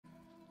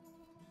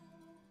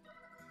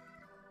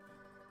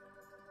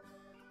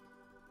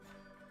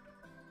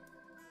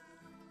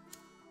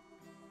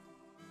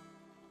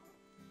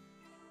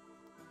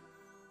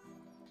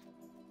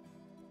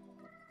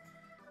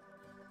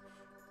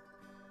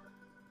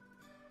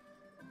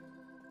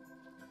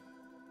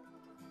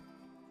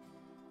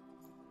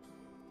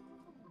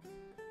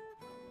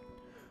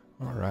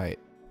All right.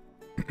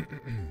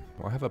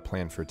 Well, I have a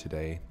plan for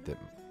today that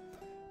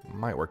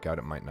might work out,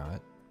 it might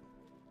not.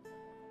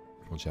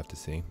 We'll just have to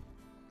see.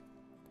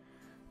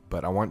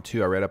 But I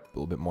read up a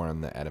little bit more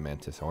on the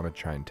Adamantoise. I want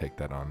to try and take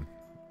that on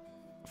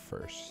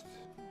first.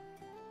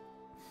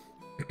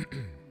 Okay,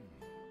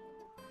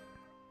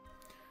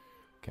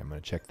 I'm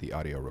going to check the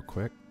audio real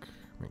quick.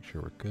 Make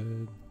sure we're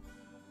good.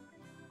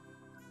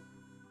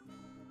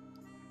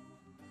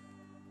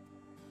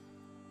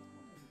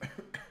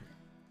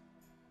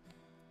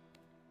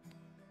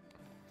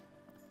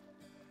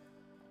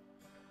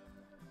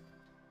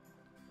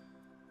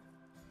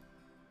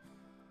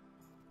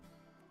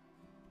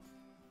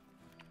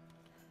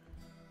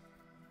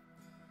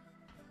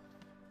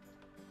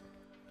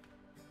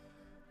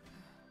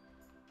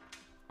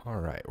 All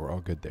right, we're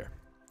all good there.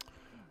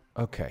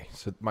 Okay,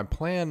 so my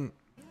plan,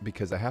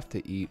 because I have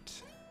to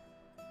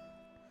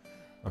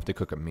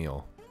cook a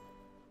meal,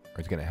 or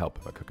it's gonna help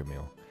if I cook a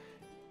meal,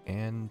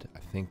 and I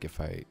think if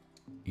I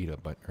eat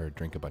or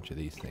drink a bunch of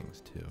these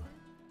things too.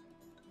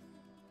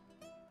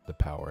 The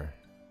power.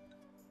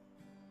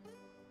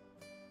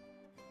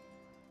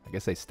 I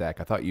guess they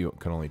stack. I thought you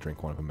could only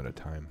drink one of them at a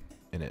time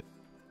in it,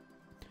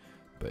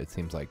 but it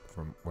seems like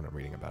from what I'm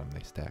reading about them,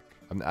 they stack.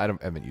 I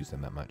haven't used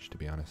them that much, to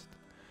be honest.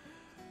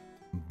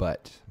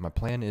 But my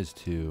plan is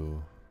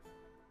to,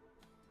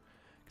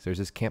 because there's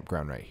this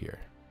campground right here.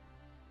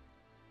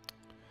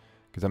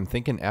 Because I'm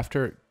thinking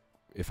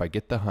if I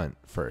get the hunt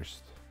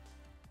first,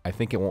 I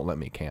think it won't let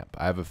me camp.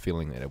 I have a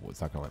feeling that it's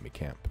not going to let me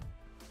camp.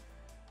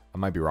 I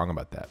might be wrong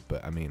about that,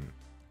 but I mean,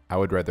 I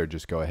would rather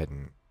just go ahead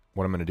and,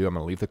 what I'm going to do, I'm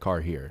going to leave the car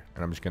here,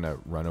 and I'm just going to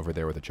run over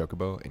there with a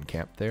chocobo and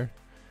camp there,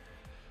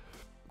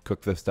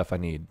 cook the stuff I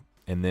need,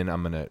 and then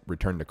I'm going to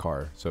return the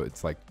car. So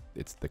it's like,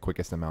 it's the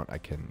quickest amount I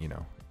can,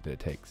 that it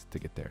takes to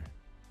get there.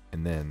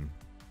 And then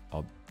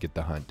I'll get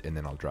the hunt, and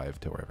then I'll drive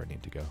to wherever I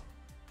need to go.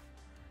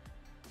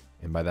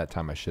 And by that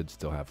time, I should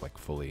still have like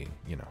fully,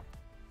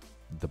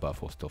 the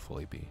buff will still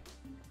fully be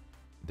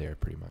there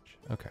pretty much.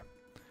 Okay.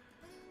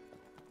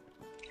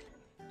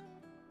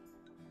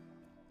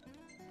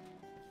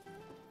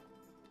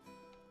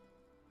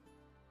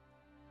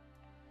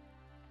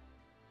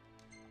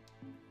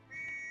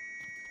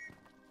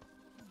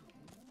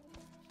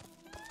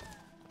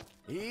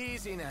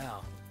 Easy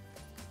now.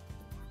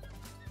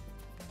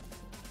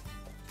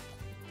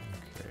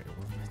 Okay,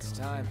 where am I It's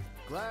going? time.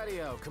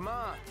 Gladio, come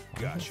on.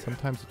 Gotcha.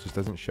 Sometimes it just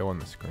doesn't show on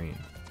the screen.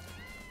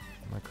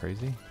 Am I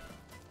crazy?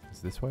 Is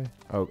it this way?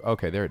 Oh,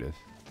 okay, there it is.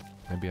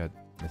 Maybe I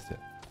missed it.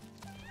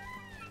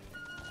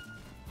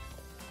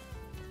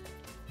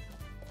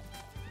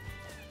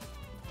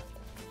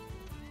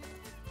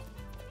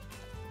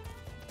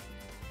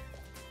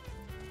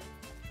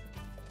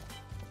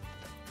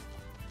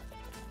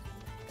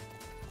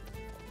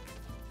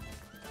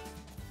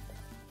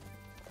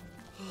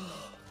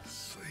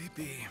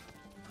 Sleepy.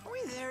 Are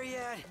we there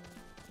yet?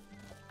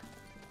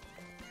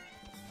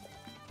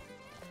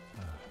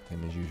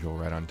 And as usual,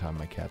 right on time,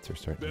 my cats are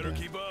starting Better to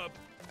keep up.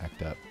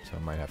 act up, so I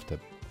might have to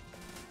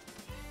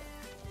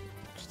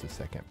just a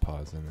second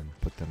pause and then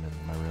put them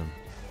in my room.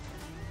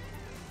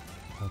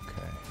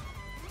 Okay.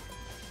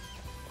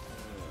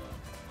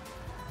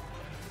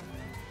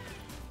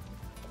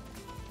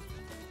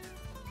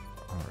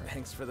 All right.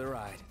 Thanks for the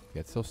ride.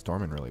 Yeah, it's still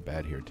storming really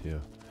bad here too.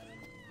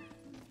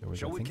 I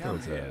think there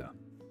was a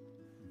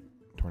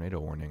tornado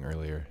warning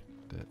earlier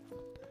that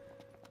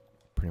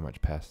pretty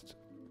much passed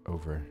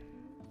over.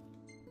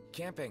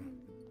 Camping.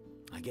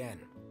 Again.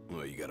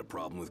 Well, you got a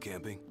problem with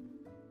camping?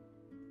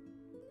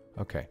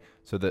 Okay,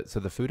 so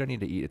the food I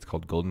need to eat, it's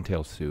called golden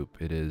tail soup.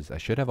 It is, I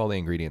should have all the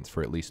ingredients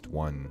for at least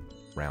one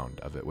round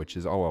of it, which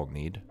is all I'll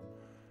need.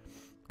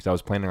 Because I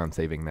was planning on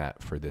saving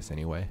that for this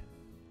anyway,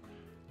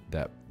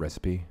 that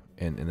recipe,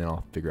 and then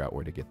I'll figure out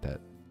where to get the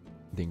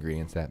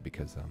ingredients at,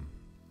 because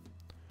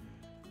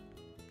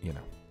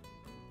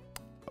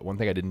one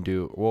thing I didn't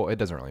do, well, it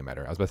doesn't really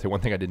matter. I was about to say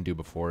one thing I didn't do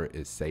before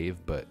is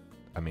save, but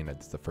I mean,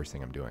 it's the first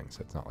thing I'm doing, so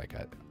it's not like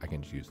I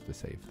can just use the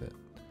save that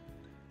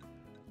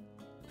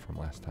from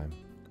last time.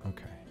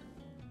 Okay.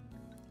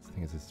 I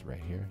think this is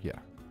right here. Yeah.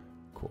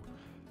 Cool.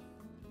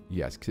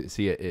 Yes.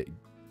 See,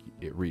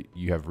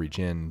 you have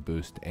regen,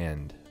 boost,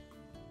 and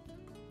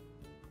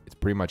it's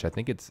pretty much, I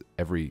think it's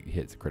every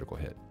hit's a critical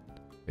hit.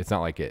 It's not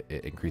like it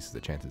increases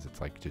the chances.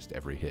 It's like just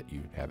every hit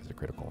you have is a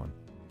critical one.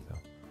 So.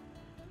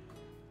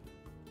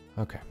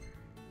 Okay.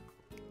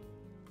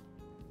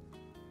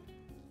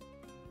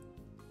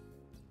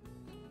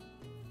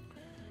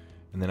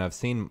 And then I've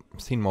seen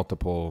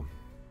multiple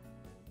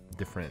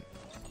different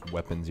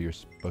weapons you're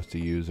supposed to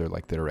use, or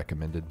like that are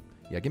recommended.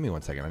 Yeah, give me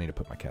 1 second. I need to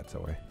put my cats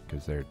away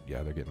because they're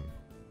getting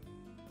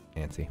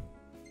antsy.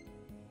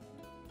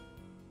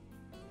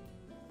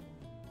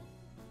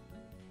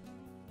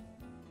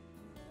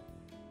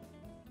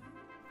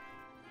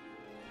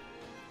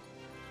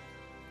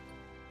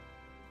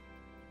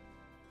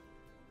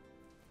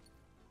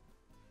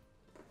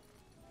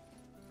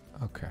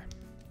 Okay.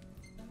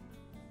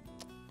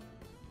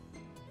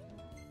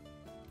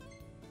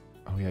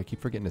 Oh yeah, I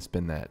keep forgetting to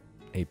spin that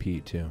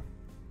AP too.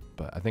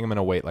 But I think I'm going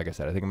to wait, like I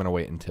said, I think I'm going to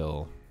wait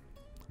until,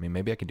 I mean,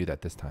 maybe I can do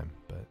that this time,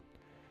 but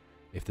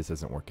if this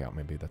doesn't work out,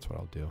 maybe that's what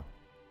I'll do.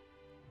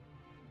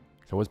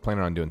 So I was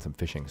planning on doing some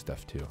fishing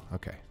stuff too.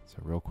 Okay, so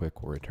real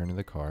quick, we'll return to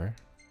the car.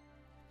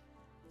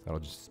 That'll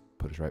just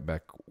put us right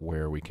back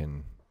where we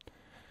can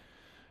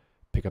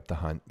pick up the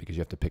hunt, because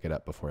you have to pick it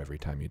up before every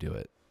time you do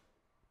it.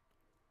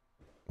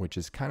 Which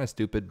is kind of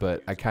stupid,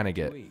 but I kind of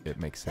get it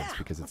makes sense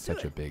because it's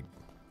such a big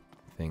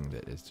thing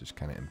that is just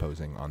kind of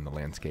imposing on the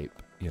landscape,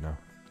 you know.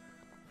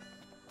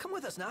 Come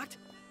with us, Noct.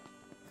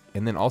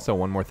 And then also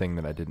one more thing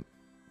that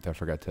I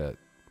forgot to,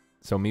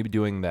 so me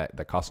doing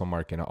the Castle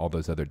Mark and all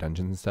those other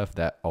dungeons and stuff,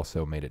 that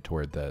also made it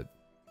toward the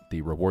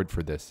reward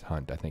for this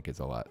hunt, I think, is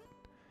a lot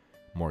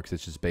more, because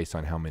it's just based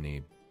on how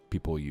many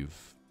people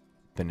you've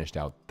finished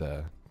out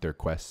their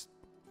quest,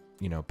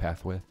 you know,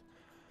 path with.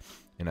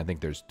 And I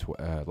think there's,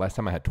 last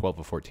time I had 12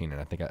 of 14, and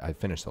I think I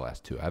finished the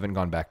last 2. I haven't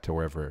gone back to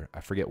wherever,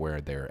 I forget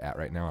where they're at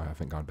right now. I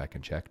haven't gone back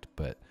and checked,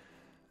 but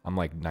I'm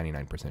like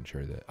 99%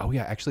 sure that, oh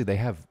yeah, actually they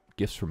have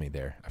gifts for me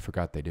there. I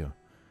forgot they do.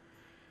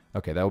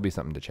 Okay, that will be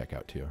something to check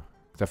out too.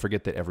 Because I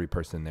forget that every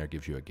person there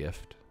gives you a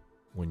gift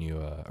when you,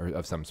 or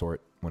of some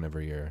sort,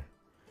 whenever you're,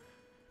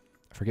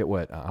 I forget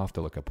what, I'll have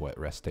to look up what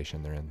rest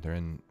station they're in. They're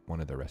in one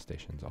of the rest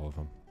stations, all of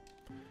them.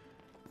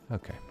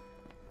 Okay.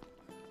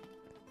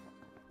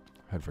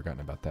 I had forgotten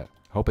about that.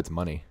 I hope it's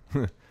money.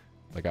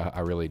 Like, I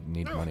really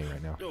need money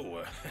right now.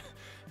 Oh,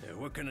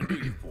 what can I do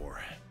you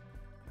for?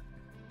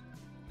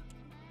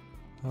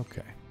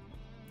 Okay.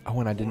 Oh,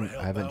 and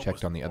I haven't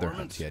checked on the other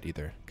hunts yet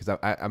either. Because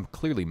I'm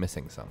clearly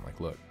missing some. Like,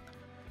 look.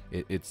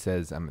 It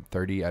says I'm at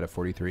 30 out of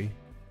 43.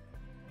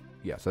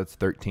 Yeah, so that's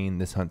 13.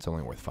 This hunt's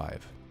only worth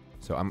 5.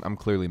 So I'm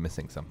clearly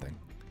missing something.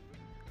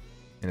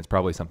 And it's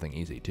probably something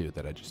easy, too,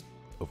 that I just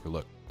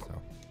overlooked.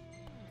 So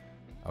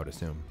I would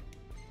assume.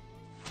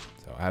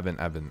 So I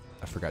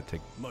forgot to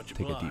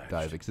take a deep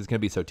dive, because it's going to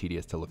be so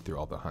tedious to look through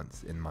all the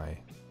hunts in my,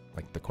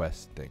 like, the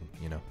quest thing,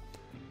 you know?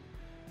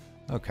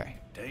 Okay.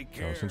 Take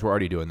care. So since we're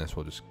already doing this,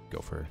 we'll just go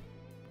for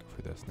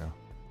this now.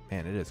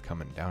 Man, it is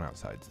coming down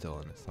outside still,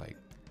 and it's, like,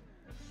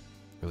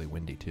 really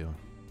windy, too.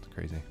 It's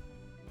crazy.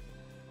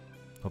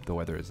 Hope the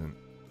weather isn't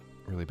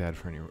really bad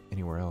for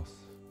anywhere else.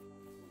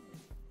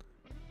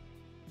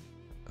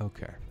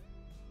 Okay.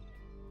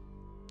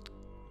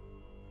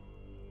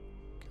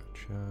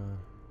 Gotcha.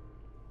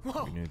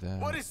 Whoa! We knew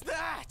that. What is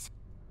that?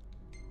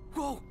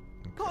 Whoa!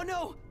 Okay. Oh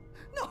no!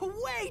 No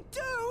way,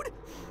 dude!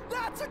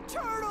 That's a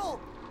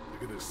turtle!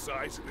 Look at the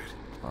size of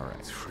it. All right.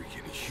 It's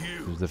freaking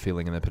huge. There's a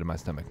feeling in the pit of my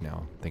stomach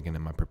now, thinking,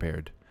 am I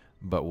prepared?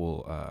 But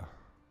we'll, let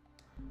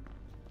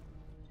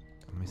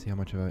me see how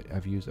much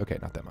I've used. Okay,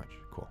 not that much.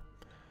 Cool.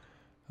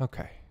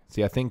 Okay.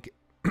 See, I think,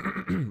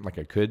 like,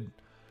 I could.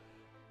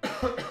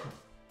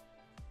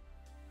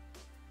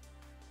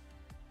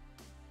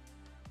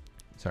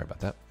 Sorry about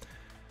that.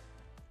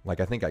 Like,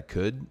 I think I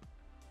could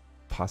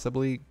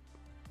possibly,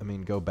 I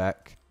mean, go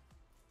back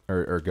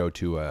or go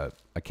to a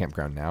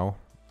campground now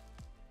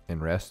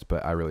and rest,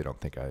 but I really don't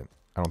think I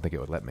don't think it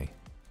would let me.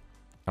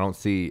 I don't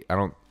see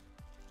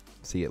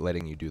it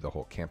letting you do the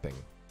whole camping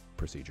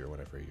procedure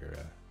whenever you're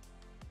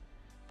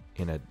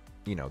in a,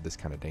 you know, this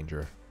kind of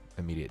danger,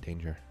 immediate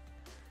danger.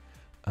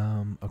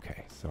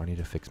 Okay, so I need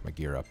to fix my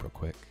gear up real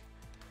quick.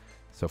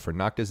 So for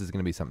Noctis is going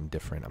to be something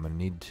different. I'm going to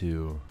need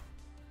to,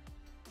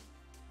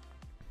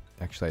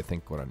 actually, I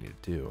think what I need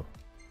to do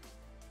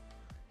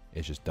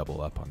is just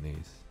double up on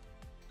these.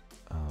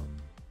 Where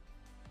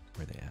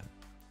are they at?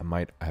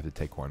 I have to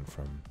take one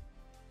from,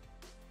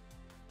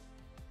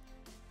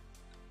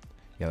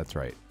 yeah, that's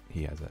right.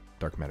 He has a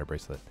dark matter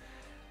bracelet.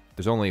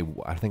 There's only,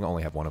 I think I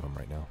only have one of them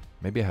right now.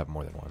 Maybe I have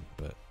more than one,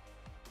 but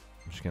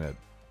I'm just going to,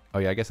 oh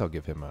yeah, I guess I'll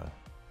give him a,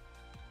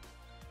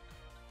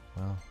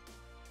 well,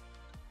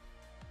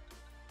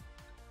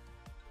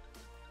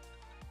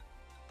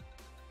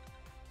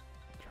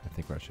 I'm trying to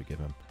think what I should give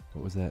him.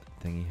 What was that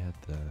thing he had?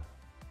 Where's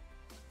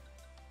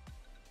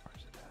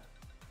it at?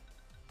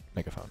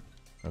 Megaphone.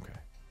 Okay.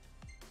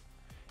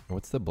 And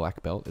what's the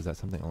black belt? Is that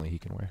something only he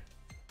can wear?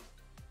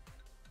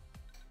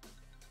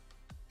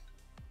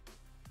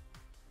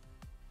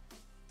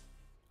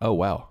 Oh,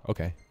 wow.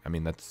 Okay. I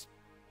mean, that's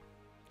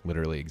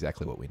literally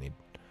exactly what we need.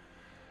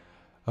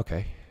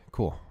 Okay,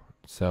 cool.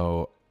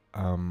 So,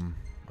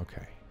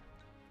 okay.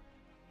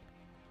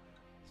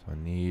 So I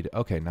need,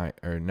 okay,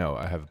 no,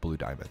 I have blue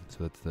diamond.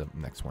 So that's the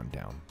next one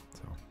down.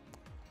 So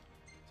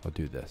I'll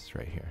do this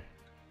right here.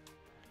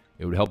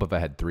 It would help if I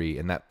had 3,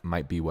 and that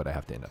might be what I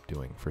have to end up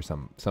doing for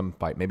some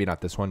fight. Maybe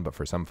not this one, but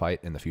for some fight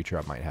in the future,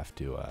 I might have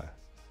to,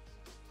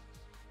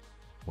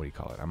 what do you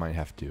call it? I might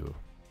have to,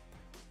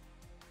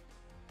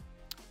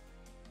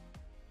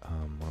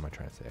 what am I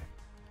trying to say?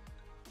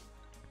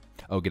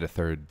 Oh, get a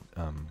third,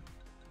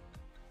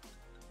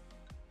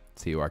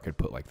 see where I could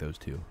put like those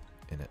 2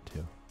 in it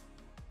too.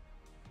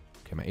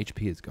 Okay, my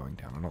HP is going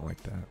down. I don't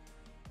like that.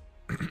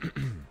 I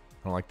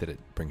don't like that it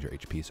brings your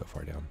HP so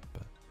far down,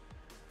 but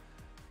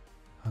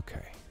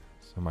okay.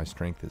 So my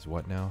strength is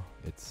what now?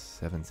 It's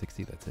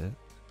 760, that's it.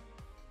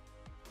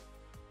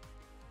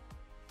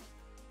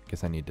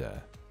 Guess I need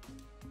to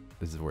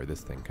This is where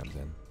this thing comes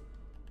in.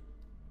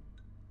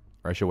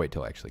 Or I should wait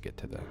till I actually get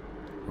to the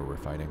where we're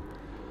fighting.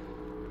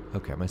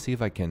 Okay, I'm gonna see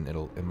if I can.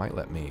 It might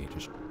let me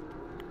just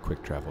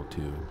quick travel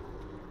to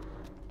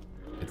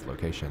its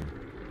location.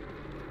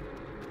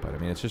 But I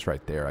mean, it's just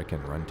right there. I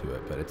can run to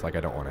it, but it's like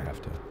I don't want to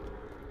have to.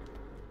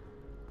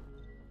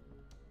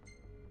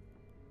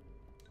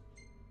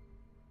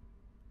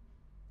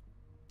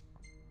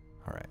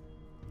 All right.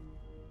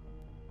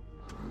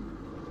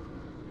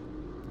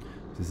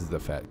 This is the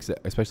fact,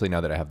 especially now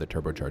that I have the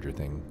turbocharger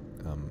thing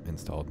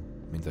installed.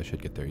 Means I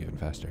should get there even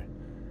faster.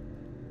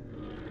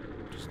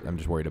 I'm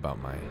just worried about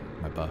my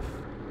buff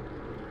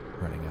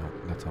running out.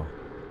 That's all.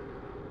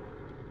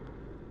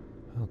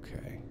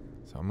 Okay,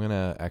 so I'm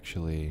gonna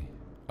actually.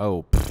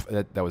 Oh,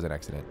 that was an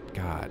accident.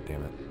 God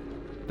damn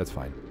it. That's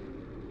fine.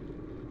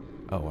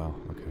 Oh wow.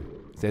 Okay.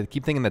 See, I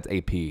keep thinking that's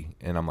AP,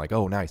 and I'm like,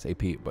 oh nice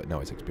AP, but no,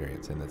 it's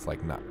experience, and it's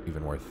like not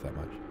even worth that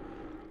much.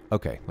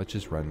 Okay, let's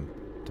just run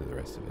to the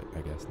rest of it.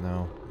 I guess.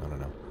 No.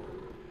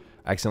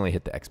 I accidentally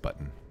hit the X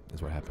button.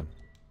 Is what happened.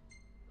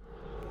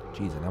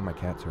 Jeez, and now my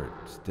cats are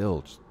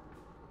still just,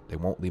 they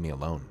won't leave me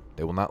alone.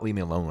 They will not leave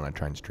me alone when I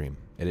try and stream.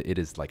 It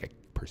is like a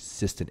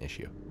persistent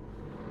issue.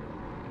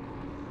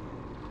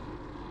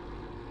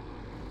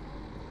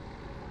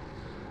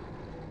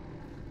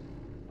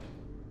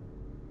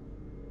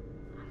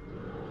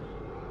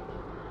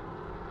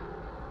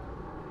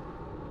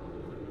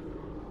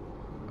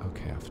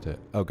 Okay, I have to,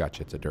 oh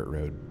gotcha, it's a dirt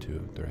road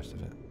to the rest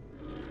of it.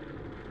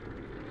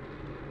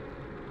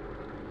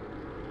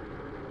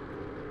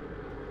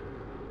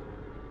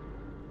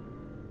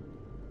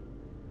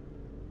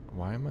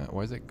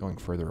 Why is it going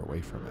further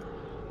away from it?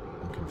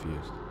 I'm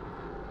confused.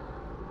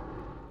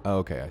 Oh,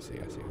 okay, I see.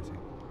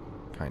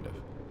 Kind of.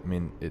 I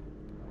mean,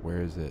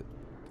 where is it?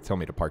 Tell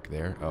me to park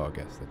there? Oh, I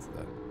guess that's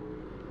the...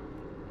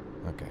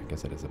 Okay, I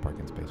guess that is the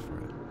parking space for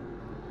it.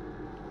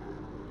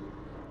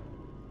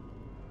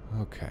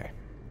 Okay.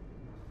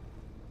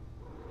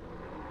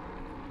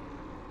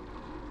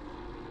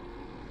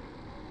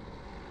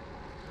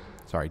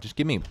 Sorry, just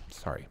give me...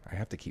 Sorry, I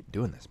have to keep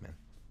doing this, man.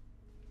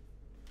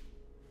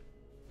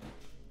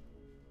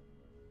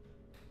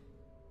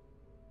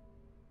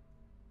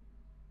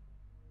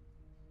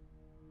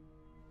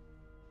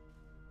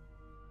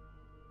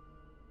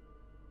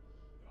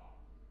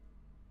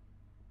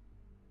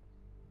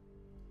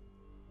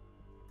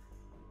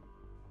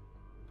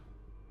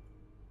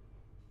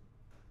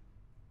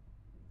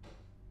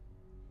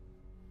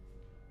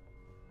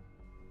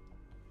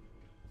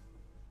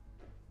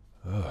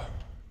 Ugh.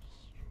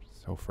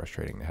 So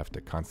frustrating to have to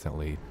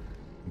constantly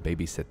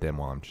babysit them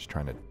while I'm just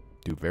trying to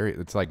do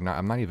it's like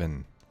I'm not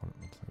even,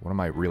 what am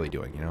I really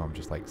doing? You know, I'm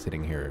just like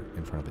sitting here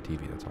in front of a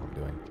TV. That's all I'm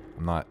doing.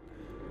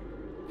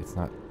 It's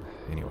not,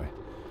 anyway.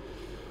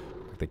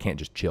 Like they can't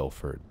just chill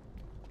for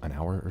an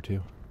hour or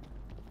 2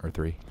 or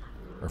 3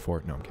 or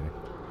 4. No, I'm kidding.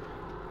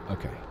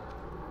 Okay.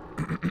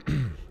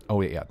 Oh,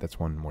 wait, yeah, that's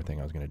one more thing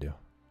I was going to do.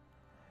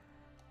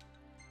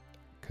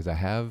 Because I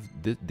have,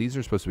 these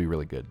are supposed to be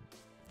really good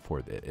for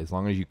it. As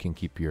long as you can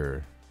keep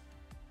your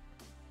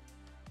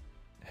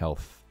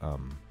health,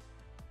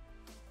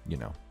 you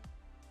know,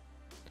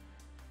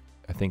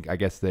 I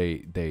guess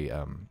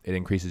it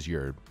increases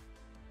your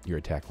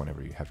attack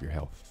whenever you have your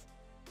health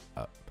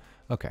up.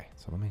 Okay,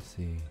 so let me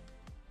see.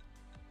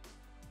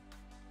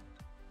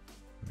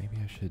 Maybe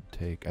I should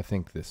take, I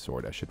think this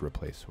sword I should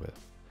replace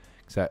with,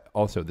 because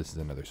also this is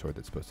another sword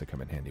that's supposed to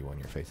come in handy when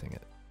you're facing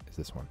it, is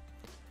this one.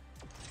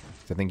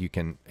 I think you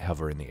can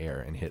hover in the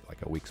air and hit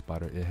like a weak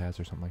spot it has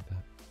or something like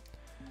that.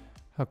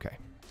 Okay.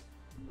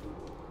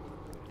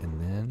 And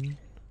then,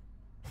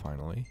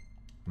 finally,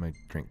 I'm going to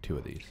drink 2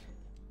 of these.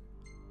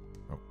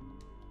 Oh.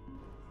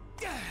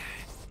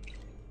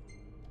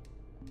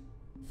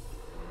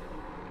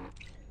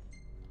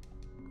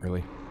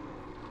 Really?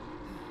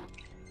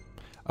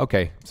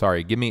 Okay,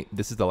 sorry.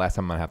 This is the last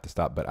time I'm going to have to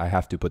stop, but I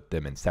have to put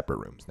them in separate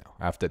rooms now.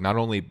 I have to not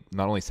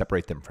only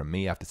separate them from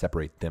me, I have to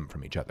separate them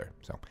from each other.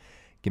 So,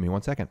 give me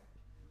 1 second.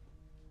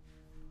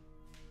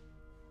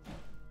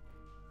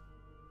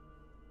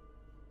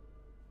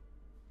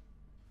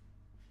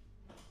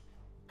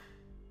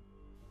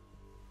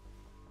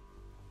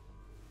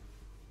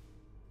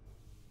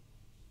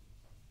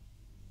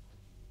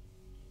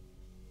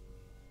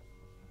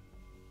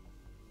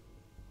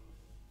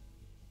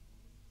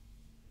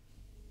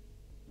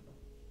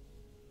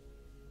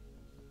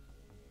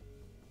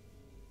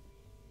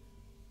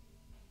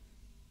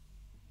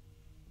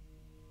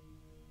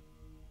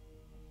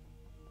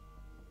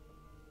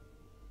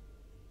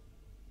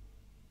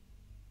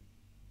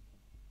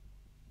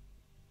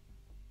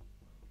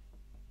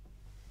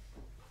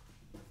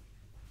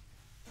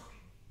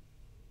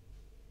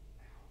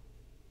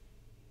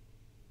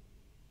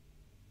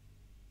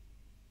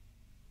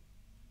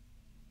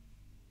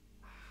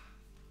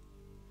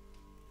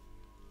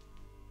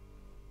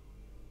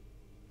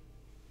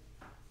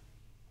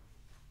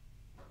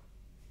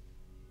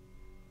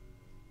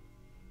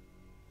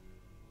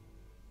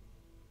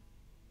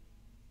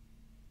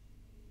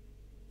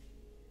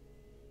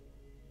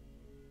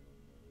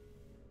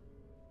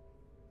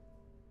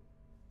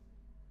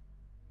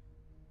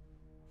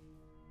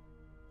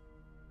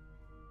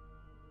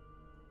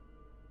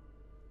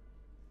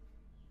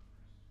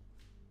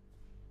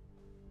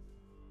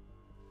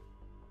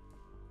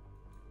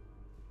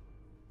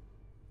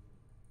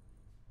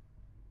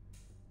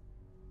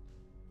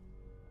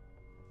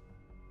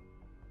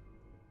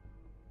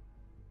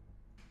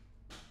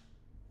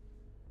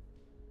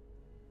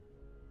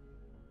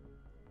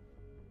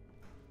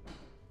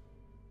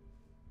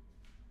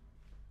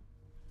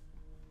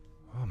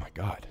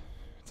 God.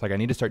 It's like I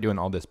need to start doing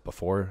all this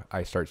before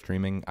I start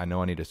streaming. I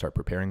know I need to start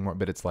preparing more,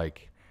 but it's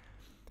like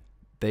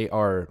they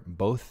are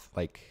both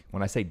like,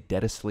 when I say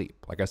dead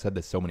asleep, like I said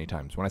this so many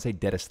times, when I say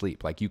dead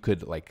asleep, like you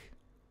could like,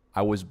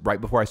 I was right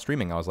before I was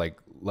streaming, I was like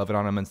loving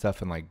on them and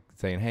stuff and like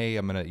saying, hey,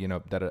 I'm going to, you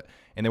know,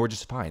 and they were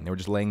just fine. They were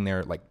just laying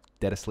there like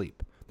dead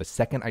asleep. The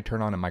second I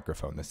turn on a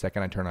microphone, the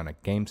second I turn on a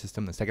game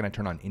system, the second I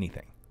turn on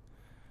anything,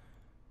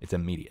 it's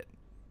immediate.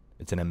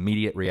 It's an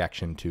immediate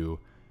reaction to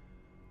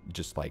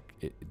just like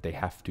they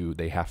have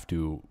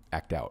to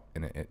act out,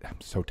 and I'm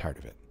so tired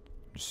of it.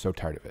 I'm just so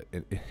tired of it.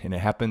 And it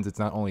happens. It's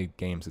not only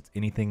games. It's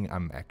anything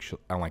I'm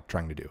like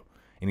trying to do.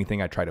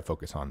 Anything I try to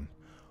focus on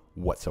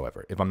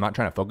whatsoever. If I'm not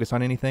trying to focus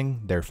on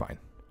anything, they're fine.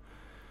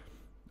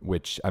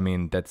 Which, I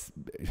mean, that's,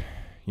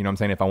 you know what I'm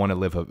saying? If I want to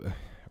live a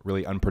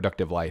really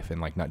unproductive life and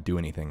like not do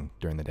anything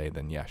during the day,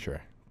 then yeah,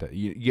 sure.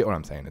 You get what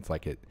I'm saying? It's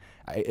like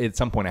at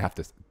some point I have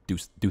to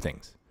do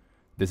things.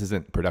 This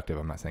isn't productive.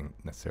 I'm not saying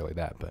necessarily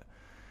that, but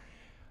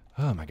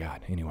oh my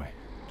God. Anyway,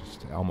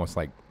 just almost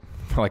like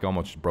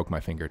almost broke my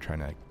finger trying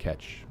to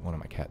catch one of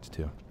my cats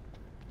too.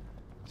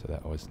 So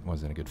that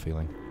wasn't a good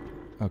feeling.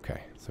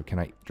 Okay, so can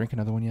I drink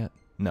another one yet?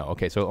 No.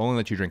 Okay, so it'll only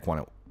let you drink one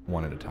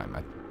at a time.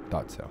 I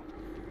thought so.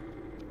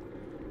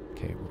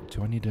 Okay,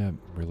 do I need to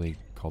really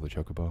call the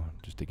chocobo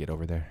just to get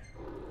over there?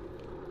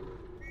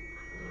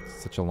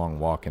 It's such a long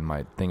walk, and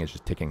my thing is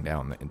just ticking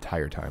down the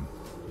entire time.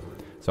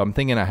 So I'm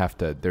thinking I have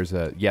to. There's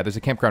a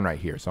campground right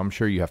here. So I'm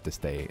sure you have to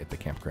stay at the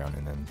campground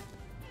and then.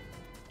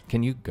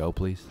 Can you go,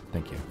 please?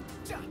 Thank you.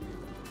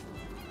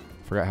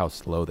 Forgot how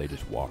slow they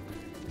just walk.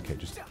 Okay,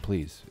 just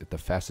please, at the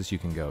fastest you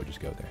can go, just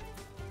go there.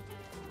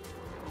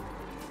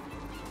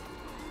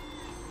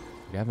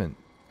 I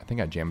think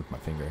I jammed my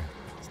finger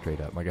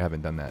straight up. Like I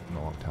haven't done that in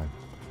a long time.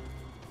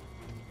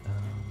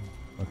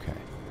 Okay.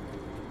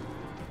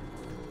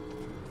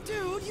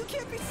 Dude, you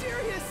can't be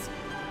serious.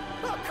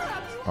 Oh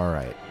crap! All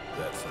right.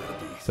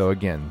 So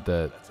again,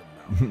 the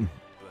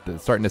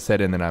starting to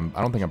set in, and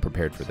I don't think I'm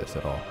prepared for this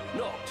at all.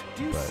 Not.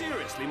 Do you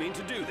seriously mean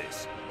to do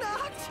this?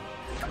 Not.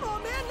 Come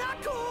on, man.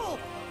 Not cool.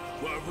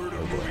 Well, I've heard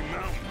of moving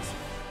mountains.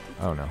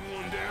 Oh no.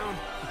 One down.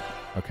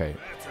 Okay.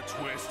 That's a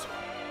twist.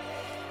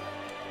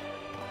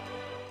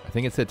 I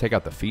think it said take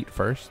out the feet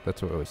first.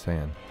 That's what it was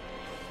saying.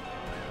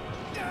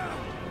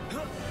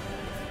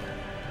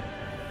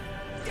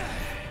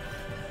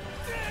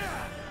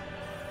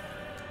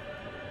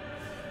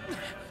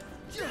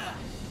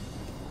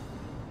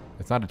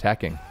 It's not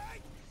attacking.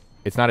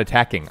 It's not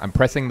attacking. I'm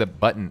pressing the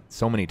button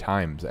so many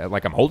times.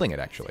 Like I'm holding it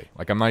actually.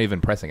 Like I'm not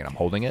even pressing it. I'm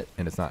holding it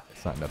and it's not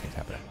nothing's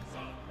happening.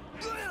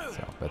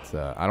 So that's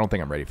I don't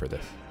think I'm ready for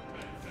this.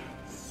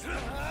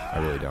 I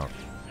really don't.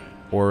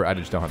 Or I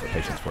just don't have the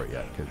patience for it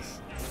yet because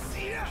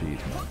jeez,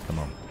 man, come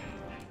on.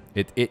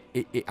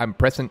 I'm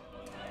pressing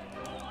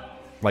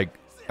like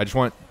I just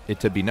want it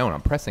to be known.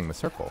 I'm pressing the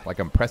circle. Like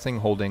I'm pressing,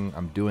 holding,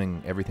 I'm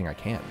doing everything I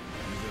can.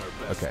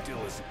 Okay.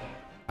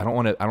 I don't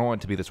want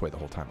it to be this way the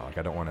whole time. Like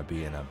I don't want to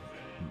be in a.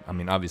 I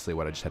mean, obviously,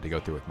 what I just had to go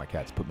through with my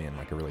cats put me in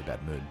like a really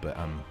bad mood. But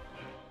I'm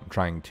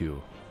trying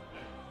to.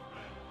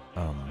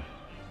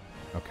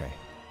 Okay.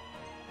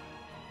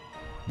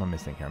 What am I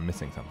missing here? I'm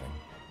missing something.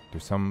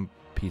 There's some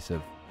piece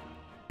of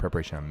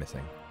preparation I'm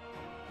missing.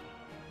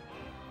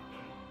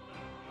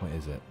 What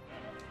is it?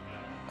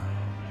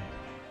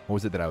 What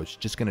was it that I was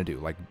just gonna do?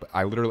 Like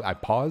I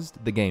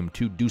paused the game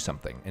to do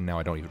something, and now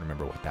I don't even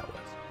remember what that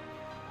was.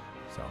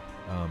 So.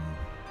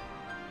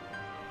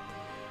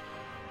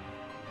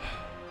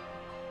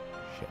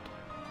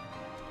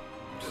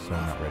 So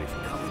I'm not ready for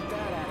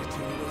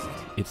this.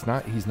 It's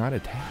not. He's not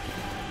attacking.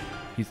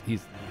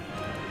 He's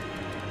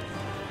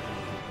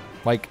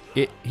like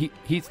it.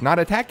 He's not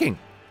attacking.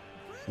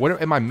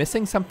 What am I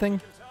missing?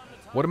 Something?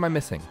 What am I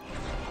missing?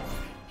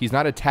 He's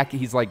not attacking.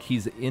 He's like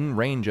he's in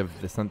range of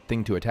the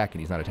thing to attack,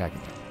 and he's not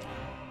attacking.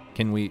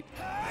 Can we?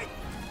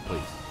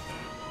 Please.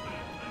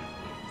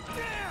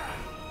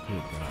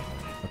 Good God.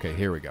 Okay,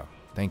 here we go.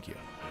 Thank you.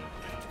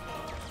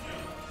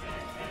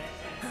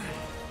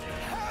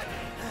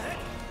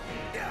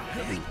 I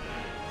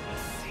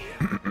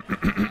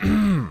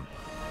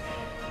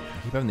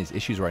keep having these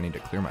issues where I need to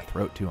clear my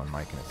throat too on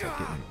mic, and it's like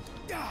getting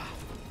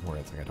where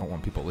it's like I don't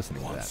want people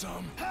listening to that.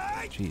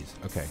 Jeez.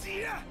 Okay.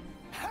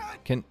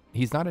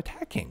 He's not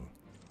attacking.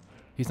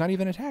 He's not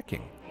even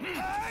attacking.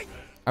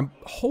 I'm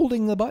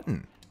holding the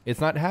button. It's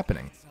not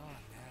happening.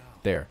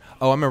 There.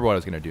 Oh, I remember what I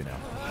was gonna do now.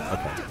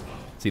 Okay.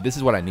 See, this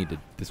is what I need to.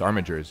 This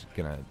armature is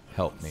gonna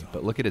help me.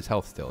 But look at his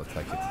health still. It's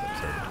like it's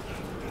absurd.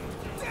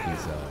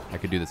 I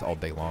could do this all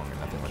day long and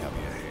nothing would happen.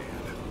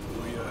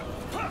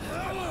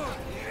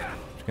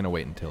 Just gonna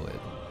wait until it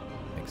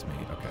makes me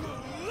okay.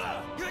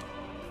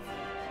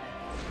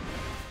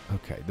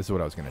 Okay, this is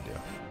what I was gonna do.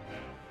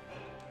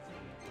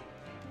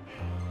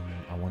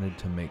 I wanted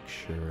to make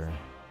sure.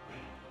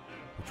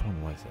 Which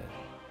one was it?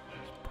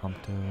 It's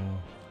Prompto.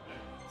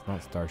 It's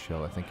not Star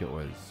Shell. I think it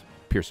was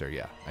Piercer.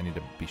 Yeah, I need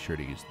to be sure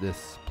to use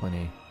this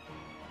plenty.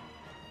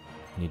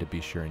 I need to be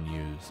sure and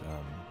use.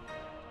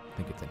 I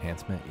think it's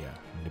enhancement. Yeah,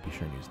 I need to be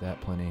sure and use that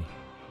plenty.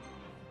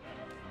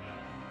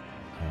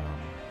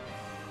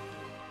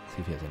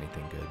 See if he has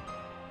anything good.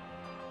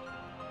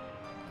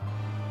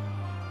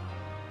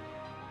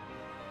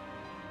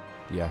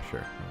 Yeah,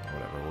 sure.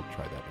 Whatever. We'll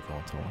try that every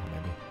once in a while,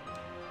 maybe.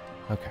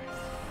 Okay.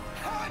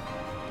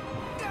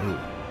 Ooh.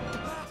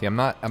 See,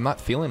 I'm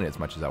not feeling it as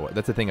much as I was.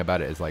 That's the thing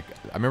about it is like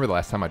I remember the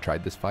last time I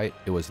tried this fight,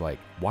 it was like,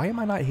 why am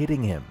I not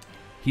hitting him?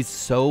 He's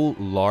so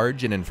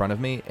large and in front of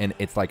me, and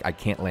it's like I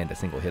can't land a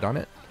single hit on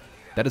it.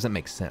 That doesn't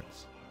make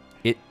sense.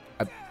 Hit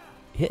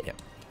him.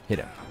 Hit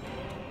him.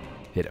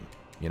 Hit him.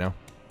 You know?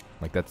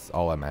 Like that's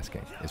all I'm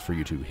asking is for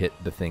you to hit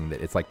the thing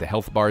that it's like the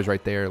health bars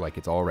right there, like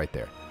it's all right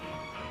there.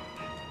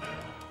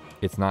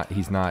 It's not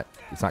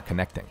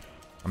connecting.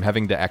 I'm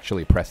having to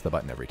actually press the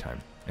button every time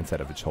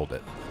instead of just hold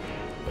it.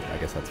 But I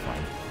guess that's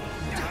fine.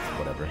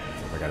 Whatever.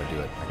 If I gotta do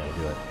it, I gotta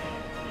do it.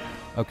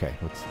 Okay,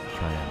 let's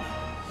try and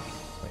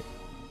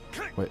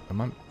wait,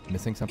 am I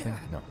missing something?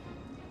 No.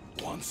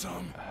 Want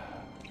some?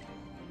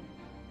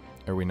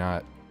 Are we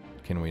not,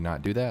 can we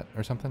not do that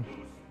or something?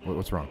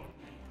 What's wrong?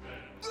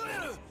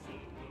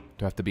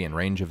 Do I have to be in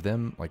range of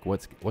them? Like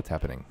what's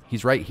happening?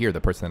 He's right here,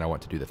 the person that I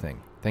want to do the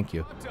thing. Thank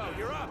you.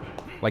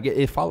 Like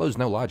it follows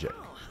no logic.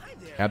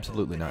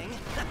 Absolutely not.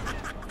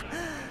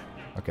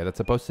 Okay, that's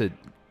supposed to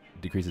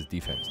decrease his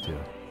defense too.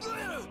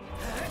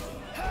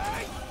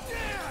 Right,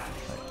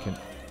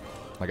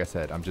 like I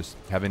said, I'm just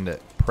having to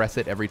press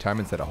it every time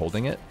instead of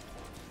holding it,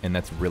 and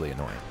that's really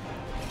annoying.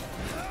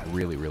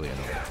 Really, really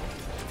annoying.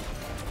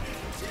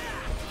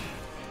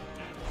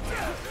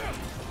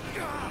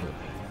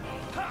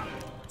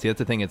 See, that's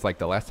the thing. It's like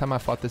the last time I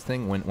fought this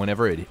thing,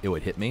 whenever it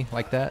would hit me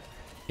like that,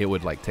 it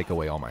would like take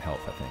away all my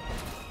health, I think.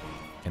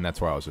 And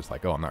that's where I was just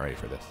like, oh, I'm not ready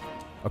for this.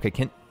 Okay,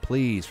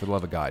 please, for the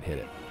love of God, hit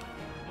it.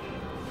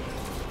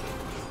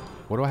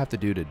 What do I have to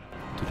do to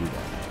do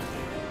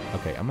that?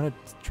 Okay, I'm going to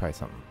try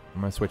something.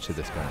 I'm going to switch to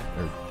this gun,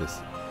 or this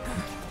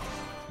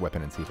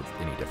weapon and see if it's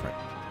any different.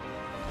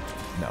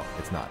 No,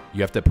 it's not.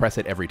 You have to press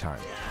it every time.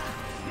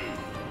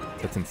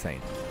 That's insane.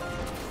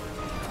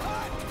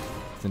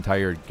 This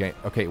entire game.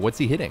 Okay, what's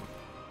he hitting?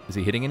 Is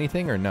he hitting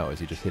anything or no? Is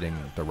he just hitting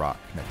the rock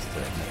next to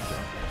him?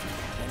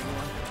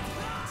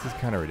 This is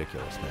kind of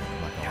ridiculous, man.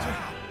 I'm not gonna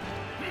lie.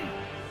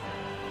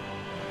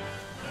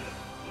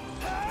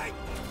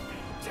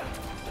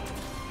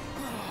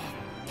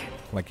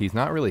 Like he's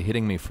not really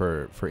hitting me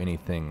for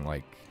anything.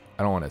 Like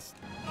I don't want to.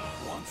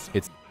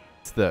 It's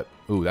the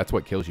ooh. That's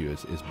what kills you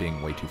is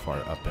being way too far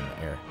up in the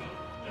air.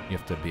 You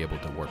have to be able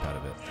to warp out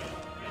of it.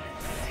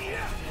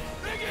 Yeah,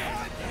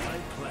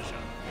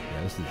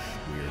 this is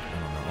weird.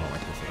 I don't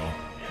like this at all.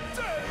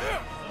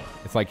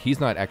 It's like he's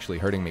not actually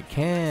hurting me.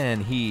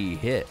 Can he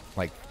hit?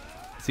 Like,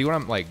 see what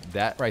I'm like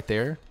that right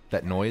there?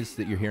 That noise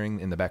that you're hearing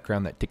in the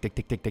background, that tick, tick,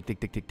 tick, tick, tick, tick,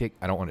 tick, tick, tick.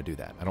 I don't want to do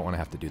that. I don't want to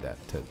have to do that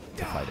to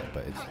fight it,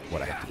 but it's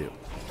what I have to do.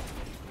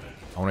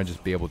 I want to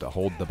just be able to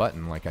hold the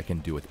button like I can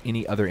do with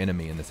any other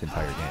enemy in this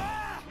entire game.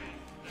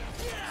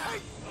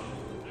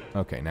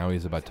 Okay, now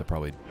he's about to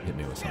probably hit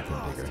me with something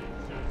bigger.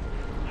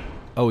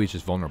 Oh, he's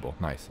just vulnerable.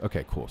 Nice.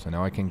 Okay, cool. So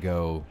now I can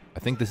go. I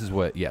think this is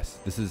what. Yes,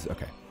 this is.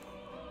 Okay.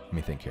 Let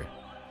me think here.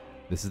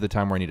 This is the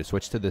time where I need to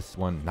switch to this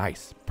one.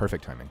 Nice.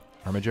 Perfect timing.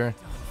 Armiger.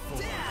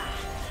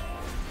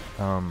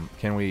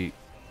 Can we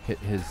hit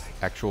his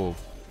actual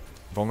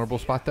vulnerable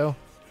spot, though?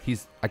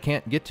 I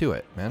can't get to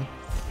it, man.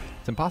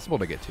 It's impossible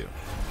to get to.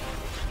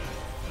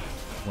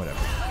 Whatever.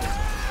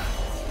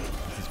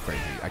 This is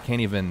crazy. I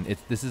can't even.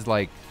 This is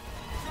like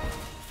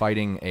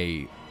fighting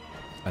an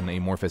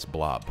amorphous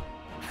blob.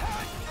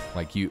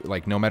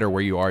 Like no matter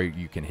where you are,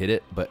 you can hit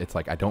it, but it's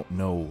like I don't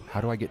know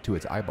how do I get to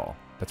its eyeball.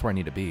 That's where I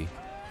need to be.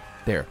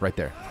 There, right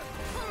there,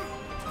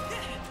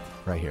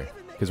 right here.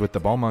 Because with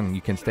the Balmung,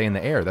 you can stay in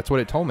the air. That's what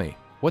it told me.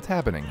 What's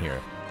happening here,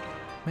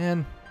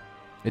 man?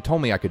 It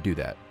told me I could do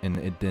that, and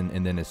it didn't.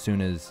 And then as soon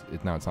as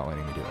now it's not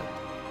letting me do it.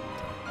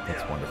 So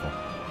that's wonderful.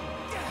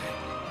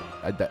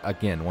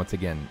 Once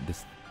again,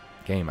 this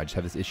game, I just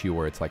have this issue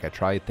where it's like I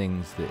try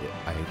things that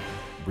I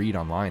read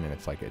online and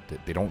it's like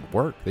they don't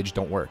work. They just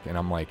don't work. And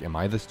I'm like, am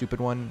I the stupid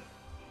one?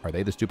 Are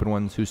they the stupid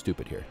ones? Who's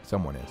stupid here?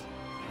 Someone is,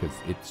 because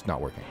it's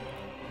not working.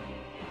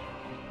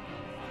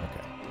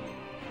 Okay.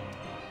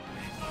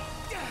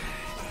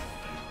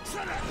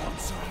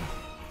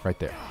 Right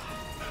there.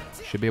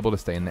 Should be able to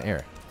stay in the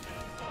air.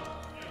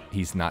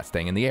 He's not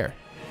staying in the air.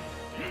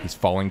 He's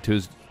falling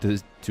to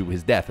his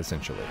death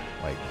essentially.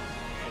 Like.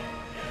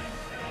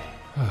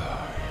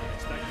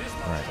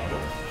 Alright,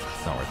 whatever.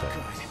 It's not worth it.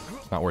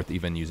 It's not worth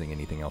even using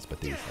anything else but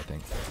these, I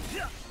think.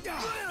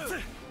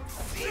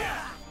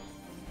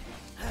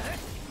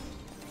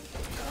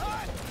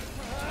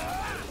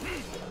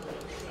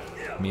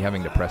 Me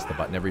having to press the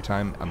button every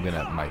time,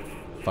 my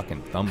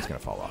fucking thumb's gonna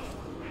fall off.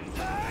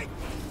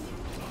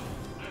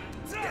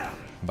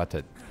 I'm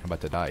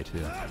about to die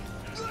too.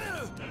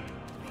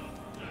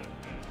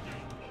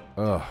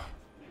 Ugh.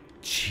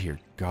 Dear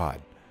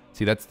God.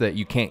 See, that's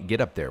you can't get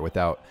up there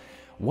without.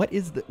 What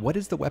is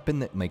the weapon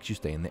that makes you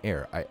stay in the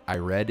air? I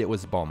read it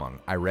was Balmung.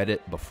 I read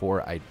it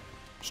before I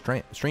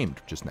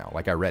streamed just now.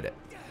 Like I read it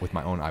with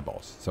my own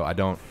eyeballs. So I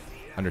don't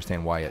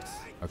understand why it's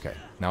okay.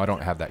 Now I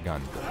don't have that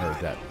gun or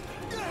that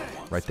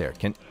right there.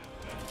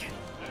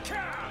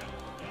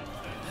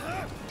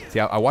 See,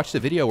 I watched a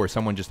video where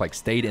someone just like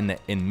stayed in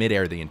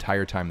midair the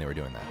entire time they were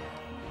doing that.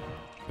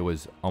 It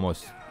was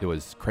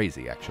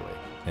crazy actually,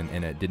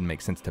 and it didn't make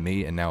sense to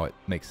me, and now it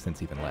makes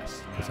sense even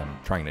less because I'm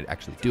trying to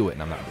actually do it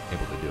and I'm not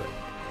able to do it.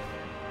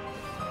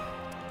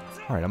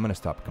 All right, I'm gonna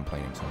stop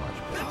complaining so much.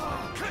 But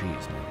it's like,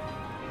 jeez, man,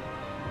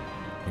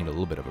 I need a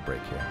little bit of a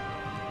break here.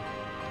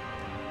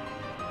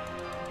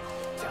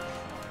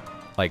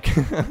 Like,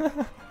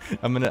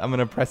 I'm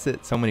gonna press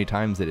it so many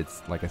times that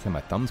it's like I said,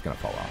 my thumb's gonna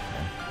fall off,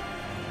 man.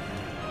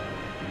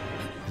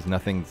 Because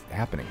nothing's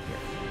happening here.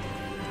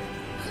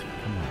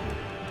 Come on, man.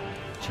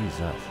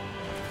 Jesus.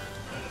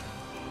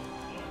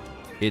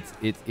 It's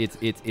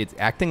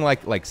acting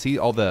like see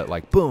all the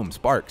like boom,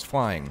 sparks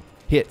flying,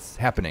 hits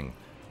happening.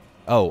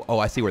 Oh,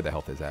 I see where the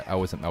health is at. I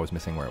was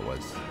missing where it was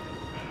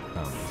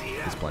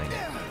displaying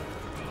it.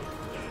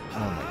 Oh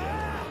my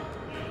god.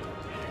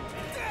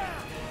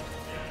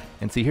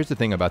 And see, here's the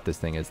thing about this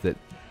thing is that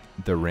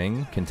the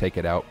ring can take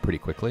it out pretty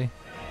quickly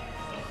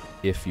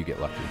if you get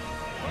lucky.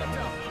 And,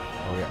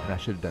 oh yeah, and I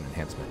should have done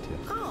enhancement too.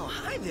 Oh,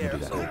 hi there,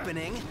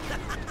 opening.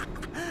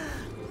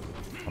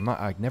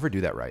 I never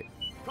do that right.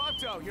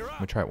 Prompto, you're I'm up.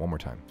 gonna try it one more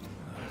time.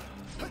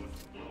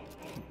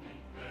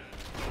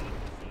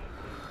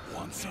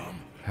 Want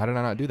some? How did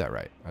I not do that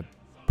right? I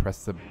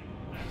pressed the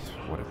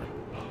whatever.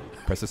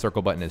 Press the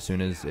circle button as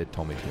soon as it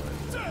told me to, and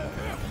nothing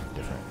happened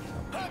different. So.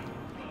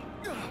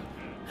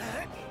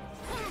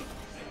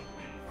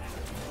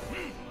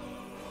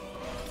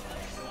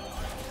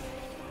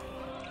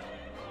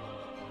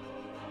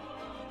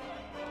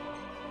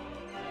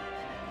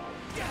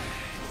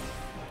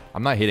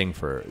 I'm not hitting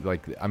for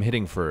like I'm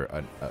hitting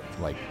for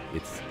like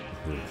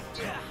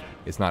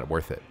it's not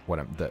worth it. What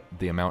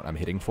the amount I'm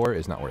hitting for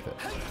is not worth it.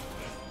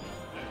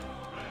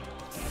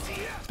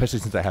 Especially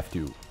since I have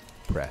to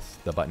press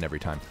the button every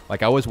time.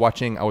 Like I was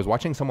watching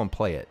someone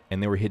play it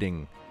and they were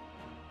hitting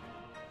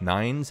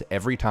 9s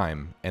every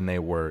time and they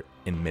were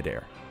in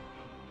midair.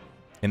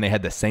 And they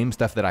had the same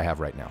stuff that I have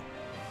right now.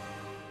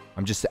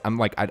 I'm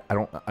like I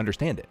don't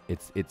understand it.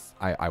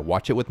 I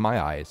watch it with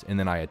my eyes and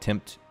then I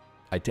attempt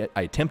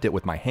it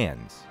with my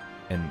hands,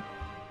 and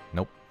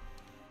nope.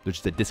 There's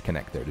just a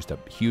disconnect there, just a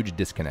huge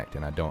disconnect,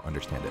 and I don't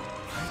understand it. Okay.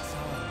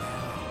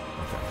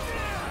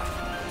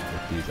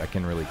 With these, I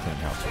can really clean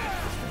house with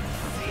this thing.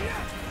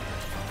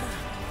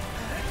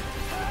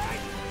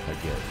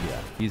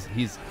 Yeah.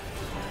 He's.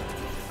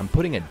 I'm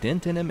putting a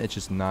dent in him. It's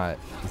just not.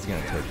 It's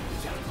gonna take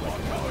like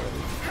an hour at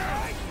least,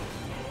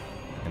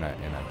 and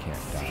I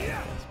can't die.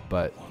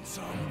 But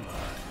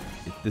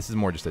this is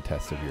more just a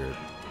test of your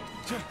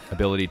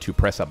ability to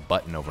press a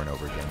button over and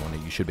over again when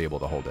you should be able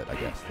to hold it. I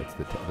guess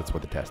that's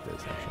what the test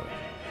is actually.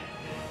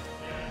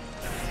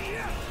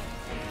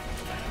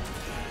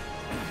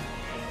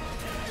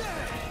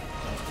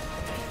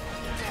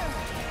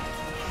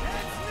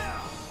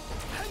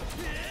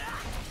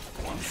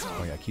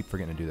 Oh yeah, I keep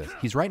forgetting to do this.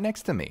 He's right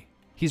next to me.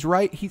 He's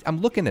right.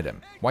 I'm looking at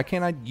him. Why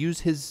can't I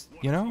use his?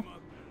 You know,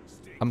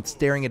 I'm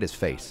staring at his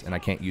face and I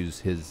can't use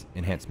his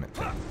enhancement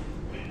thing.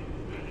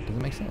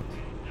 Doesn't make sense.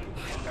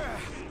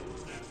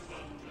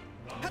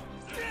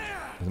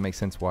 Doesn't make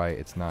sense why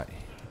it's not.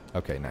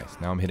 Okay, nice.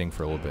 Now I'm hitting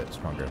for a little bit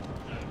stronger.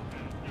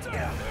 Okay, so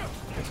I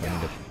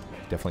need to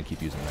definitely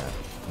keep using that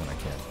when I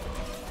can.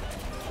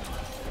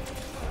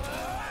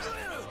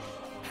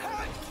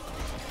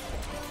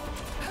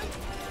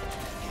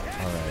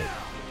 Alright.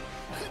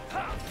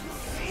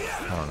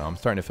 I don't know. I'm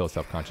starting to feel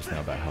self-conscious now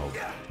about how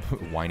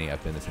whiny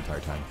I've been this entire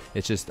time.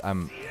 It's just,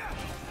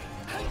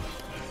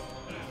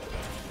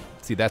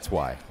 see, that's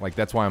why. Like,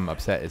 that's why I'm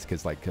upset is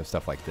because, like,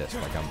 stuff like this.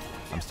 Like,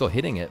 I'm still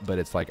hitting it, but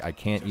it's like I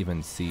can't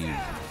even see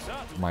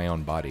my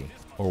own body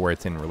or where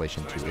it's in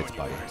relation to its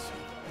body.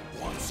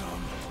 Want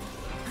some?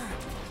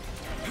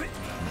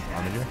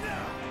 Onager?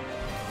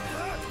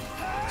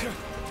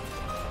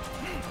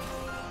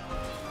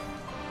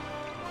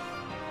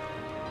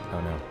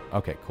 Oh no.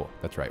 Okay, cool.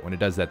 That's right. When it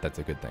does that, that's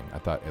a good thing. I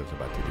thought it was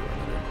about to do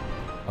another.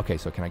 Okay,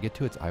 so can I get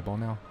to its eyeball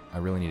now? I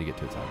really need to get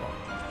to its eyeball.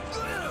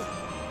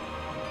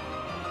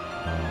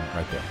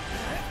 Right there.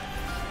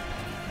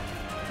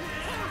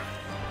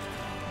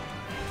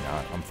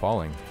 Yeah, I'm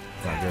falling.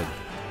 It's not good.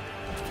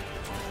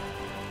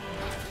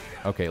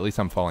 Okay, at least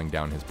I'm falling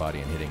down his body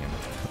and hitting him.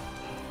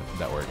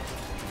 That worked.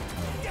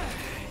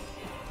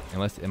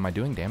 Unless, am I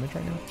doing damage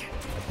right now?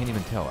 I can't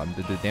even tell.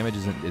 The damage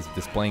is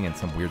displaying in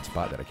some weird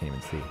spot that I can't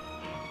even see.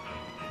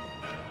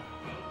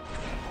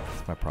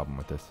 That's my problem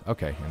with this.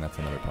 Okay, and that's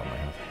another problem I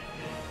have.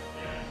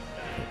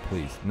 Okay,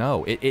 please.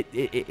 No,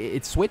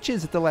 it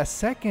switches at the last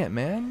second,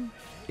 man.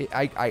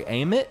 I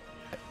aim it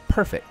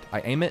perfect.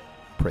 I aim it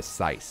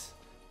precise,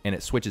 and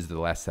it switches to the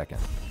last second.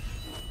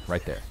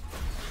 Right there.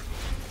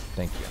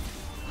 Thank you.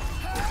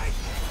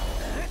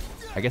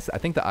 I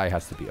think the eye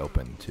has to be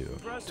open to be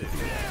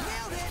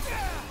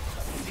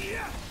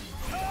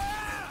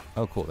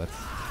Oh, cool. That's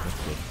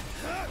good.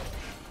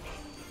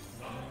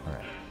 All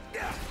right.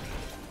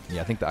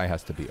 Yeah, I think the eye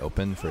has to be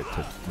open for it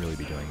to really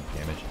be doing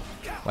damage.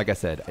 Like I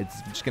said,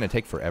 it's just gonna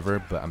take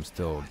forever, but I'm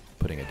still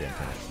putting a dent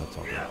in it, so it's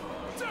all good.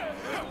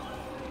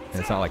 And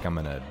it's not like I'm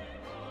gonna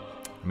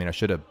I mean, I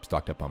should have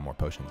stocked up on more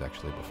potions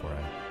actually before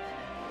I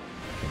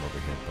came over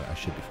here, but I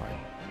should be fine.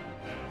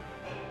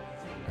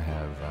 I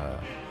have,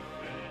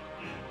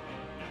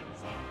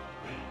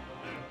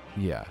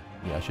 yeah,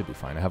 I should be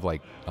fine. I have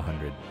like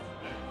 100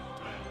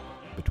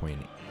 between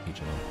each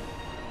of them.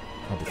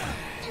 I'll be fine.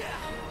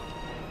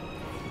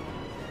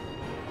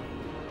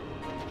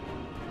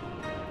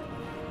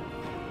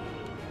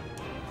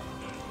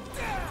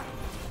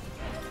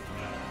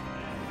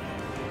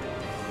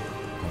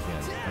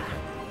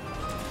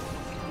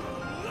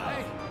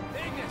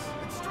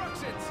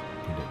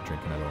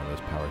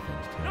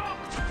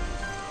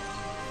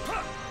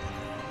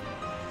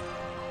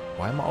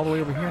 Why am I all the way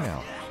over here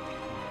now?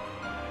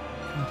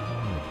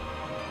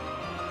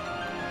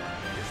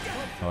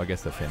 Oh, I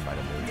guess the fin might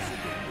have moved.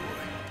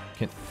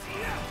 Can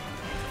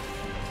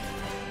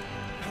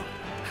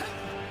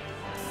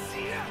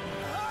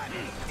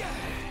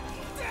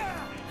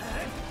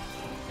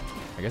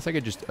I guess I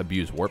could just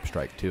abuse Warp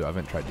Strike too. I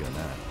haven't tried doing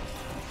that.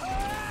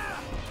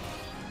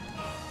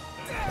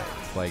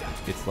 Okay,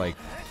 it's like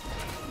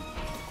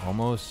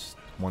almost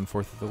 1/4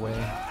 of the way,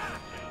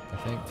 I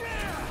think.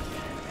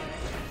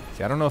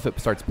 See, I don't know if it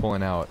starts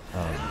pulling out.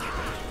 Yeah,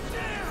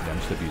 I'm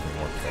just abusing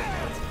Warp Strike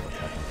now. Let's see what's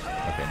happening.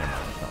 Okay, never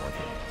mind. It's not worth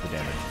it. The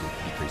damage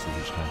decreases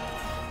each time.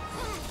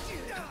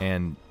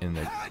 And in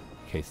the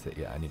case that,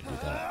 yeah, I need to do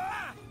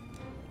that.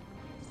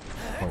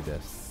 Or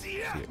this. See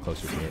it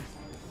closer to it.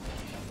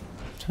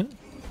 Okay.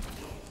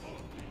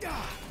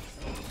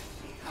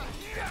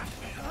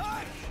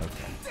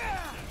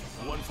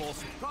 One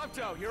false.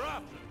 Prompto, you're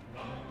up.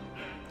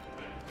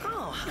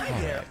 Oh, hi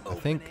All there.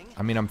 right.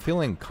 I mean, I'm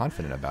feeling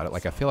confident about it.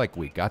 Like, I feel like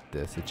we got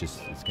this.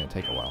 It's going to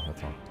take a while.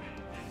 That's all.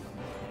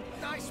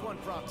 Nice one,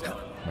 Prompto.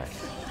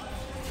 Nice.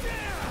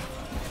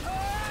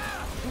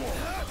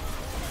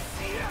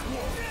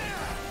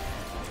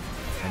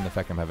 And the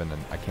fact I'm having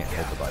I can't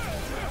hold the button.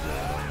 Is really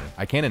annoying me.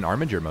 I can in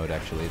Armiger mode,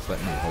 actually. It's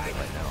letting me hold it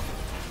right now.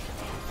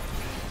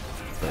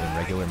 But in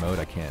regular mode,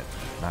 I can't.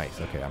 Nice.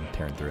 Okay, I'm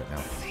tearing through it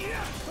now.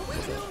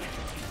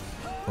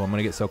 Well, I'm going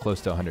to get so close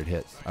to 100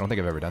 hits. I don't think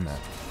I've ever done that.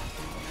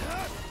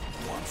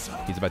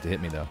 He's about to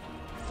hit me, though.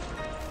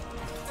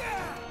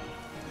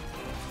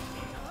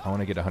 I want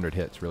to get 100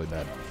 hits really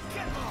bad.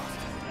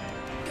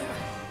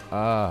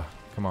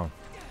 Come on.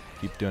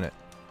 Keep doing it.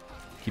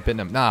 Keep hitting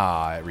him.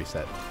 Nah, it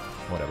reset.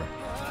 Whatever.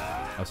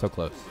 I was so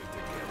close.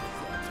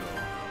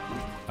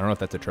 I don't know if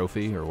that's a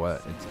trophy or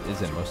what. It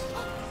is in most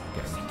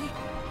games.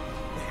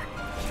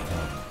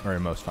 Or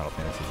in most Final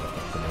Fantasies, I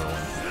think the newer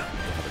ones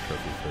will have a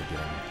trophy for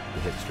getting the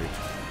hit streak.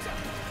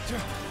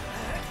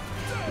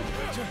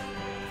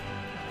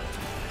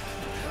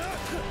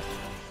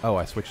 Oh,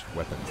 I switched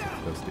weapons.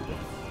 That was stupid.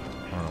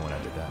 I don't know when I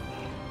did that.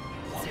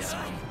 Okay,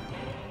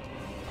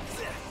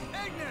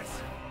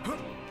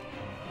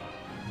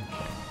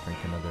 drink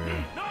another.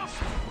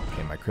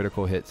 Okay, my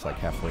critical hit's like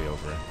halfway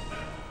over.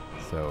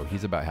 So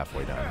he's about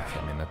halfway done. So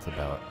I mean, that's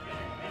about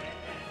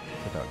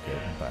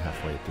good. About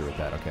halfway through with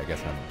that. Okay, I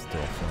guess I'm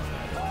still feeling the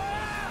other one.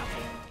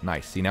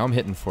 Nice. See, now I'm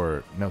hitting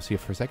for... No, see,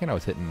 for a second I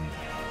was hitting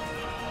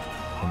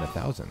in the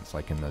thousands,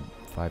 like in the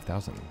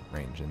 5,000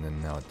 range, and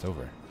then now it's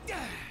over.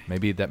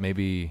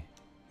 Maybe...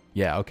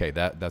 Yeah, okay,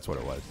 that's what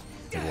it was.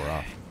 It wore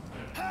off.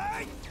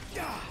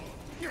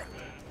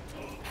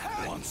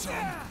 Want some?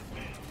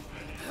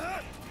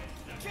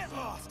 Get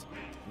lost.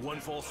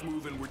 One false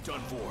move and we're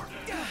done for.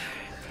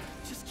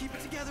 Just keep it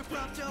together,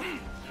 Prompto.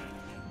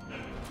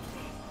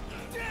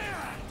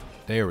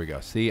 There we go.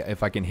 See,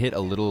 if I can hit a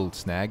little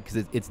snag,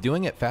 because it's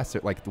doing it faster,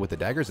 like with the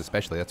daggers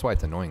especially, that's why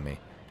it's annoying me.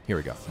 Here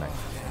we go. Nice.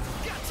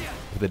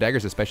 With the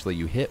daggers especially,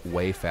 you hit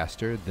way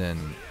faster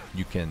than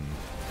you can...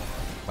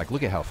 Like,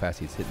 look at how fast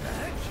he's hitting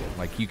that shit.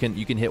 Like, you can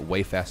hit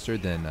way faster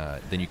than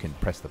you can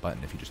press the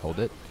button if you just hold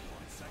it.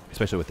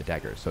 Especially with the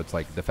daggers. So it's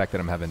like the fact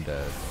that I'm having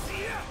to...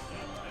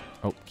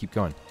 Oh, keep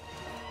going.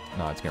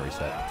 No, it's going to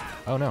reset.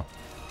 Oh, no.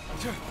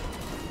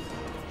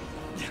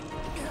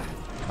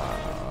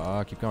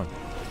 Keep going.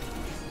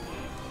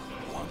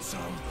 Want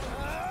some?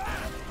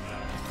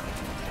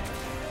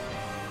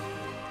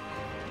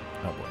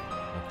 Oh, boy.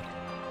 Okay.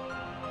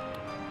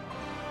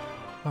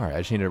 All right, I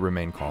just need to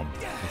remain calm.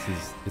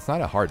 It's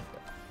not a hard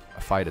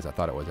fight as I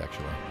thought it was,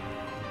 actually.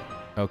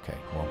 Okay,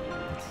 well,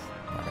 that's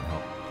not going to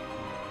help.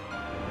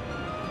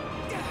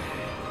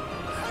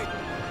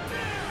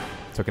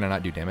 So can I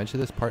not do damage to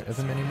this part of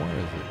him anymore, or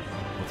is it...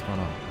 What's going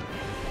on?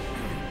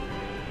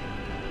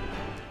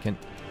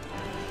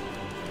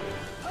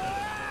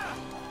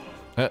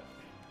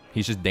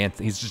 He's just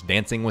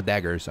dancing with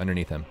daggers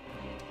underneath him.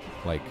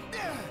 Like,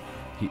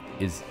 he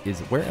is...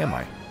 Where am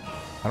I?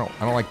 I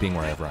don't like being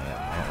wherever I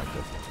am. I don't like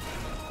this.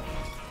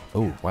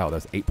 Oh, wow,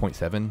 that's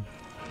 8.7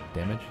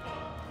 damage?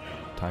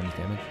 Times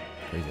damage?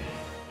 Crazy.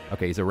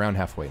 Okay, he's around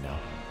halfway now.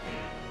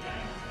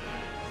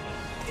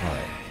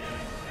 Alright.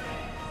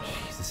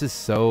 Jeez, this is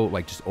so...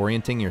 Like, just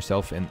orienting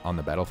yourself on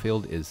the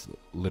battlefield is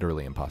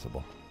literally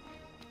impossible.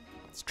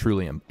 It's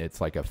truly... It's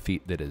like a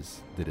feat that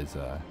is...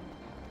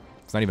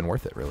 It's not even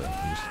worth it, really.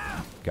 You just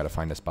gotta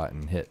find a spot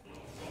and hit.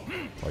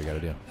 That's all you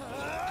gotta do.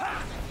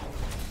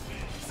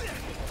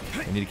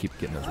 I need to keep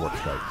getting those warp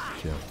strikes,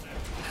 too.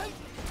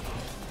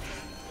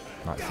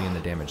 Not seeing the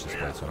damage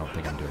display, so I don't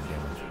think I'm doing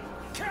damage.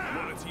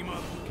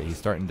 Okay, he's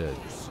starting to...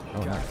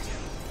 Oh, nice.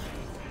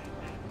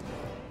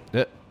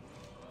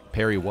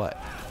 Parry what?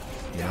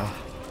 You know?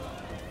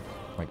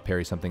 Like,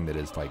 parry something that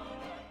is, like,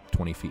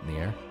 20 feet in the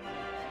air.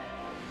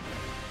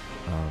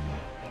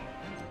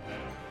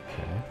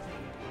 Okay.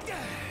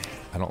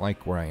 I don't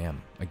like where I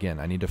am. Again,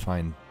 I need to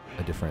find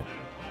a different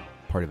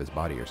part of his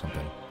body or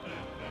something.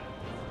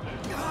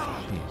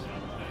 Jeez.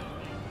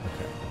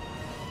 Okay.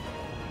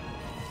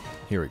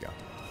 Here we go.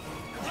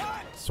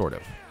 Sort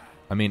of.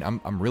 I mean,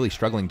 I'm really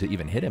struggling to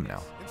even hit him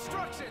now.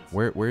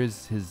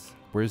 Where's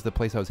the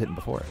place I was hitting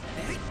before?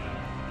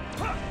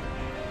 Yeah.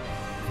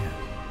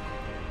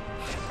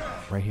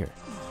 Right here.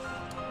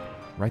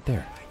 Right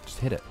there. Just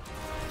hit it.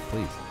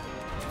 Please.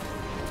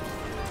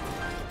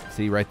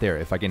 See, right there.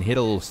 If I can hit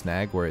a little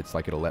snag where it's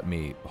like it'll let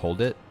me hold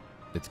it,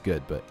 it's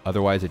good. But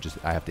otherwise,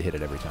 I have to hit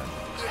it every time.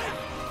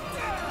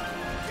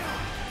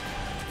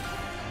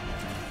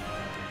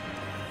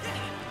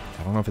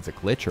 I don't know if it's a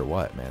glitch or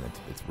what, man.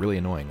 It's really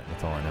annoying.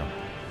 That's all I know.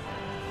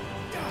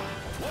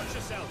 Watch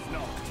yourself, no.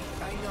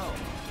 I know.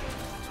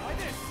 Try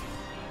this.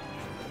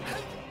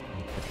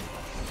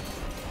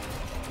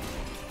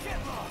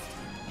 Get lost.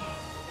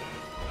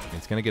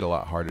 It's gonna get a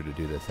lot harder to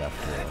do this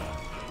after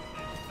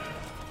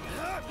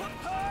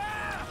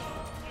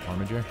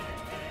Armiger.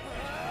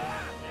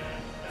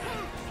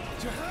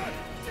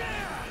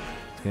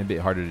 It's gonna be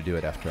harder to do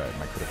it after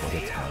my critical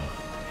hits come.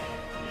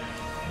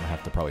 I'm gonna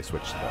have to probably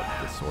switch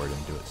the sword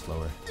and do it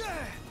slower.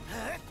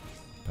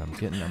 But I'm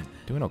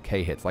doing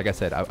okay hits. Like I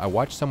said, I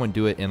watched someone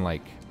do it in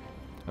like,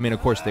 I mean, of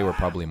course they were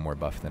probably more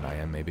buff than I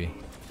am, maybe.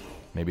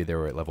 Maybe they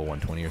were at level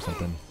 120 or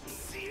something.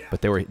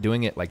 But they were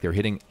doing it like they were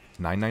hitting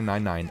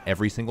 9999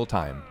 every single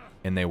time,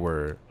 and they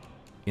were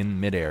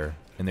in midair,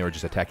 and they were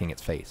just attacking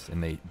its face,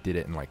 and they did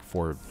it in like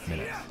 4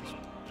 minutes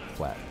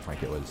flat.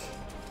 Like it was.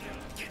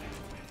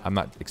 I'm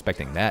not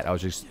expecting that. I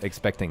was just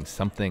expecting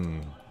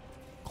something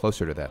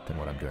closer to that than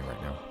what I'm doing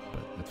right now,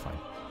 but it's fine.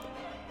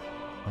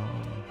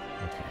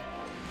 Okay.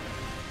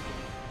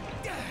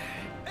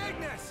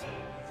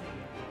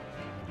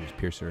 Use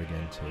Piercer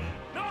again too.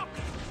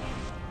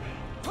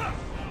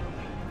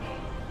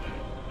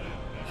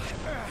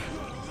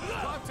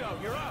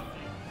 You're up.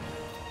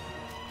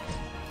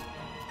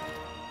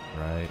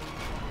 Right.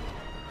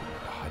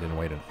 Oh, I didn't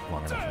wait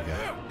long enough, I guess.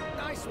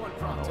 Nice one, I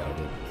don't know what I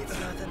did. It's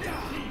nothing.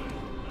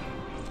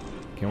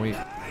 Can we,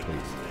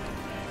 please?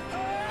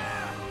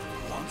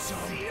 Want some?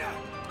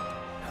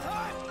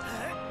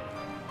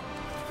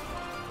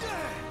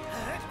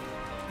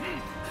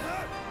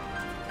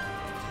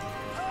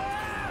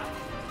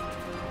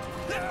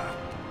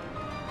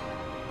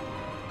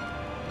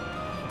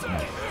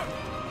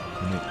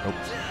 Oh.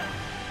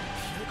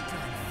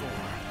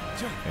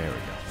 There we go.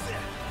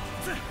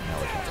 Now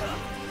we're talking.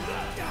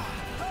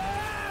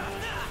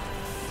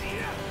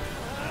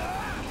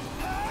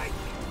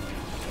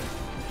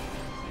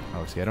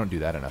 Oh, see, I don't do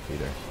that enough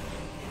either.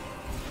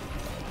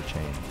 The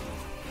chain.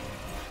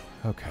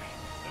 Okay.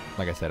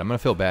 Like I said, I'm going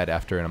to feel bad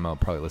after, and I'm going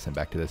to probably listen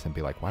back to this and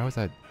be like, why was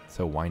I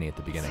so whiny at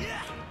the beginning?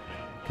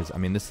 Because, I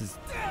mean, this is...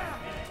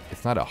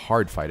 It's not a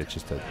hard fight. It's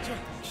just a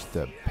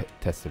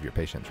test of your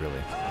patience,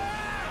 really.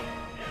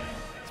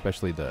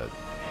 Especially the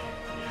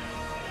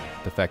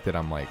fact that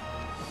I'm, like,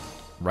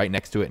 right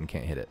next to it and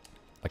can't hit it.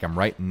 Like, I'm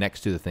right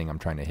next to the thing I'm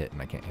trying to hit,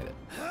 and I can't hit it.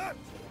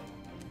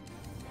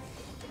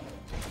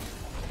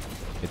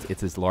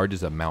 It's as large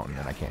as a mountain,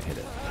 and I can't hit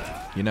it.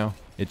 You know?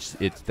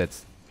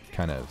 That's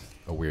kind of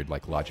a weird,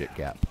 like, logic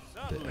gap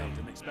that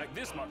Didn't expect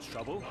this much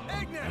trouble.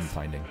 I'm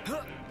finding.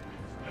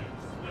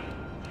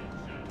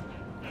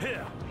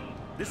 Here,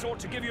 this ought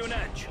to give you an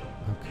edge.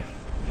 Okay.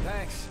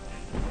 Thanks.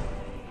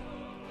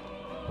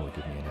 Will it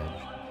give me an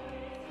edge?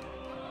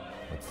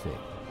 Let's see.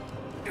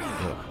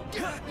 Ugh.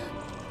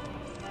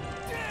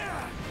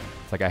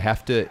 It's like I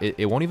have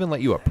to. It won't even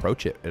let you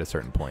approach it at a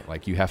certain point.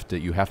 Like you have to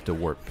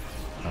work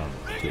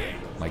to it.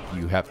 Like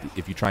you have to.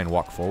 If you try and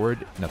walk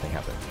forward, nothing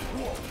happens.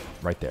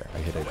 Right there, I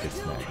hit a good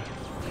snag. Okay.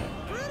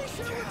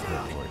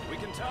 We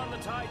can turn the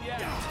tide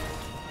yet.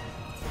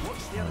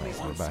 Alright,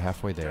 we're about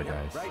halfway there,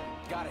 guys. Right,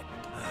 got it.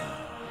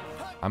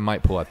 I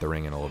might pull out the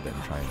ring in a little bit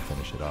and try and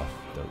finish it off,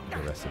 the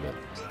rest of it.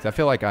 'Cause I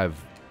feel like I've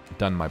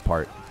done my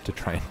part to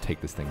try and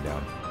take this thing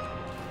down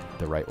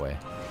the right way.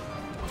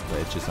 But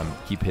it's just I'm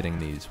keep hitting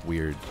these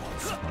weird...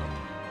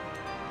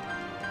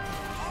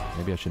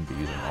 maybe I shouldn't be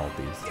using all of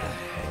these.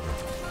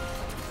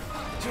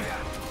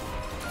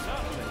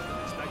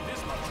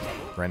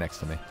 Right next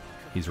to me.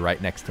 He's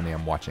right next to me.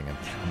 I'm watching him.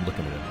 I'm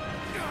looking at him.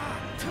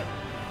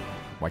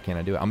 Why can't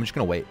I do it? I'm just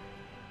going to wait.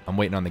 I'm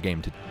waiting on the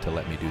game to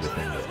let me do the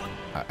thing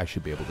that I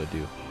should be able to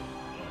do.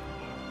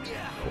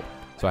 Cool.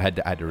 So I had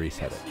to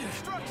reset it.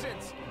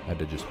 I had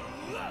to just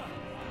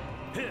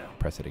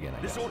press it again,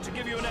 I guess. This ought to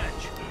give you an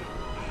edge.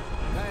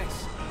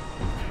 Thanks.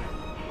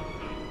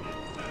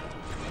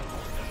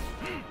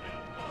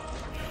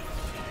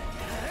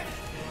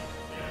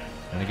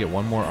 I'm going to get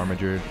one more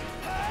Armiger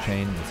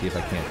chain and see if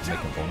I can't make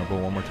him vulnerable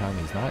one more time.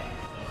 He's not.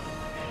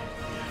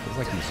 Feels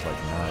like he's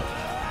like not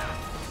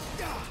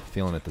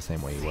feeling it the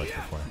same way he was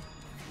before.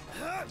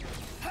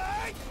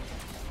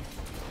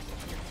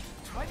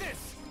 Try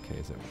this. Okay,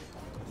 is it?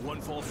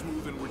 One false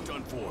move and we're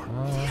done for.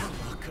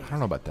 I don't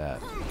know about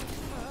that.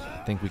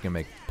 I think we can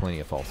make plenty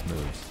of false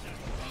moves.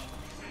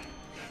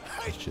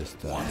 It's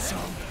just.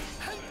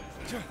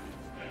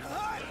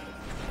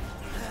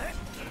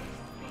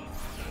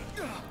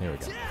 Here we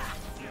go.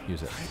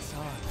 Use it.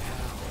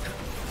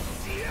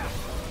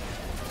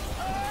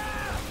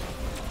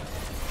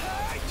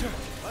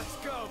 Let's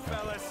go,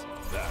 fellas.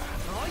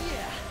 Oh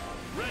yeah.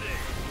 Ready.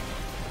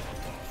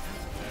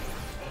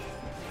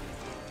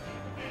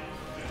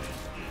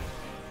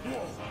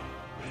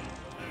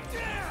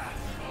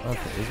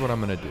 Okay, this is what I'm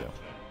gonna do.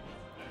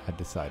 I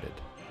decided.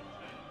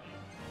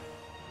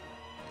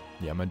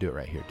 Yeah, I'm gonna do it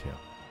right here too.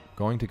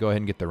 Going to go ahead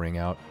and get the ring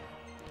out.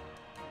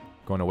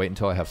 Going to wait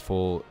until I have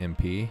full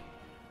MP,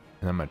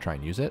 and I'm gonna try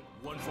and use it.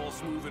 One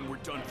false move and we're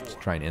done for. Let's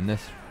try and end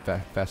this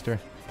faster.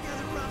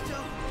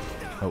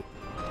 Oh.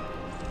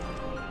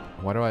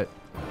 Why do I? Okay.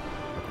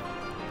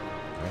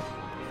 Right.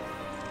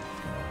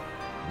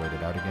 Wait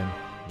it out again.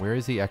 Where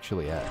is he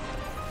actually at?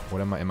 What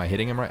am I? Am I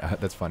hitting him right?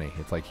 That's funny.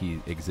 It's like he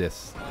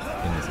exists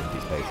in this empty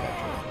space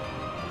actually.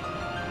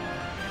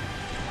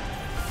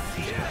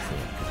 You just can't see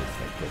him because it's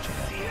like glitching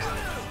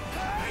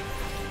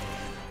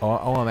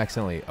out. Oh, I'm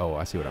accidentally. Oh,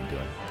 I see what I'm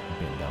doing. I'm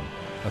being dumb.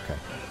 Okay.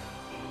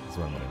 This is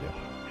what I'm gonna do.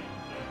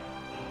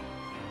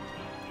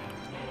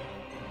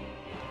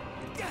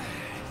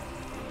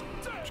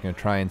 Just gonna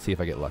try and see if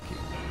I get lucky.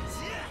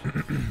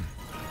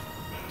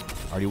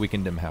 Already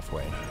weakened him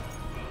halfway.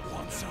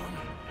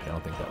 I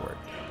don't think that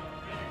worked.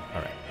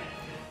 All right.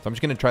 So I'm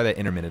just gonna try that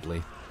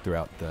intermittently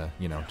throughout the,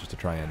 just to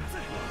try and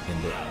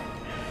end it.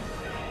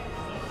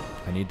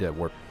 I need to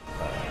work.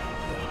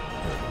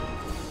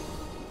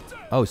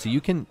 Oh, so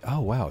you can. Oh,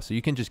 wow. So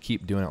you can just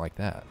keep doing it like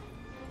that.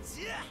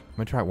 I'm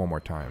gonna try it one more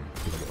time.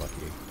 See if I get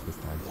lucky this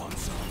time.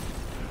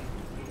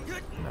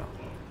 No.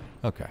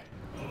 Okay.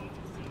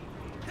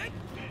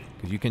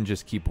 Because you can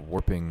just keep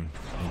warping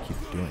and keep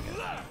doing it.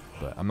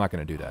 But I'm not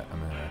gonna do that. I'm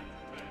gonna.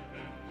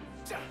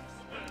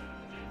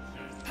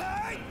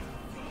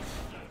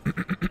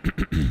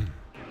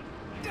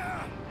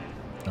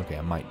 Okay,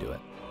 I might do it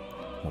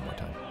one more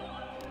time.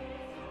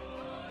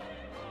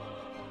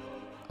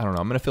 I don't know.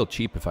 I'm gonna feel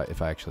cheap if I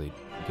actually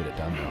get it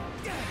done though.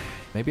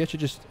 Maybe I should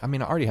just. I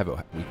mean, I already have it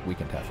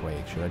weakened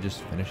halfway. Should I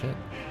just finish it?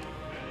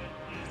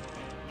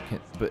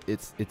 But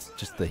it's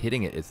just the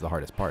hitting it is the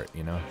hardest part,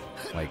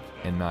 like,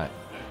 and not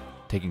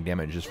taking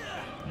damage just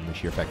from the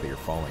sheer fact that you're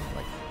falling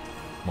like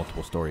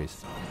multiple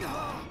stories.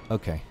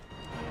 Okay.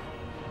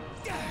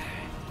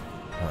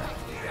 All right.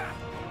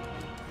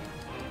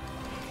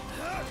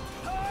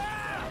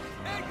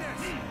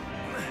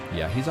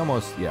 Yeah, he's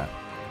almost. Yeah,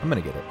 I'm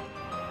gonna get it.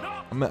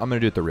 I'm gonna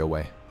do it the real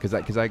way, cause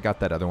I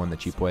got that other one the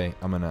cheap way.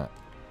 I'm gonna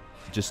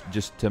just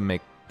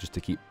to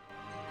keep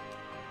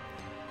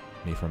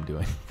me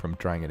from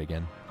trying it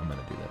again. I'm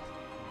gonna do this.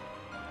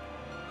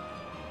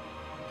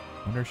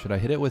 I wonder, should I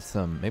hit it with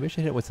some? Maybe I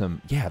should hit it with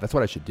some. Yeah, that's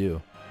what I should do.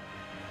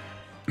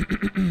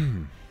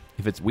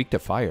 If it's weak to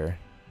fire,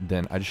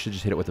 then I should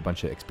just hit it with a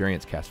bunch of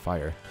experience cast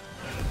fire,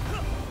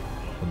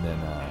 and then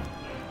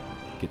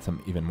get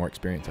some even more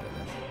experience out of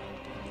this.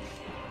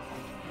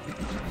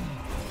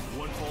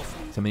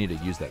 So I need to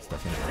use that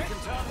stuff anyway.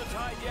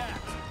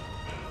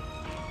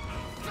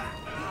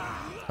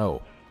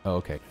 Oh,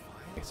 okay.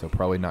 So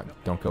probably not.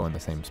 Don't go in the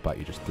same spot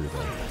you just threw the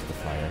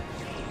fire.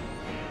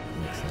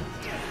 Makes sense.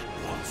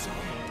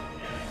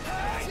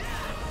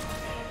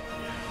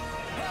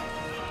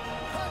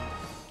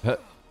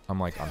 I'm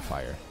like on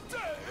fire. So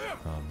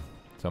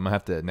I'm gonna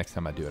have to, next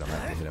time I do it, I'm gonna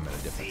have to hit him at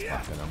a different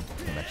spot than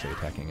I'm actually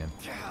attacking him.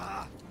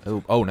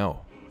 Oh no,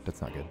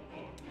 that's not good.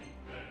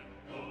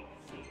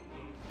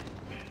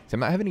 So I'm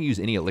not having to use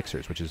any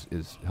elixirs, which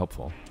is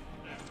helpful.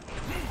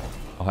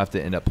 I'll have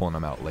to end up pulling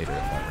them out later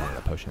if I run out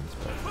of potions.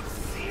 But.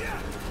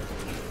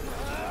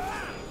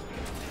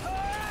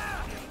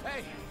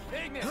 Hey,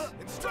 Ignis,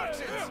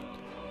 instructions.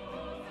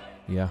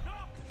 Yeah,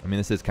 I mean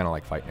this is kind of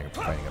like fighting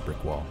a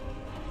brick wall.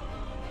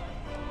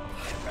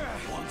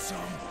 Want some?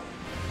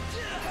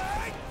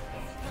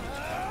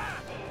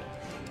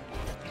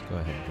 Let's go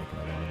ahead and drink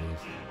another one of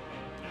these.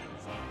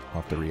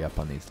 I'll have to re-up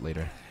on these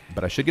later.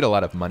 But I should get a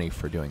lot of money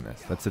for doing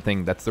this. That's the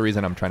thing. That's the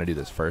reason I'm trying to do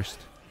this first,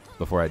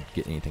 before I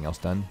get anything else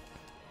done,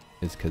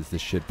 is because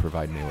this should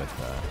provide me with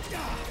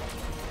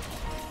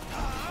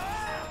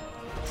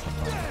some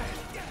money.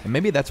 And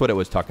maybe that's what it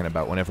was talking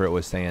about whenever it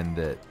was saying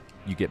that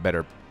you get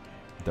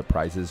the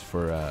prizes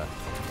for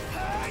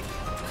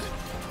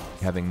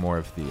having more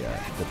of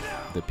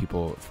the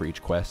people for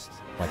each quest,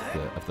 like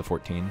of the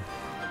 14.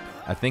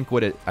 I think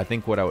what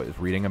I was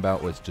reading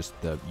about was just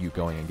you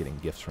going and getting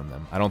gifts from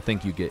them. I don't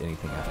think you get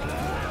anything after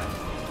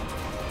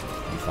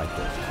you fight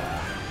those.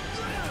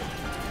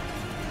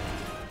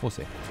 We'll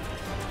see.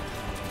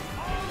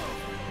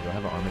 Do I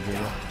have an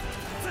armadillo?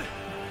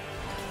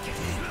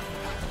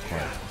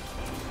 Okay.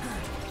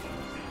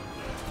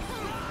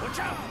 Watch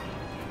out!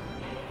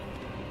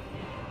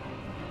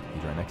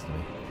 He's right next to me.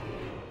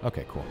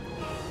 Okay, cool.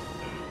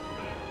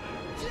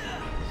 So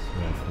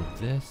for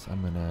this,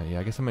 I'm gonna, yeah,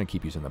 I guess I'm gonna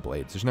keep using the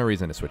blades. There's no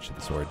reason to switch to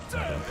the sword now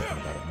that I'm thinking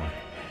about it more,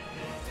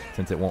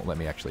 since it won't let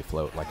me actually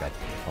float like I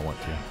want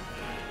to.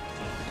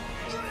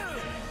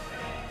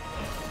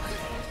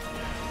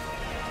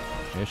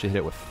 Maybe I should hit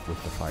it with the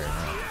fire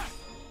now.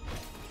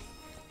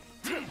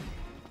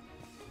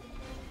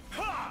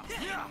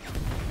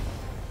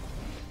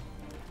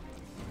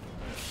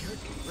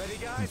 Ready,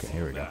 guys? Okay,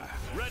 here we go.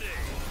 Ready.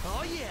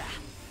 Oh yeah.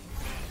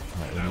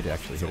 Alright, we need to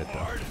actually hit it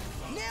though.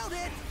 Nailed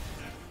it.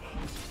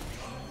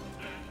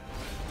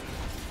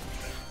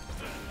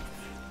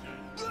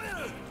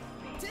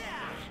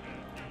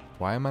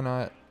 Why am I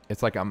not?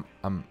 It's like I'm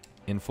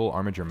in full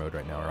armature mode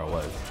right now, or I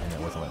was, and it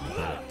wasn't letting me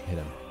hit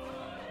him.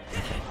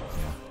 Okay,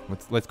 yeah.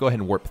 Let's go ahead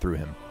and warp through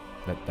him.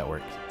 That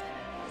works.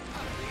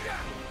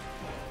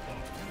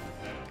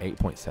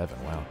 8.7.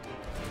 Wow,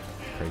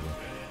 crazy.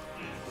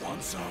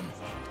 Want some?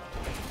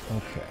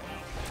 Okay.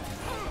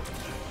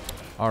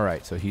 All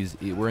right, so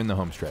we're in the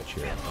home stretch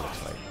here. It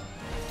looks like.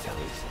 At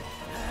least.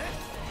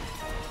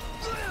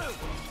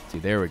 See,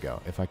 there we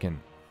go. If I can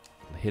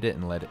hit it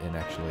and let it in,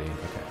 actually.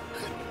 Okay.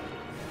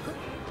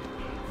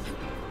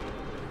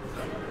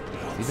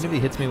 Even if he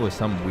hits me with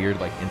some weird,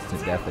 like,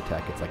 instant death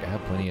attack, it's like I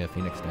have plenty of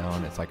Phoenix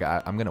down. It's like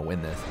I'm going to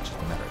win this. It's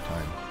just a matter of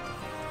time.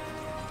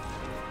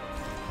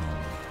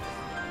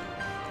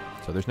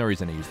 So there's no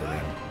reason to use the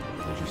ring.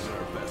 So just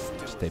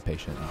stay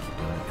patient and keep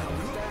doing it.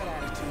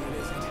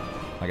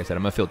 Like I said,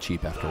 I'm going to feel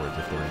cheap afterwards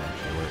if the ring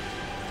actually works.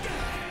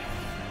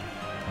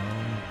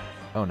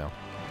 Oh, no.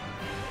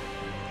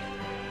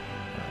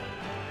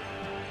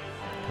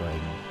 Go ahead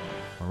and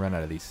I'll run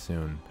out of these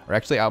soon. Or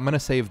actually, I'm going to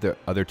save the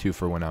other two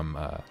for when I'm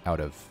out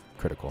of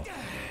critical.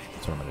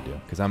 That's what I'm gonna do,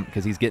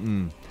 because he's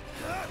getting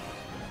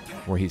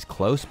where he's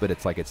close, but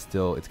it's like it's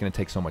gonna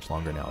take so much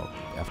longer now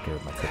after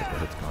my critical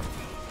hit's gone.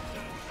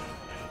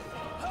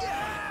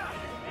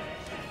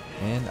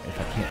 And if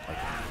I can't like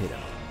hit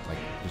him, like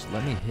just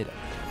let me hit him,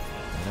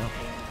 you know?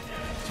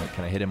 Like,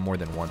 can I hit him more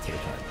than once at a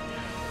time?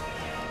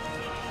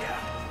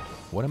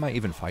 What am I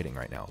even fighting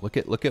right now? Look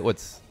at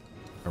what's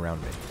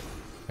around me.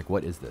 Like,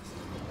 what is this?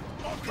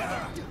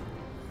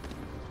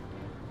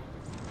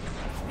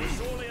 We're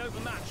sorely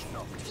overmatched.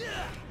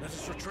 Let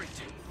us retreat.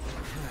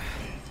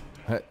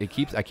 I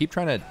keep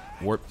trying to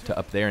warp to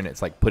up there, and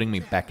it's like putting me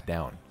back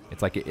down.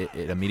 It's like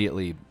it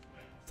immediately.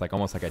 It's like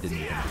almost like I didn't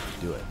even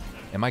do it.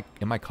 Am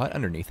I caught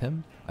underneath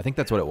him? I think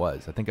that's what it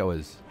was. I think I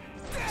was.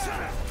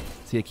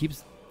 See, it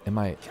keeps. What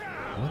is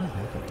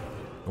happening?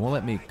 It won't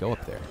let me go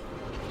up there.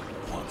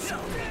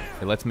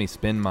 It lets me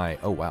spin my.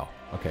 Oh wow.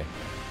 Okay.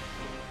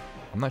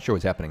 I'm not sure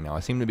what's happening now. I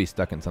seem to be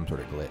stuck in some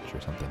sort of glitch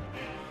or something.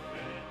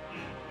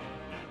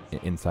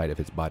 Inside of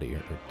his body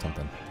or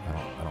something. I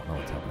don't know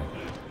what's happening.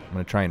 I'm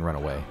gonna try and run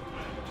away,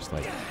 just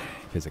like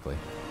physically,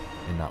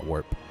 and not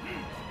warp.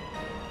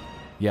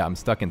 Yeah, I'm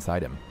stuck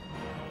inside him.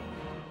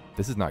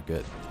 This is not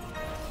good.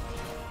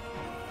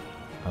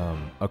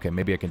 Okay,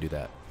 maybe I can do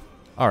that.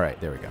 All right,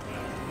 there we go.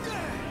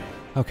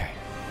 Okay.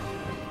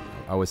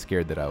 I was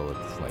scared that I was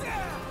like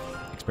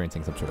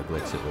experiencing some sort of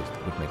glitch that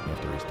would make me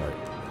have to restart.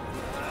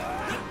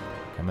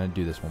 Okay, I'm gonna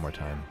do this one more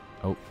time.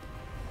 Oh,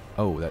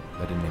 that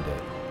didn't mean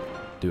to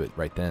do it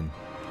right then.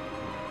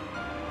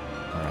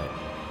 All right.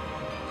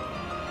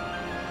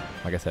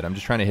 Like I said, I'm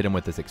just trying to hit him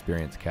with this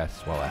experience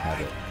cast while I have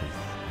it, because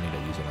I need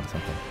to use it on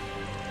something.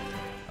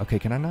 Okay,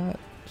 can I not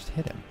just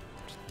hit him?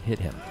 Just hit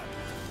him.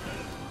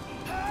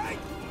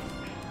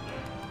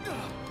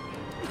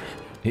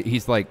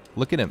 He's like,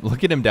 look at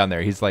him down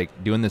there. He's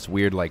like doing this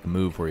weird like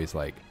move where he's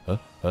like,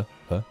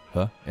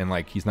 and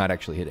like he's not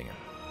actually hitting him.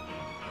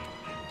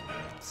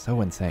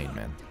 So insane,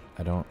 man.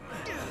 I don't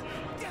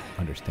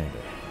understand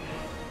it.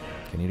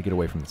 I need to get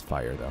away from this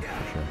fire, though,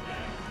 for sure.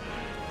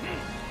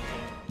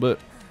 But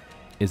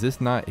is this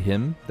not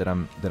him that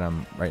I'm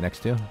right next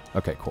to?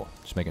 Okay, cool.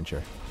 Just making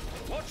sure.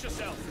 Watch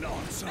yourself,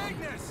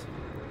 Ignis.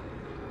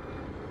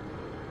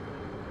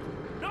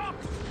 No.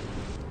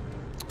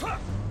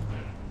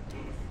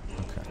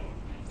 Okay.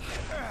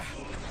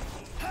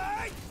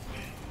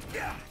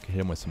 Hit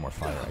him with some more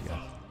fire, I guess.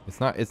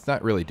 It's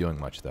not really doing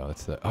much though.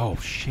 It's the oh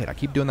shit! I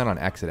keep doing that on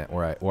accident,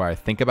 where I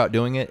think about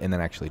doing it and then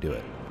actually do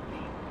it.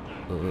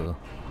 Ugh.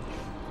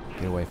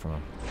 Get away from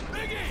him.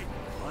 There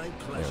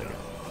we go.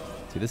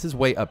 See, this is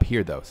way up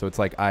here though, so it's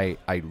like I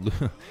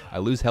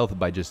lose health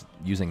by just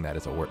using that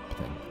as a warp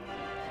thing.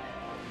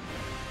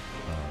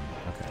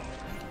 Okay.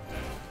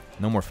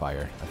 No more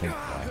fire. I think.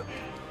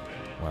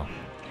 Well,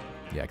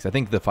 yeah, because I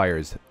think the fire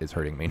is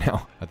hurting me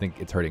now. I think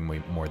it's hurting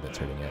me more than it's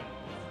hurting it.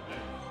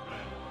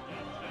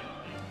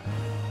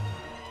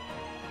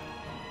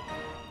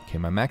 Okay,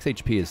 my max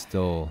HP is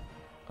still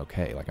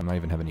okay. Like, I'm not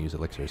even having to use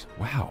elixirs.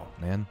 Wow,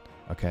 man.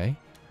 Okay.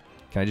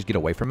 Can I just get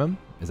away from him?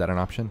 Is that an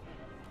option?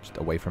 Just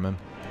away from him?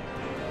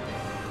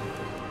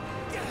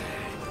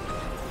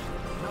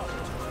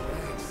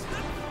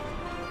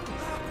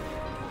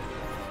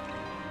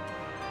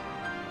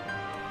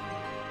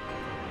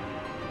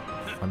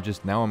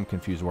 Now I'm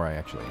confused where I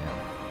actually am.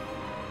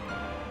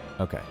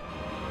 Okay.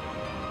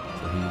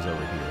 So he's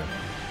over here.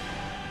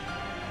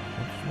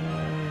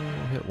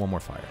 Hit one more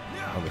fire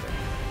over there.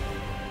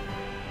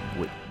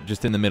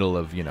 Just in the middle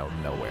of, you know,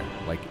 nowhere.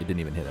 Like, it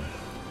didn't even hit him.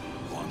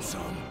 Want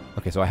some?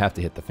 Okay, so I have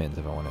to hit the fins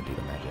if I want to do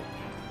the magic.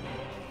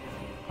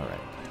 Alright.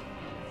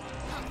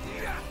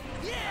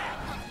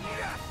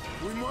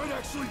 We might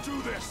actually do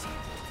this.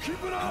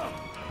 Keep it up.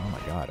 Oh my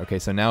god. Okay,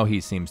 so now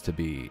he seems to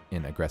be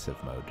in aggressive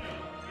mode.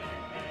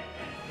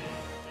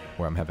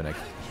 Where I'm having to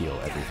heal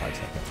every 5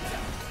 seconds.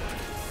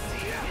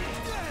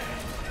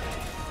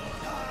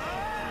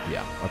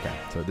 Yeah, okay.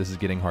 So this is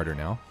getting harder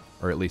now.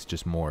 Or at least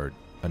just more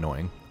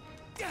annoying.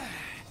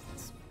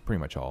 It's pretty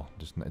much all.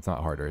 Just it's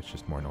not harder, it's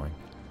just more annoying.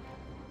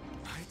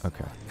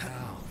 Okay.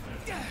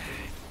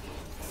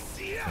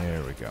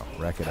 There we go.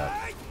 Rack it up.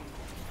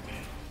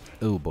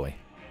 Oh boy.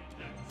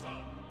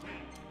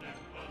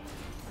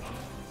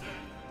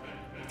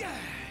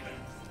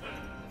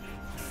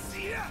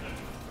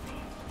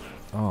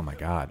 Oh my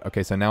god.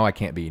 Okay, so now I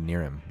can't be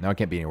near him. Now I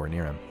can't be anywhere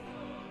near him.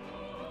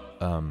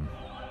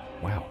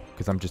 Wow.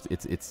 Because I'm just,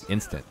 it's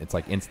instant. It's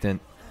like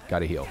instant,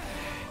 gotta heal.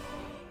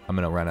 I'm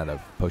gonna run out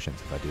of potions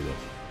if I do this.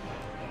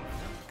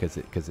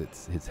 Because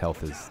his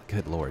health is,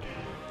 good lord.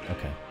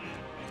 Okay.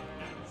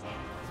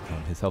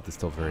 His health is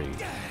still very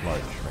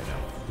large right now,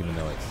 even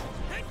though it's,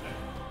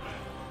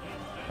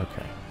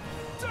 okay.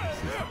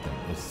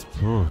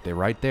 They're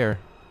right there.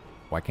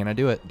 Why can't I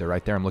do it? They're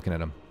right there. I'm looking at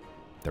them.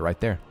 They're right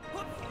there.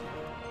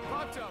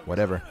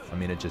 Whatever. I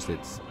mean, it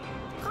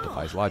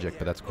defies logic,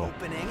 but that's cool.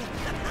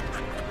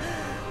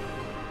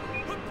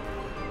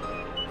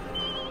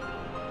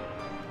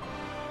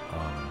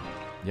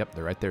 Yep,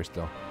 they're right there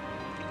still.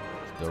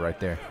 Still right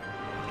there.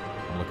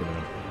 I'm looking at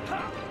them.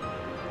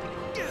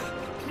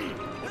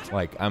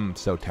 Like, I'm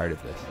so tired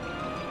of this.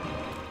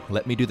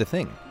 Let me do the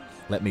thing.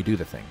 Let me do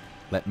the thing.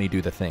 Let me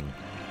do the thing.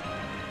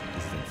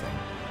 This is insane.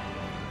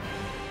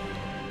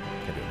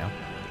 Can I do it now?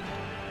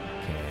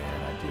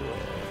 Can I do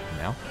it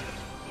now?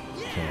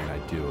 Can I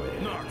do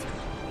it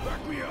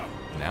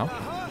now?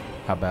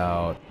 How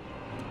about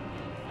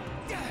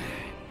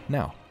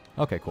now?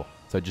 Okay, cool.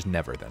 So just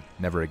never then.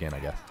 Never again, I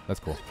guess. That's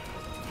cool. So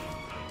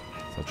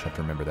I'll just have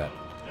to remember that.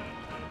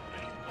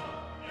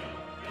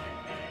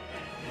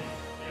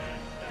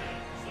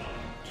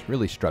 Just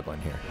really struggling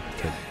here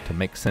to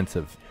make sense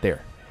of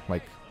there.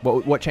 Like,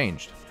 what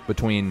changed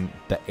between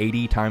the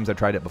 80 times I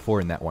tried it before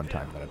and that one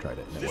time that I tried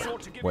it? And it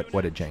worked?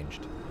 What had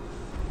changed?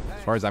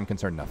 As far as I'm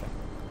concerned, nothing.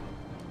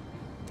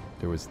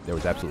 There was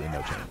absolutely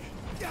no change.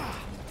 Yeah,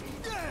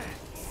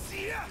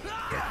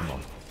 come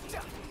on.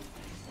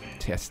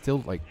 Yeah,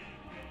 still like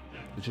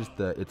it's just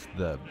the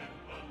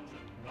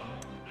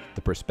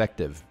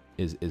perspective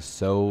is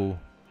so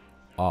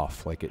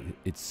off. Like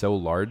it's so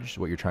large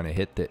what you're trying to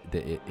hit that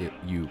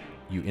you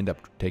end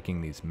up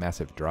taking these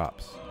massive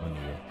drops when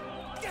you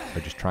are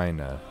just trying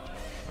to.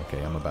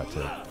 Okay, I'm about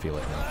to feel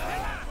it now.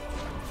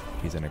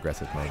 He's in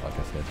aggressive mode, like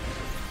I said.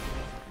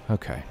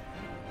 Okay.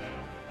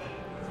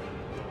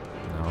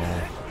 No.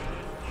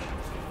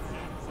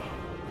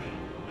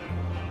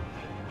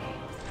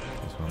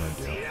 That's what I'm gonna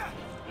do.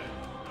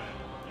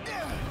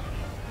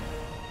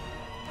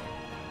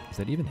 Is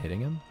that even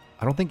hitting him?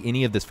 I don't think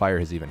any of this fire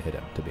has even hit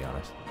him, to be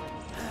honest.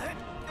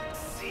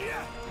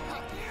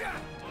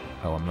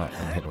 Oh, I'm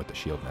hitting with the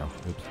shield now.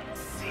 Oops.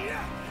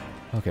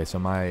 Okay, so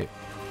my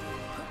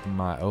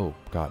oh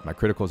god, my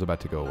critical is about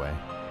to go away,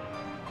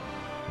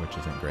 which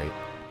isn't great.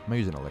 I'm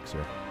using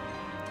elixir.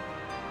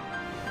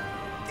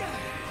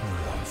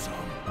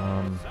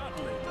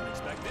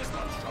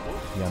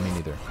 Yeah, me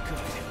neither.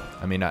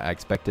 I mean, I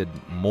expected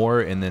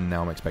more, and then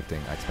now I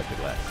expected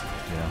less.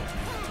 You know,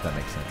 if that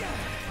makes sense.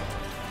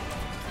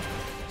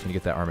 So you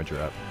get that armature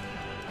up.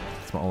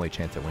 It's my only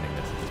chance at winning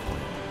this at this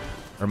point,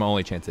 or my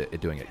only chance at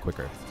doing it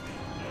quicker.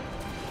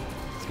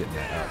 It's getting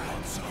that up.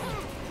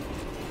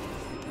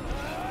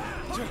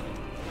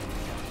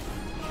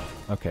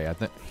 Okay, I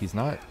think he's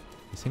not.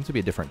 He seems to be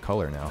a different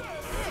color now.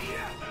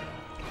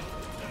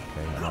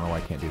 Okay, I don't know why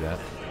I can't do that.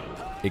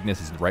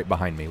 Ignis is right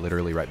behind me,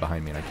 literally right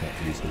behind me, and I can't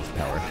use his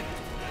power.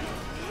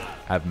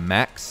 I have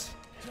max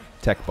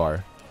tech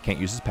bar. Can't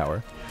use his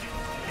power.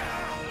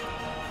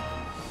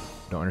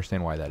 Don't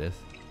understand why that is.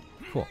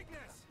 Cool.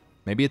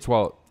 Maybe it's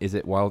while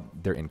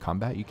they're in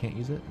combat you can't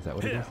use it? Is that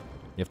what it is?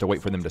 You have to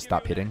wait for them to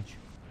stop hitting,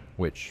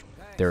 which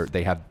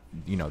they have,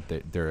 you know,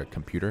 they're a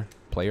computer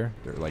player.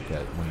 They're like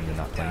when you're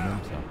not playing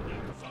them, so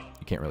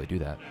you can't really do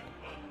that.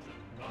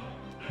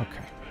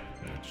 Okay.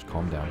 Just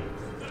calm down.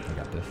 I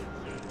got this.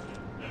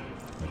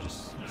 I'll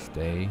just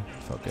stay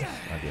focused.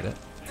 I get it.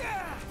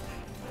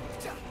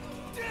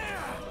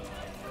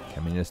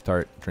 I'm gonna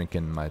start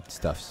drinking my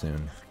stuff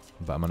soon,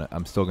 but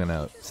I'm still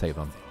gonna save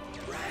them.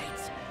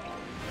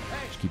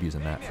 Just keep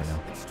using that for now.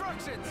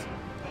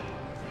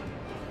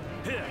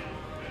 Here,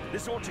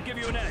 this ought to give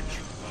you an edge.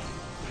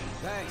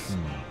 Thanks.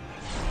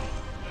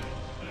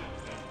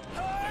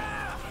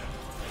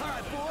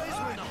 Alright, boys,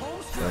 we're in the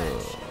home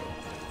stretch.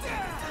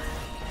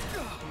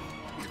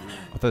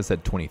 I thought it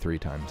said 23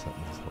 times. That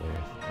was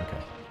hilarious.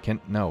 Okay.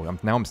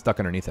 Now I'm stuck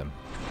underneath him.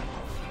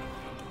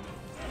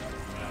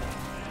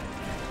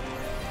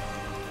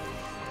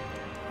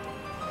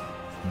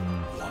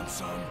 Want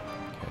some?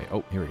 Okay.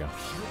 Oh, here we go.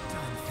 You're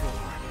done for.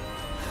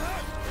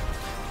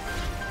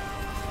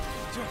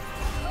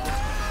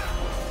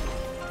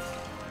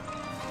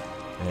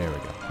 There we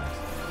go.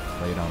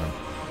 Nice. Lay it on him.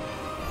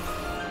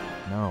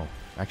 No.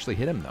 Actually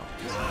hit him, though.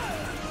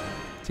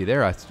 See,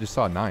 there, I just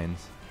saw 9s.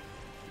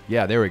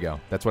 Yeah, there we go.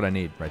 That's what I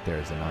need right there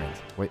is the 9s.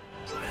 Wait.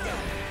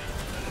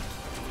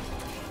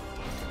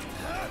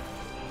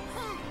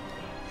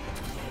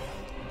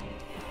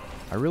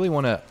 I really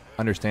want to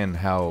understand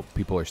how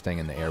people are staying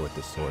in the air with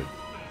this sword.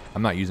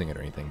 I'm not using it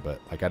or anything,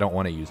 but like I don't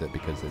want to use it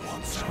because it's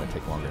just going to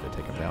take longer to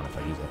take him down if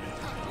I use it.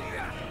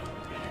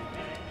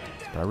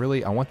 But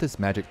I want this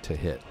magic to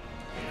hit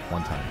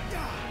one time.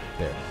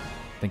 There.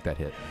 I think that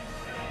hit.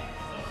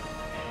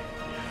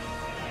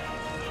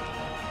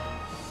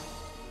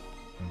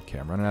 Okay,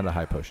 I'm running out of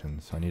high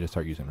potions, so I need to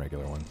start using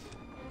regular ones.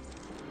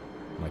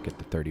 Like at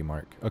the 30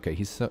 mark. Okay,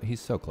 he's so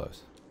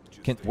close.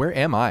 Where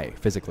am I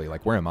physically?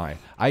 Like, where am I?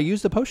 I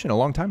used the potion a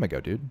long time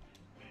ago, dude.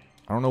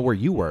 I don't know where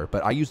you were,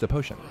 but I used the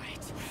potion.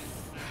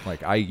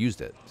 Like, I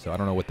used it, so I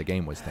don't know what the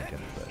game was thinking,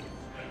 but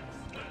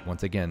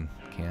once again,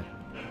 can't.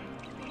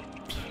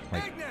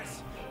 Like,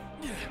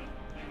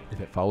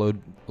 if it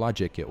followed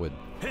logic, it wouldn't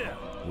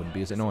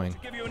be as annoying.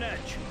 Give you an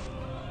edge.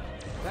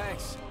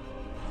 Thanks.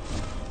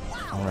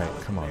 All right,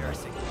 come on, man.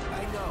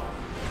 I know.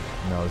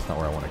 No, that's not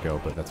where I want to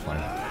go, but that's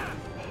fine.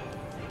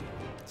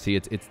 See,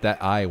 it's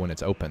that eye when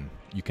it's open.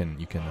 You can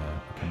use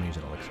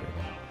an elixir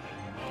again.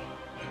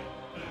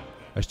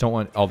 I just don't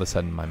want all of a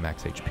sudden my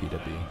max HP to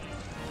be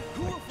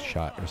like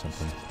shot or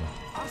something.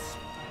 Us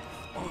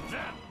or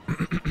them?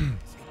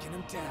 Taking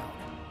him down.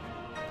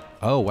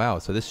 Oh wow!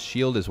 So this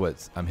shield is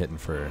what I'm hitting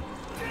for.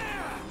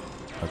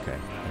 Okay,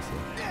 I see.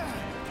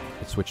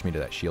 It switched me to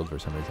that shield for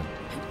some reason,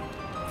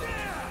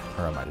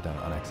 or I might have done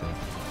it on accident.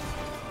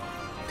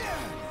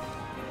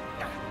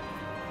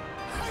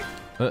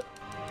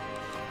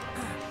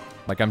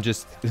 Like I'm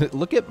just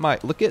look at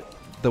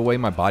the way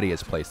my body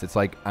is placed. It's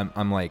like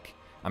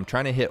I'm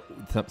trying to hit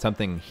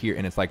something here,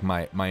 and it's like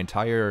my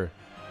entire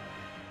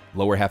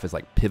lower half is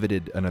like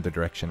pivoted another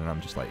direction, and I'm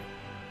just like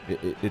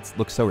it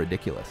looks so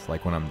ridiculous.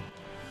 Like when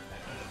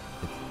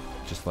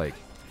it's just like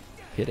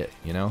hit it,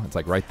 you know? It's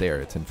like right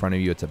there. It's in front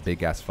of you. It's a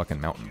big ass fucking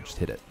mountain. Just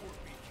hit it,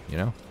 you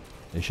know?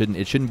 It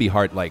shouldn't be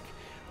hard. Like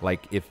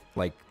if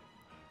this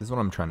is what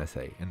I'm trying to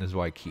say, and this is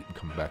why I keep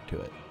coming back to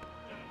it.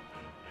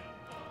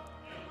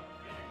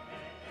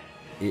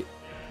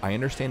 I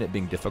understand it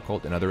being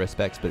difficult in other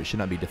respects, but it should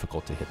not be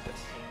difficult to hit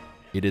this.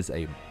 It is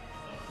a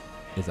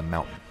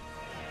mountain.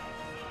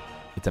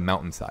 It's a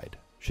mountainside.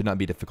 Should not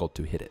be difficult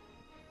to hit it,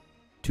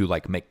 to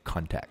like make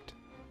contact.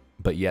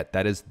 But yet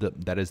that is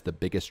the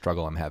biggest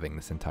struggle I'm having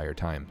this entire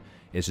time.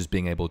 Is just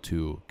being able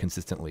to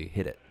consistently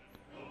hit it.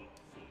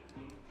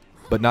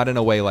 But not in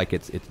a way like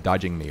it's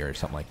dodging me or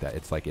something like that.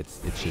 It's like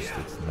it's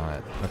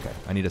not okay.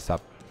 I need to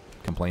stop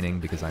complaining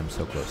because I'm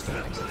so close to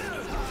it.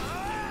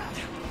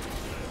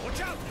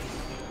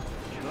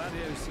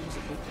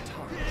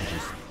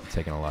 Just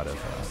taking a lot of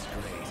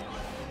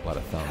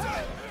thumbs.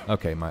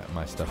 Okay,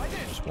 my stuff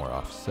just wore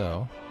off,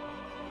 so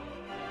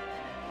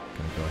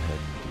gonna go ahead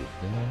and do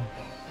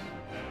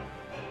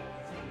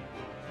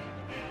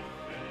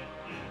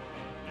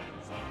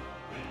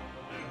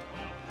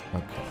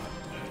that. Okay.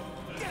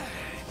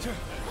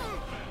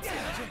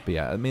 But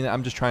yeah, I mean,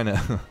 I'm just trying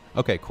to.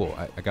 Okay, cool.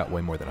 I got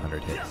way more than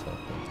 100 hits, so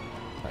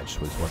I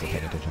just wasn't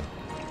paying attention.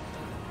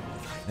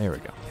 There we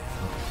go.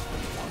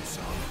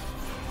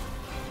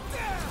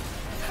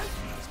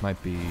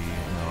 Might be, no,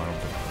 I don't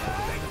think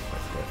I'll take it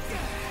quite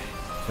yet.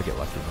 If I get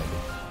lucky, maybe.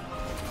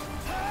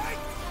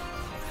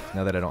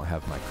 Now that I don't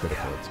have my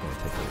critical, it's going to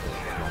take a little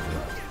bit longer.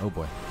 Oh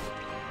boy.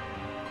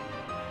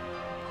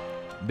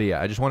 But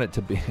yeah, I just want it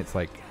to be, it's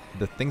like,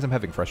 the things I'm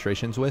having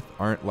frustrations with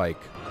aren't like,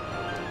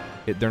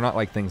 they're not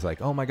like things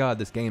like, oh my god,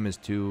 this game is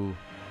too,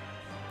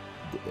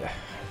 what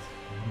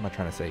am I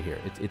trying to say here?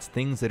 It's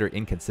things that are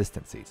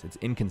inconsistencies. It's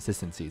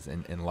inconsistencies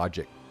in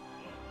logic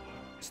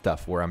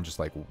stuff where I'm just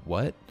like,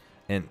 what?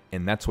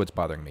 And that's what's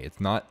bothering me. It's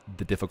not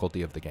the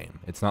difficulty of the game.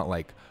 It's not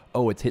like,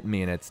 oh, it's hitting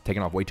me and it's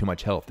taking off way too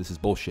much health. This is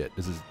bullshit.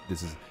 This is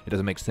it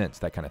doesn't make sense,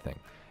 that kind of thing.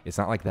 It's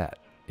not like that.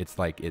 It's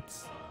like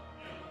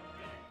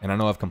and I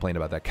know I've complained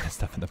about that kind of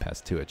stuff in the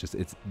past too.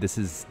 This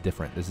is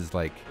different. This is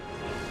like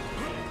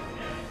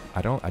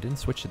I didn't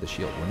switch to the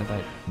shield. When did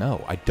I?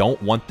 No, I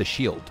don't want the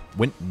shield.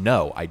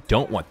 No, I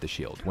don't want the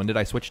shield. When did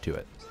I switch to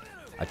it?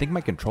 I think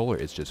my controller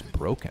is just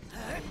broken.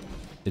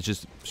 It's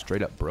just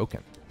straight up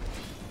broken.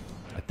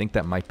 I think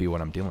that might be what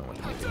I'm dealing with,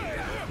 maybe.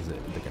 Is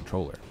it the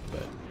controller?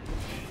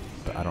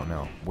 But I don't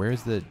know. Where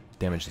is the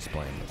damage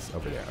displaying? It's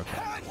over there. Okay.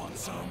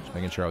 Just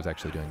making sure I was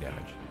actually doing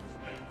damage.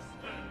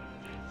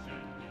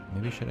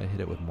 Maybe should I hit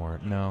it with more?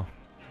 No.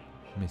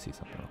 Let me see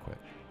something real quick.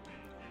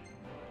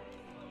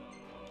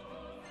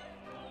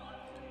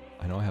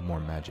 I know I have more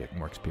magic,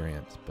 more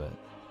experience, but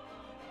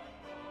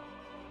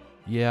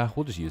yeah,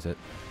 we'll just use it.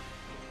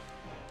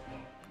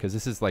 Because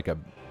this is like a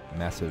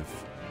massive...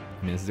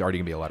 I mean, this is already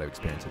going to be a lot of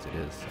experience as it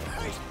is, so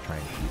I'll just try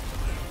and keep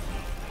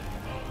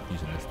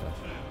using this stuff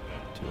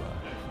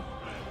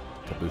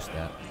to boost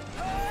that.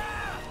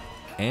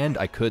 And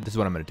I could. This is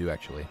what I'm gonna do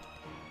actually.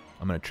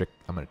 I'm gonna trick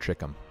him. I'm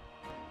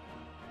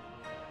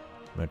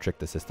gonna trick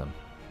the system.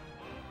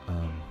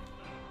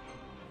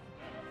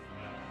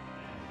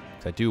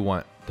 So I do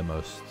want the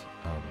most.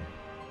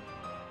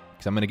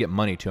 Because I'm gonna get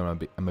money too. I'm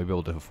gonna be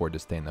able to afford to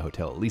stay in the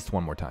hotel at least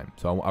one more time.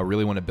 So I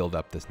really want to build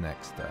up this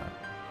next. I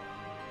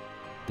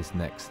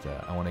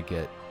want to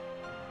get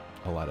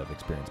a lot of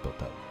experience built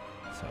up.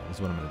 So this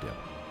is what I'm gonna do.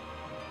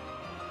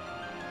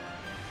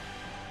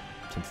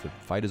 Since the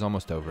fight is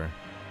almost over.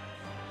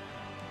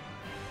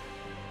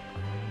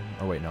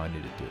 Oh wait, no, I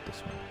need to do it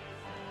this way.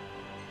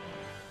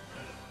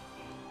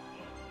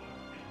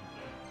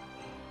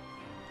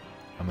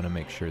 I'm gonna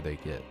make sure they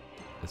get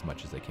as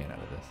much as they can out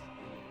of this.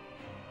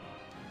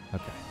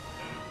 Okay.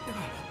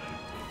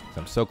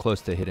 So I'm so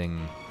close to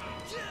hitting.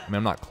 I mean,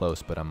 I'm not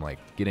close, but I'm like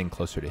getting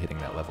closer to hitting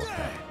that level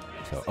cap.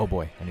 So, oh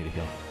boy, I need to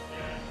heal.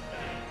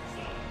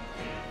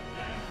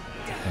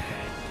 Okay.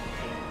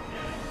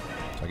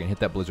 So I can hit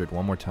that blizzard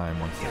one more time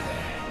once they're done.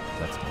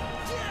 That's good.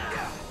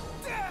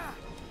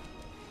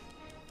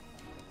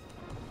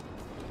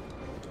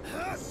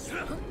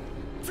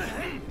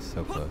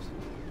 So close.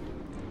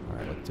 All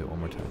right, let's do it one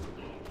more time.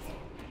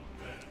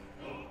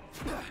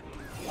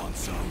 Want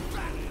some?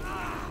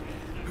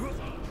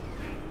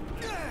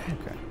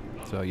 Okay.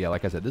 So yeah,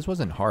 like I said, this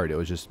wasn't hard. It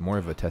was just more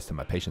of a test of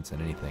my patience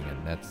than anything,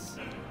 and that's.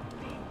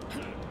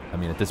 I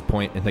mean, at this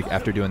point, and like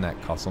after doing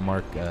that castle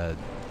mark,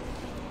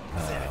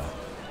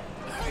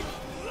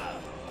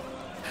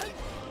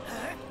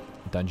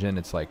 dungeon,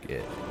 it's like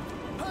it.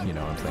 You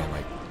know what I'm saying?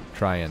 Like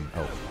try and I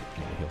need to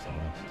heal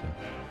someone else too.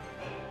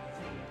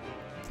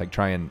 It's like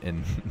try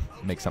and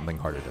make something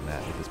harder than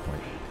that at this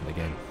point in the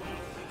game.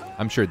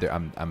 I'm sure there.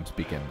 I'm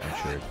speaking.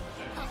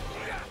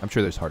 I'm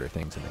sure there's harder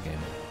things in the game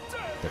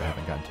that I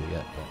haven't gotten to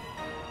yet. But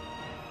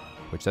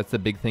which that's the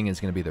big thing is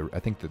going to be I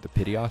think the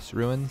Pitios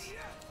ruins.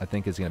 I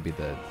think is going to be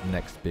the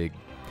next big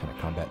kind of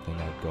combat thing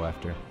I would go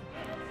after.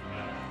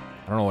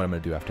 I don't know what I'm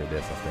going to do after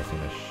this after I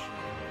finish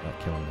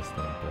killing this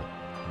thing, but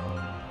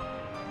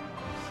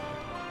let's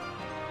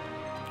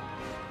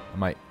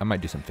see. I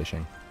might do some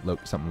fishing,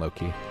 something low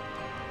key.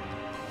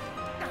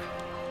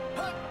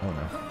 Oh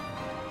no.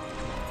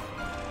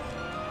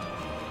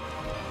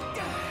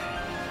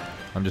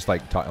 I'm just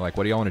like talking. Like,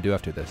 what do y'all want to do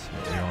after this?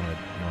 Do y'all want to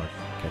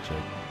catch a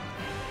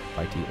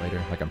bite to eat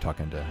later? Like, I'm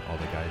talking to all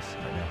the guys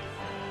right now.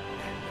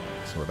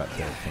 So we're about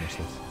to finish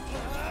this.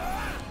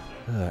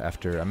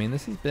 After, I mean,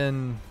 this has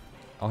been.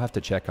 I'll have to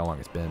check how long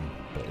it's been,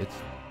 but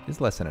it's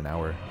less than an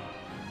hour.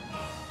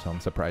 So I'm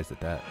surprised at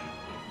that.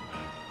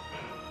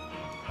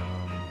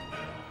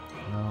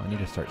 No, I need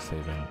to start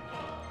saving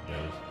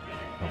those.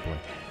 Oh boy.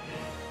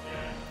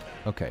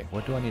 Okay,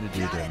 what do I need to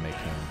do to make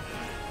him?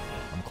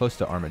 I'm close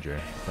to Armiger.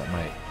 That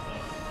might.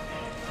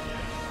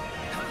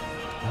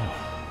 Oh.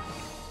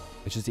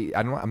 It's just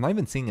I'm not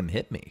even seeing him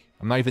hit me.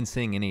 I'm not even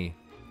seeing any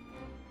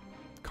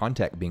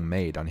contact being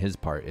made on his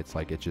part. It's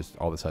like it's just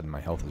all of a sudden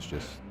my health is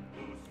just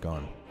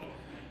gone.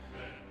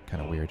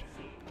 Kind of weird.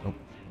 Oh.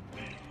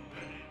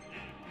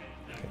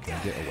 Okay,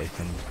 can I get away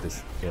from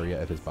this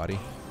area of his body?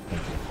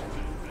 Thank you.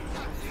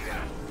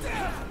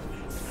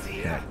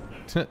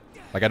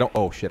 Like I don't.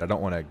 Oh shit! I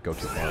don't want to go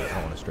too far. I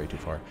don't want to stray too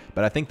far.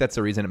 But I think that's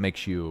the reason it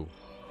makes you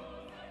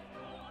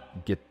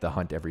get the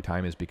hunt every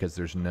time is because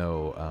there's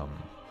no.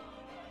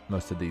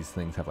 Most of these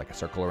things have like a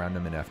circle around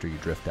them, and after you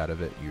drift out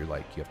of it, you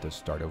have to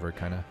start over,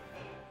 kind of,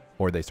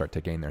 or they start to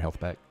gain their health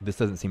back. This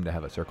doesn't seem to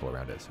have a circle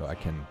around it, so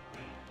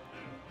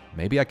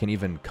maybe I can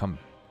even come.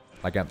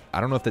 Like I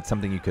don't know if that's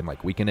something you can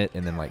like weaken it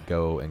and then like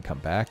go and come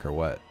back or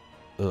what.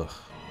 Ugh,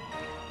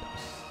 that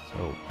was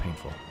so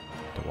painful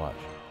to watch.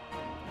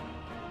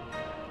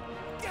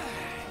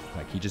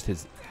 Like he just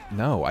his.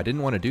 No, I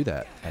didn't want to do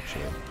that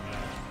actually.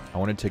 I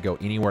wanted to go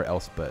anywhere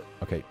else, but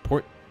okay.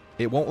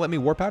 It won't let me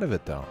warp out of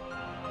it though,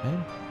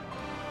 man.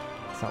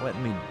 It's not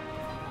letting me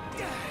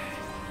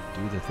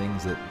do the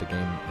things that the game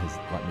has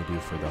let me do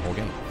for the whole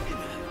game.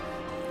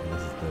 And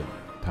this is the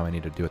time I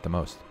need to do it the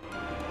most.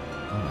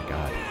 Oh my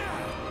god.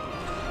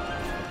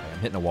 Okay, I'm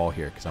hitting a wall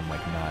here because I'm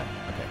like not.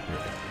 Okay, here we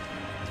go.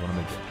 That's what I'm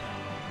gonna do.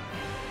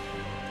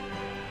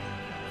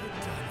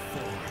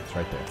 It's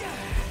right there.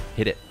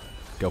 Hit it.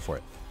 Go for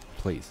it.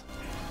 Please.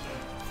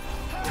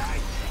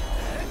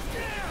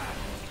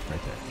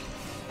 Right there.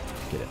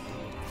 Get it.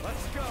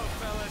 Let's go,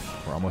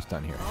 fellas. We're almost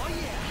done here. Oh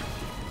yeah.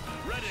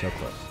 Ready. So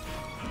close.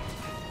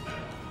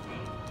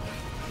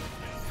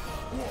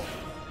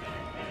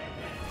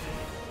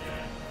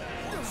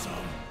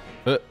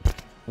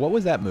 What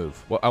was that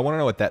move? Well, I want to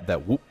know what that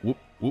whoop whoop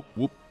whoop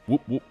whoop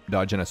whoop whoop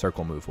dodge in a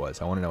circle move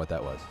was. I want to know what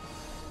that was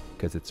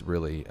because it's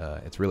really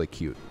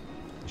cute.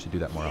 You should do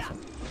that more often.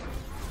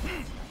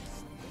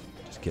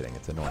 Just kidding.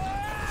 It's annoying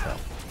as hell.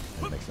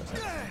 And it makes no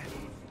sense.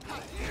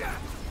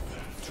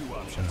 Two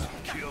options: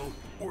 kill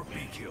or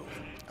be killed.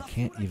 I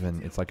can't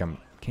even. It's like can't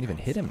even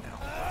hit him now.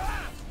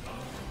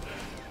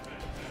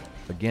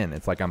 Again,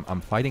 it's like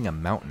I'm fighting a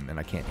mountain and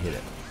I can't hit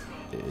it.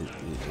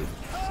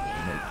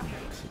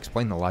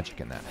 Explain the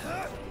logic in that.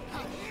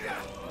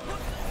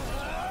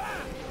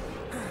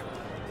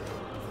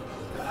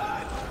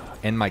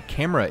 And my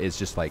camera is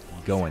just like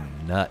going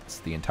nuts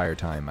the entire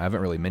time. I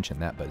haven't really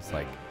mentioned that, but it's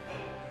like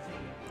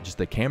just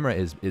the camera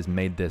is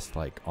made this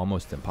like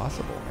almost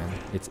impossible, man.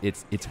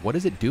 It's what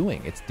is it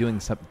doing? It's doing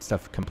some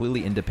stuff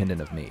completely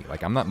independent of me.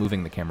 Like I'm not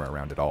moving the camera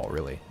around at all,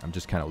 really. I'm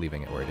just kind of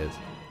leaving it where it is.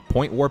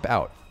 Point warp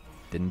out.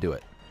 Didn't do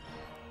it.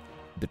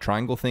 The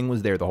triangle thing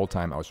was there the whole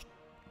time. I was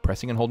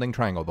pressing and holding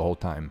triangle the whole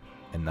time,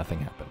 and nothing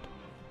happened.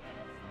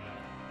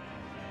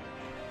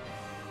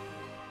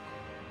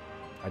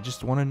 I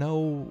just want to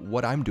know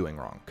what I'm doing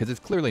wrong, because it's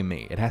clearly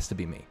me. It has to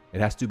be me.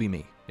 It has to be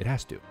me. It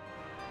has to.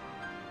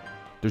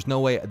 There's no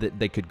way that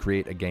they could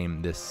create a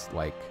game this,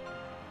 like...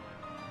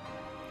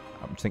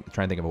 I'm trying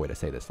to think of a way to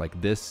say this. Like,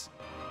 this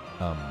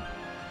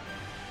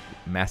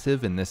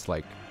massive and this,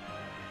 like...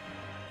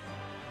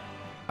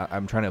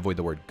 I'm trying to avoid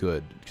the word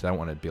good, because I don't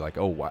want to be like,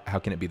 oh, how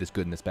can it be this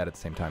good and this bad at the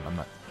same time? I'm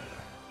not...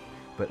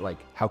 But, like,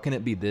 how can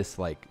it be this,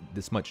 like,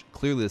 this much...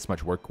 Clearly this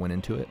much work went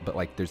into it, but,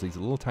 like, there's these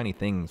little tiny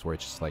things where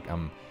it's just, like,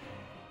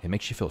 it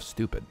makes you feel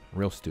stupid.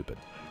 Real stupid.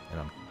 And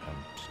I'm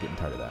just getting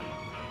tired of that.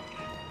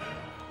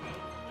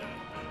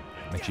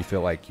 Makes you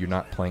feel like you're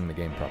not playing the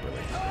game properly.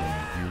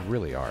 And you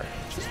really are.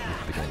 It's just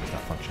the game is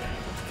not functioning.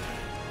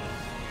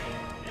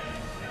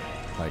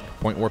 Like,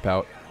 point warp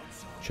out.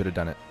 Should have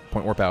done it.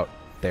 Point warp out.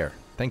 There.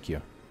 Thank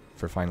you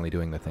for finally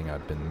doing the thing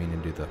I've been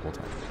meaning to do the whole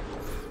time.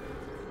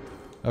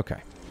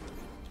 Okay.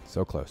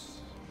 So close.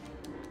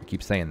 I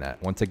keep saying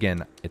that. Once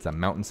again, it's a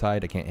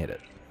mountainside. I can't hit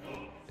it.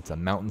 It's a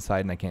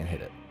mountainside and I can't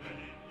hit it.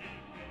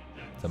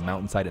 It's a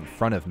mountainside in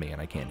front of me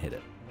and I can't hit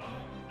it.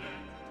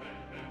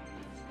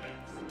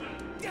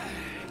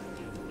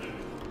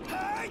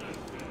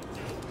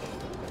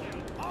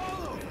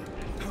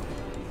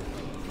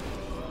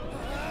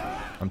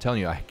 I'm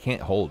telling you, I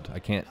can't hold. I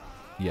can't.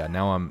 Yeah,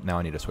 now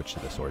I need to switch to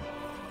the sword.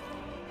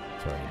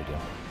 That's what I need to do.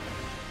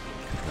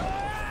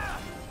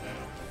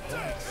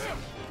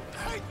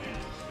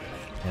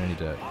 And I need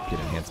to get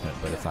enhancement,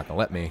 but it's not gonna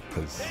let me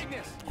because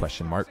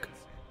question mark.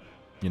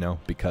 You know,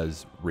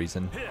 because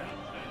reason. Here,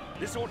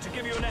 this ought to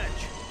give you an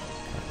edge.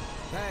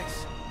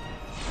 Thanks.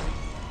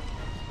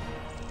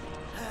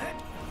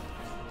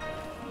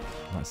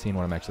 I'm not seeing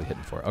what I'm actually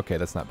hitting for. Okay,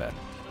 that's not bad.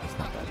 That's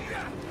not bad.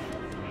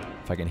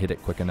 If I can hit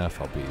it quick enough,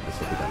 this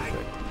will be done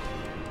quick.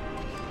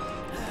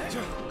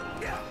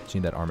 Just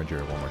need that armature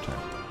one more time.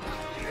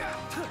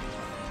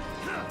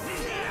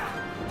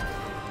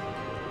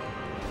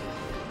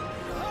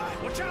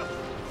 Watch out!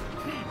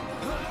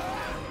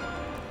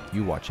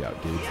 You watch out,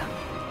 dude.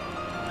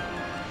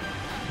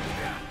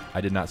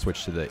 I did not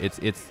switch to the.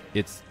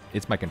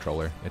 It's my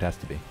controller. It has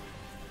to be.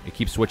 It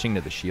keeps switching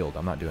to the shield.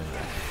 I'm not doing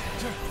that.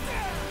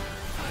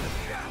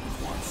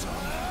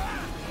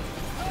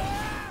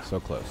 So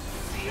close.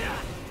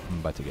 I'm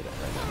about to get it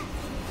right now.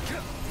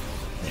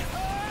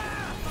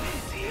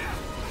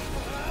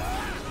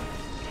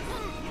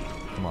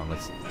 Come on,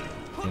 let's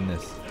end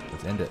this.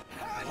 Let's end it.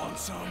 Want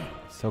some?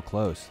 So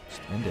close.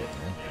 Just end it,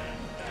 man.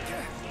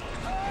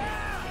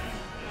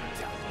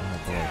 Oh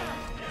boy.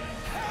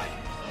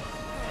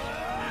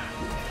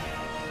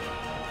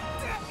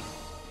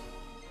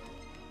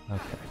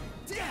 Okay.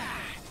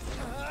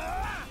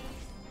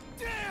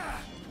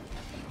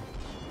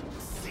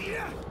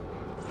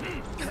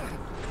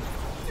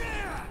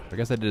 I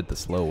guess I did it the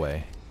slow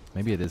way.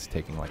 Maybe it is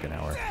taking like an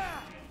hour.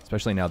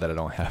 Especially now that I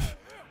don't have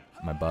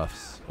my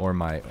buffs or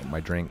my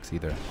drinks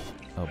either.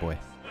 Oh boy.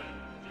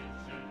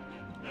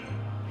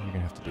 You're gonna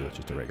have to do it with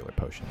just a regular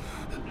potion.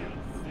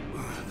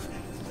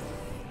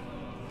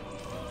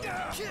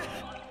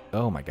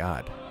 Oh my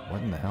god.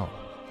 What in the hell?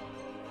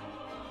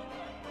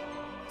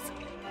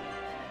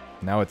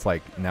 Now it's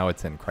like, now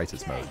it's in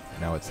crisis mode.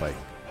 Now it's like,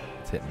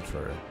 it's hitting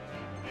for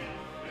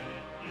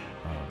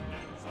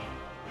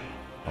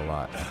a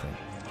lot, I think.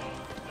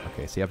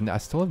 Okay, see, I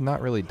still have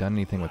not really done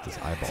anything with this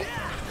eyeball thing.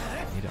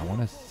 I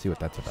want to see what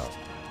that's about.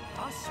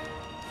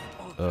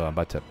 I'm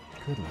about to...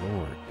 Good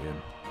lord, dude.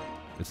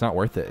 It's not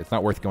worth it. It's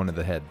not worth going to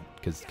the head,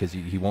 because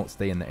he won't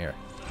stay in the air.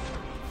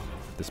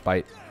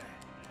 Despite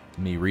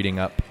me reading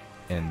up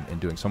and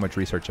doing so much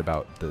research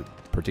about the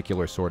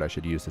particular sword I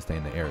should use to stay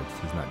in the air,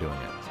 he's not doing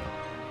it, so...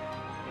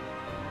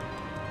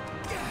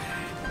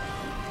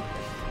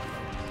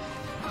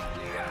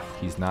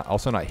 He's not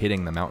also not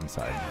hitting the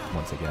mountainside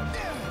once again.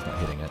 He's not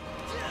hitting it.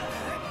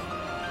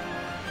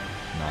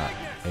 Not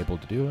able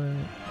to do it.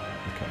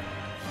 Okay.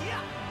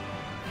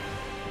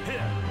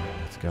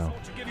 Let's go. I'm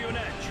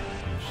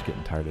just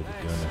getting tired of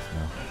doing this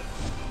now.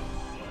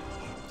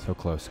 So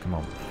close. Come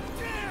on.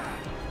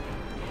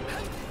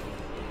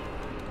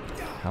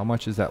 How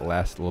much is that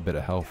last little bit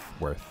of health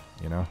worth,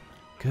 you know?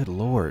 Good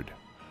lord.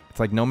 It's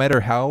like no matter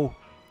how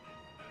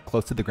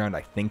close to the ground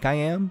I think I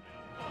am,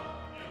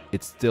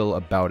 it's still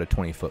about a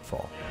 20-foot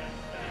fall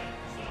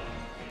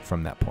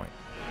from that point.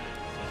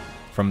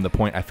 From the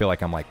point I feel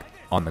like I'm like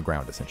on the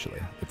ground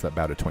essentially. It's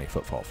about a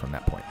 20-foot fall from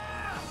that point.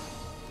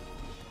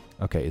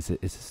 Okay, is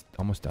this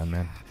almost done,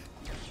 man?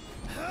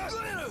 Let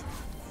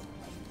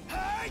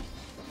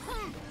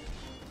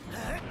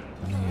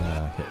me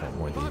hit one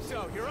more of these.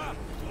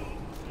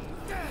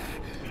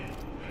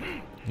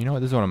 You know what?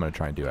 This is what I'm gonna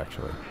try and do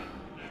actually.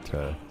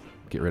 to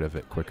get rid of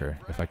it quicker.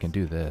 If I can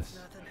do this,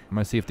 I'm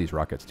gonna see if these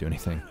rockets do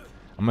anything.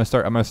 I'm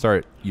gonna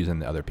start using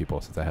the other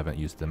people since I haven't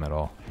used them at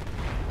all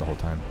the whole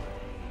time.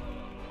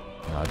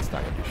 No, it's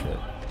not gonna do shit.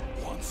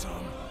 Want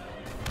some?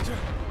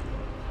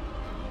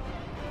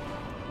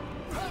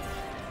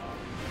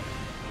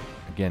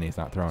 Again, he's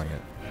not throwing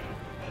it.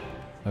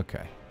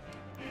 Okay.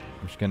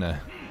 I'm just gonna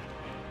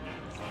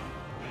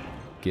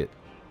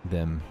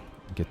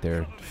get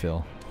their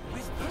fill.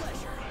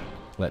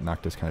 Let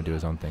Noctis kind of do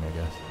his own thing, I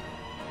guess.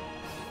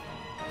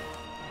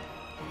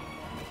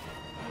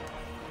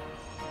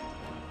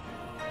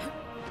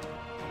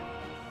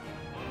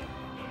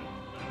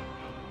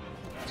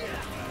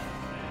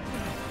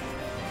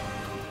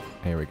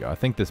 Here we go. I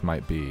think this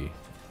might be.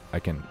 I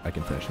can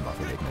finish him off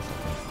with Ignis, I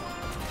think,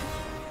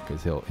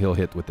 because he'll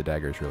hit with the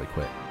daggers really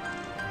quick.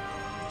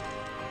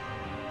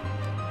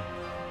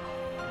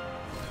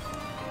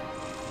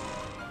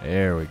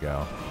 There we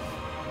go.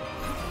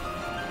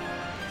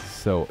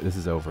 So this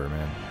is over,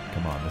 man.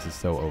 Come on, this is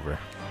so over.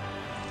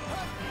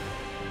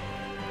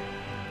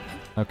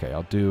 Okay,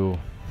 I'll do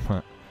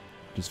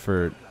just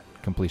for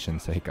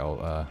completion's sake.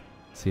 I'll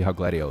see how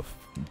Gladio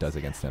does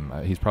against him.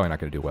 He's probably not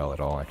going to do well at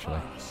all,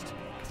 actually.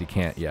 He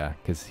can't, yeah,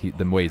 because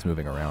the way he's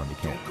moving around, you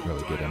can't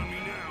really get him.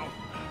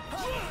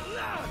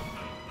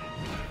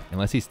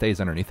 Unless he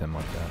stays underneath him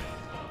like that.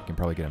 You can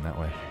probably get him that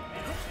way.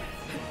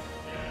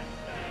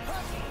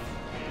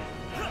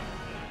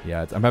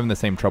 Yeah, I'm having the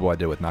same trouble I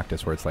did with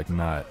Noctis, where it's like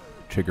not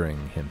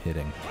triggering him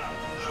hitting.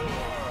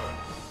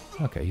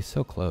 Okay, he's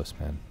so close,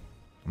 man.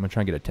 I'm going to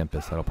try and get a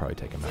Tempest. That'll probably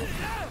take him out.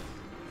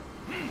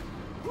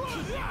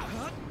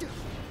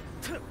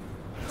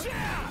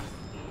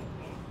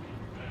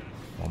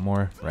 One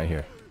more right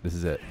here. This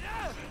is it.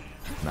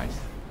 Nice.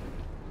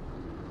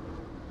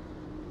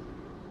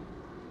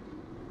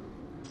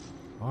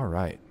 All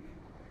right.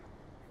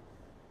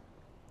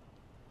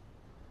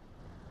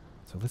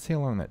 So let's see how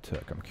long that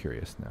took. I'm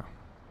curious now.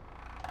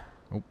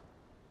 Oh.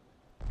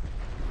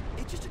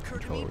 It just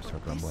occurred to me,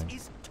 but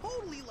is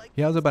totally like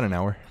yeah, it was about an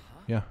hour.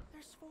 Yeah.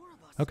 There's 4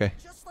 of us. Okay.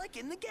 Just like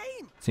in the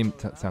game.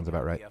 Sounds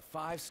about right. Be a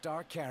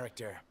 5-star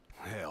character.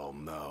 Hell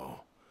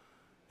no.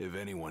 If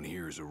anyone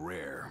here is a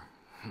rare,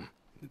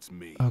 it's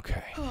me.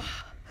 Okay.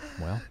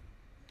 Well.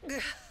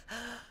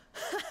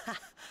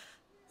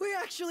 We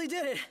actually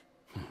did it.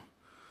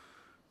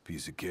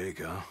 Piece of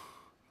cake, huh?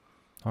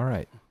 All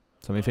right.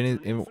 So if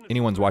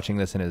anyone's watching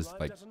this and is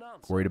like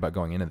worried about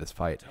going into this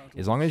fight,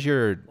 as long as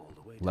you're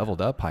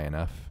leveled up high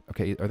enough.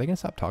 Okay, are they gonna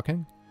stop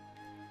talking?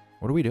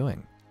 What are we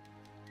doing?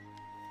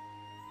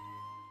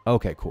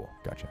 Okay, cool.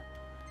 Gotcha.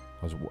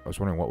 I was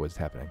wondering what was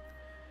happening.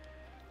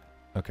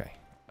 Okay.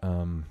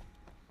 Oh,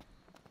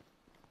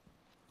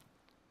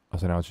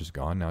 so now it's just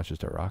gone. Now it's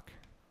just a rock.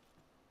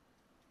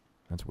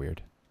 That's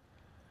weird.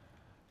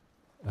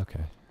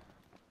 Okay.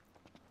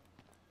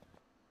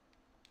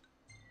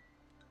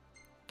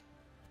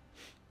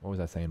 What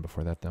was I saying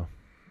before that, though?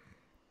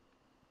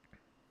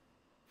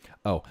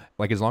 Oh,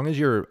 like as long as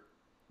you're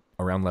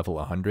around level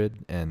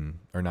 100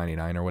 or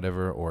 99 or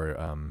whatever, or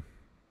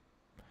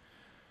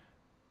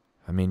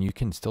I mean, you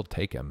can still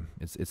take him.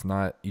 It's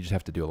not. You just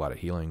have to do a lot of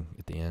healing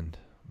at the end,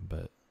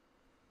 but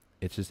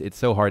it's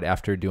so hard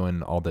after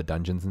doing all the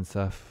dungeons and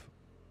stuff.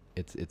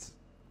 It's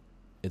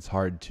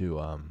hard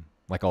to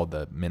like all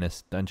the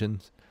menace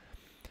dungeons.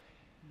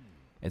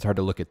 It's hard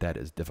to look at that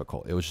as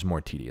difficult. It was just more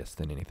tedious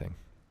than anything.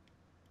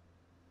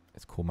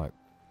 It's cool. My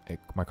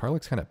car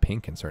looks kind of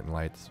pink in certain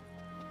lights,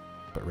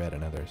 but red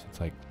in others. It's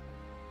like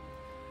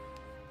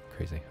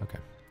crazy. Okay.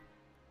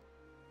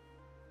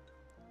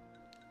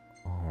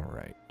 All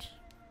right.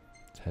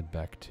 Let's head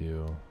back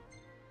to.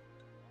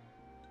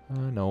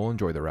 No, we'll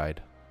enjoy the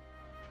ride.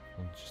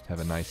 We'll just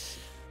have a nice,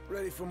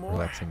 Ready for more?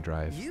 relaxing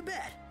drive. You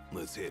bet.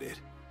 Let's hit it.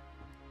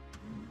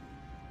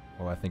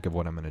 While I think of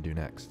what I'm going to do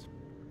next.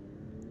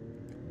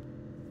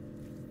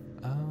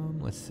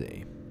 Let's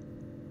see.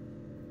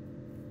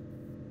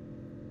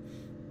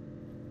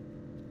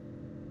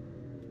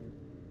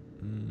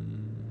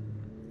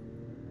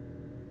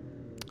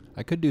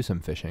 I could do some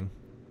fishing.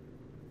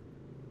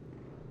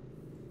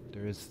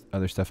 There is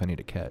other stuff I need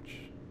to catch.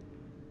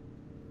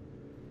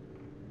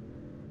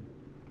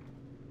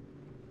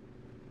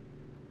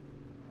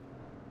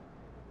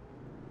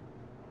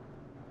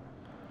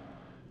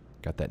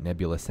 Got that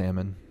nebula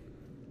salmon.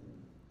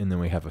 And then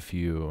we have a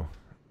few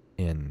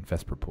in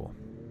Vesper Pool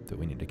that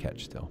we need to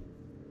catch still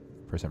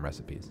for some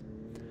recipes.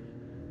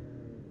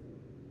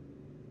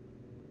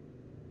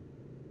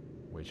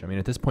 Which, I mean,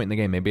 at this point in the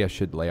game, maybe I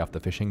should lay off the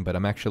fishing, but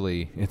I'm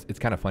actually, it's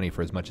kind of funny,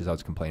 for as much as I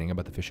was complaining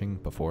about the fishing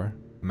before,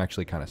 I'm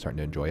actually kind of starting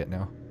to enjoy it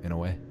now, in a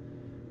way.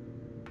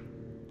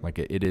 Like,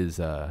 it is,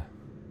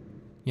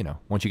 you know,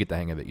 once you get the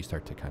hang of it, you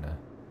start to kind of,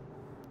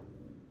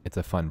 it's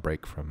a fun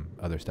break from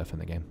other stuff in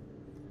the game.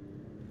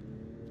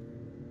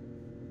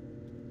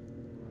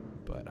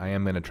 But I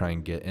am going to try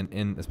and get,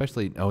 and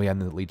especially, oh yeah,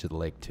 and the Leech of the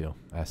Lake, too.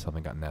 I still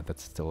haven't gotten that.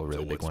 That's still a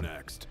really big one.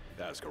 Next?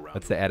 Ask around.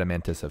 That's the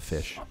Adamantoise of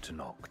fish. Up to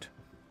knocked.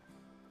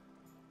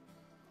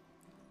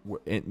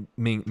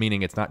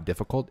 Meaning it's not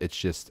difficult. It's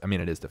just, I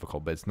mean, it is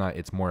difficult, but it's not.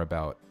 It's more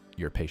about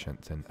your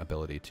patience and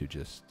ability to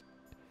just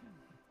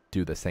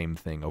do the same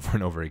thing over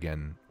and over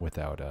again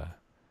without,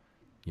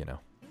 you know.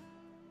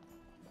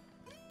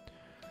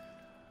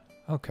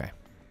 Okay.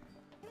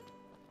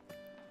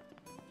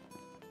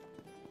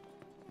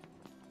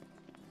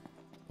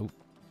 Oh,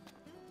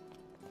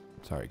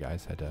 sorry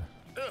guys, had to.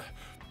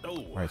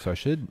 All right, so I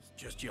should.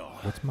 Just y'all.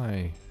 What's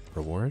my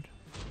reward?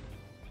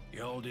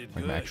 Y'all did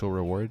Like good. my actual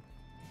reward?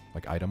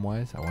 Like item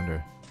wise? I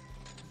wonder.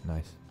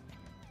 Nice.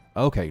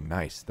 Okay,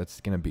 nice. That's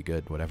gonna be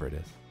good, whatever it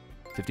is.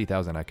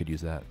 50,000, I could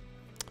use that.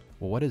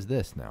 Well, what is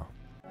this now?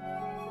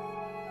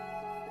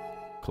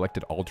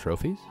 Collected all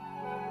trophies?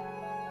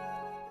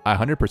 I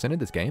 100%ed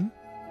this game?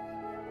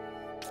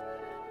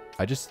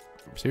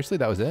 Seriously,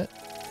 that was it?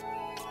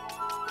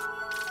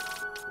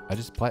 I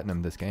just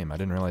platinumed this game. I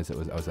didn't realize I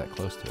was that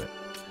close to it.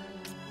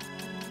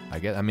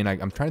 I mean,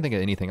 I'm trying to think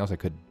of anything else I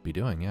could be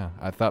doing, yeah.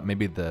 I thought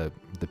maybe the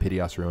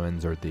Pidios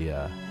Ruins or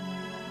the,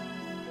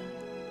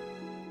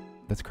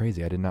 That's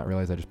crazy. I did not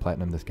realize I just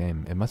platinumed this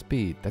game. It must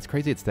be, that's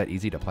crazy it's that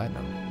easy to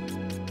platinum.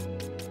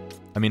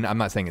 I mean, I'm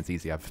not saying it's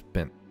easy. I've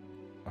spent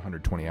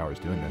 120 hours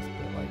doing this,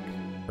 but like,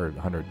 or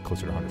 100,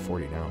 closer to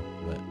 140 now,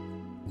 but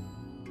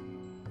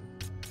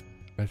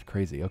that's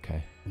crazy.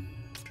 Okay.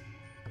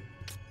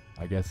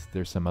 I guess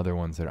there's some other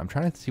ones that I'm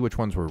trying to see which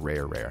ones were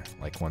rare,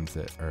 like ones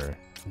that are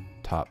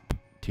top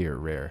tier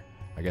rare.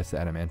 I guess the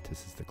Adamantoise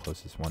is the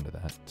closest one to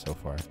that so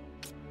far.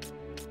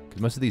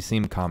 Because most of these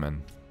seem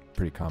common,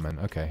 pretty common.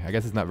 Okay, I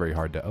guess it's not very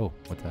hard to, oh,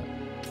 what's that?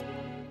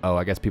 Oh,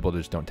 I guess people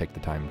just don't take the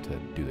time to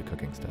do the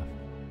cooking stuff.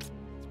 That's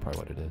probably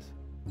what it is.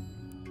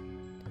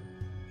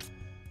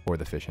 Or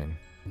the fishing.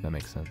 That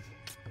makes sense.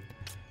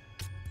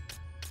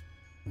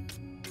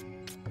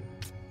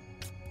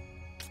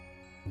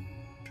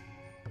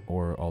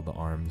 Or all the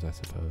arms, I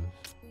suppose.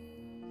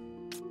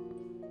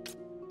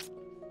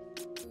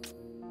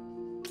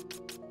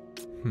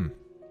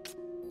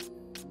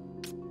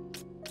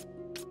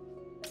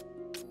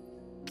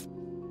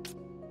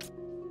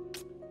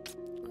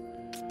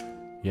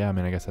 Yeah, I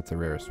mean, I guess that's the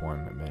rarest one.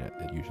 I mean,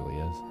 it usually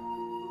is.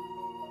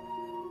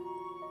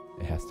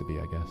 It has to be,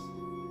 I guess.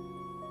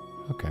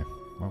 Okay,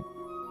 well,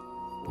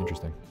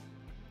 interesting. I'm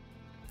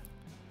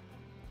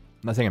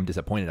not saying I'm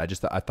disappointed. I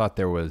thought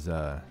there was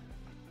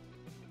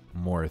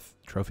more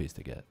trophies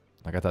to get.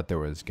 Like, I thought there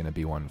was going to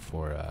be one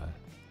for,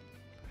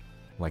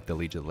 like, the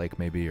Liege of the Lake,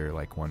 maybe, or,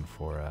 like, one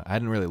for... I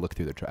hadn't really looked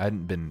through I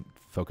hadn't been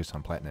focused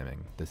on platinuming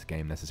this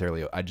game,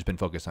 necessarily. I'd just been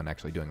focused on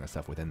actually doing the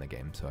stuff within the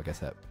game, so I guess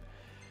that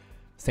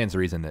stands to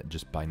reason that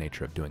just by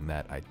nature of doing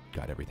that, I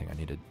got everything I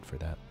needed for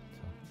that.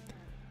 So,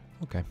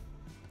 okay.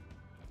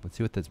 Let's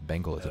see what this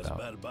Bengal is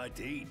about.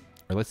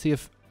 Or let's see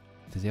if...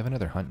 Does he have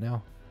another hunt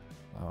now?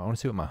 I want to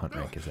see what my hunt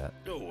rank is at.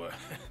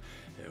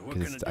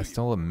 Because I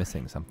still am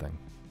missing something.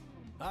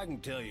 I can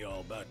tell you all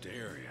about the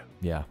area.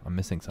 Yeah, I'm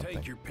missing something.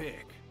 Take your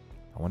pick.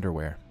 I wonder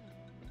where.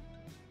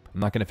 I'm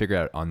not going to figure it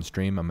out on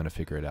stream. I'm going to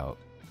figure it out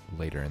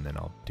later, and then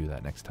I'll do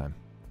that next time.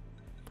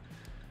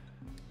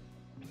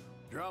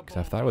 Because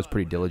I thought I was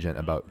pretty diligent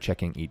about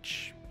checking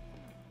each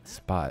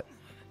spot.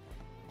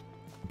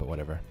 But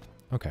whatever.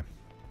 Okay.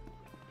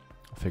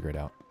 I'll figure it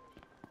out.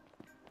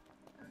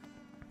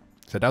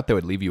 So I doubt they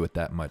would leave you with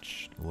that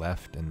much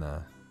left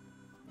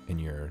in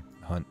your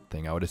hunt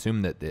thing. I would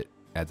assume that it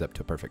adds up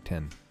to a perfect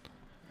 10.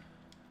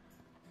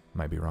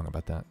 Might be wrong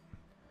about that.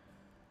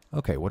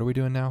 Okay, what are we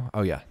doing now?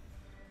 Oh, yeah.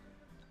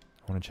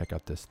 I want to check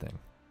out this thing.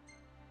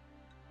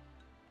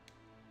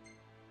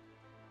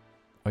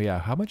 Oh, yeah.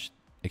 How much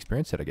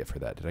experience did I get for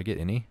that? Did I get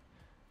any?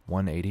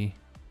 180?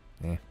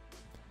 Eh.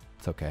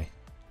 It's okay.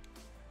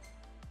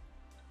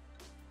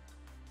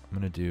 I'm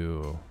going to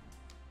do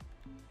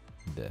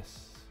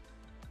this.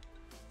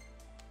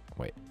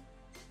 Wait.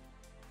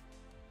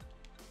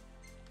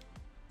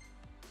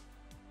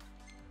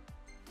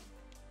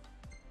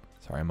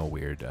 Sorry, I'm a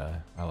weird,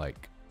 I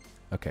like...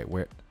 Okay,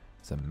 where...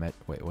 It's a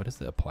wait, what is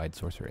the applied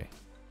sorcery?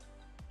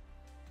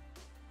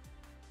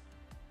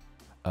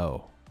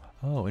 Oh.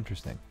 Oh,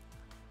 interesting.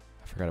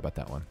 I forgot about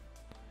that one.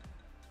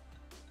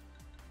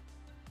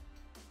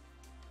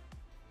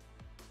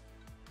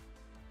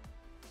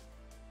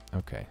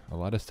 Okay, a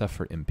lot of stuff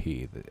for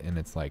MP, and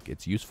it's like,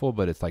 it's useful,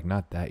 but it's like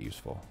not that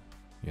useful,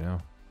 you know?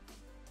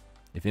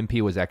 If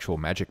MP was actual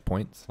magic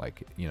points,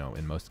 like, you know,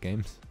 in most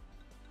games,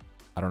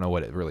 I don't know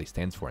what it really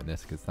stands for in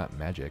this, because it's not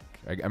magic.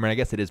 I mean, I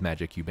guess it is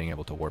magic. You being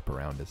able to warp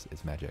around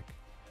is magic.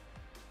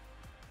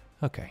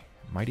 Okay.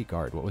 Mighty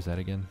Guard. What was that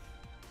again?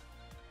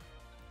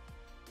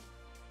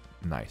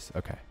 Nice.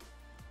 Okay.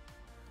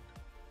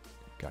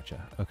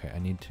 Gotcha. Okay, I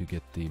need to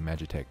get the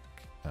Magitech...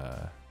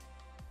 what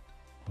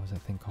was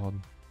that thing called?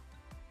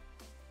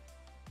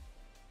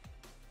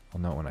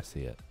 I'll know it when I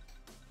see it.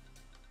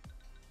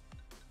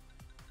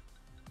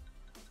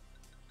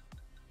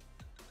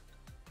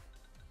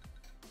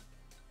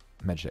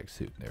 Magitech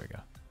suit. There we go.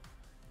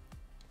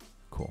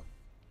 Cool.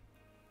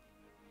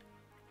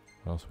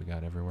 What else we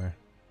got everywhere?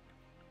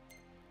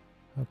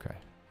 Okay,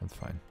 that's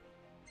fine.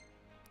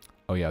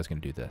 Oh yeah, I was going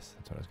to do this.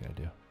 That's what I was going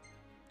to do.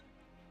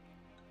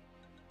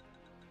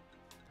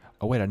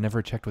 Oh wait, I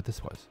never checked what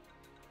this was.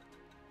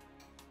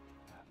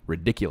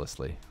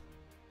 Ridiculously.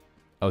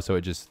 Oh, so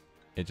it just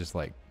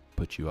like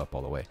puts you up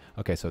all the way.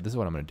 Okay, so this is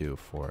what I'm gonna do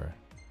for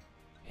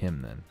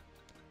him then,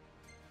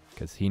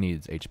 because he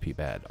needs HP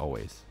bad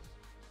always.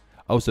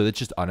 Oh, so it's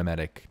just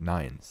automatic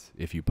 9s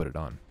if you put it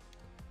on.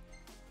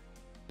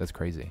 That's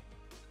crazy.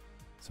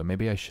 So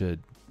maybe I should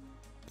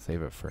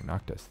save it for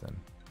Noctis then,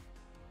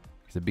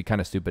 because it'd be kind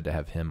of stupid to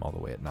have him all the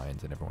way at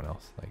 9s and everyone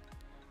else like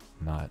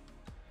not.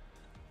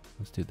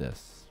 Let's do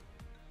this.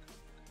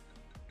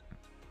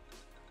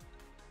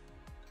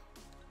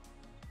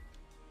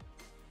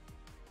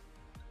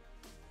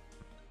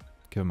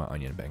 Give him my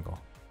onion bangle.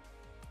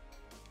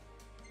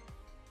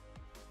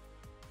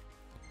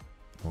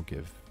 We'll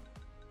give...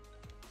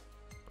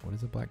 What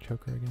is a black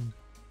choker again?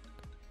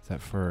 Is that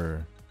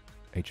for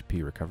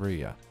HP recovery?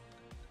 Yeah.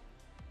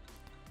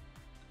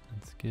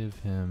 Let's give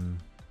him...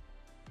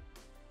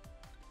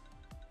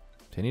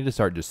 So I need to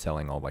start just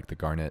selling all like the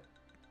garnet,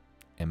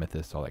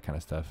 amethyst, all that kind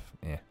of stuff.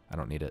 I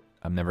don't need it.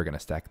 I'm never going to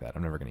stack that.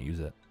 I'm never going to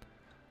use it.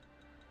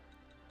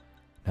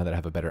 Now that I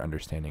have a better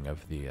understanding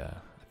of the...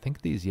 I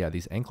think these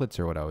anklets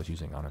are what I was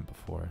using on him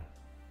before.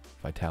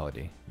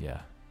 Vitality,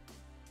 yeah.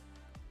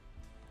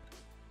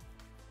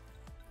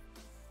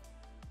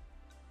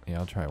 Yeah,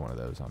 I'll try one of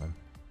those on him.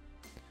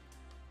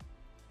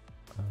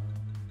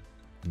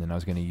 And then I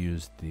was going to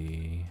use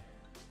the...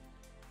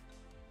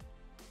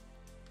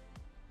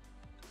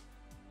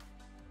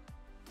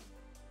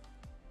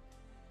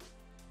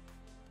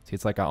 See,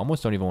 it's like I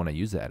almost don't even want to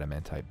use the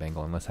adamantite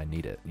bangle unless I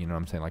need it. You know what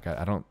I'm saying? Like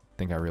I don't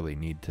think I really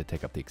need to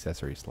take up the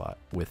accessory slot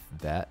with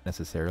that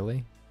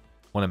necessarily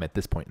when I'm at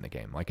this point in the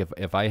game. Like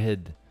if I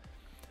had...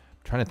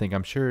 I'm trying to think,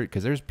 I'm sure,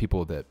 because there's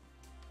people that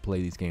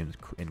play these games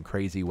in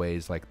crazy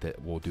ways, like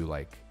that will do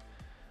like...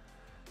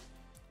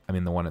 I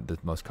mean, the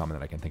most common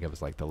that I can think of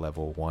is like the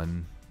level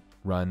 1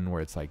 run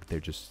where it's like they're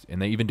just... And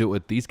they even do it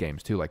with these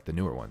games too, like the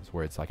newer ones,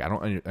 where it's like I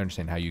don't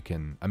understand how you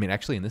can... I mean,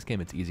 actually in this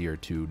game it's easier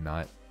to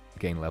not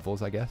gain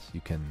levels, I guess.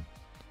 You can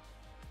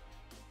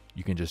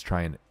just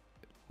try and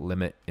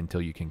limit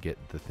until you can get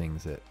the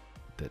things that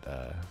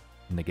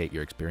negate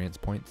your experience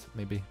points,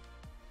 maybe.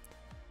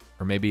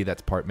 Or maybe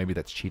that's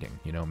cheating,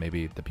 you know?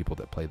 Maybe the people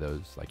that play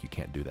those, like, you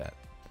can't do that.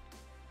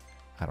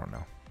 I don't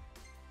know.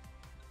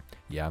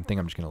 Yeah, I think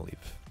I'm just gonna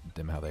leave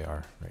them how they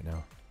are right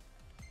now.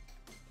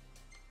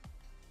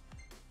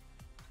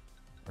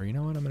 Or you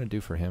know what I'm gonna do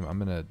for him? I'm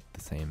gonna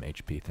the same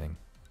HP thing,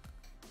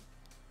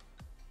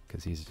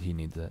 because he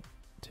needs it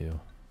too.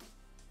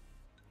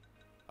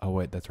 Oh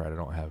wait, that's right. I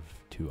don't have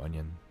 2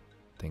 onion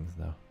things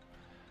though.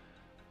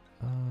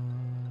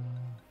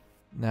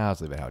 Nah,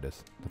 let's leave it how it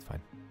is. That's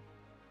fine.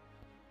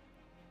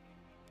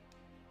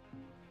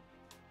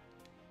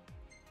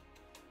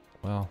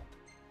 Well.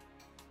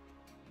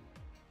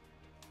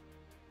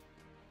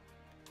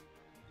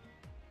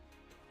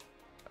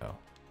 Oh.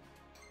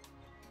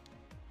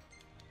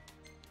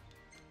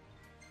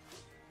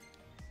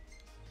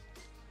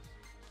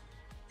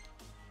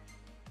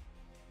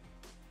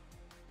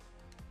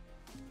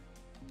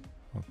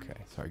 Okay,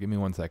 sorry, give me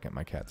 1 second.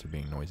 My cats are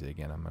being noisy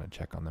again. I'm going to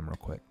check on them real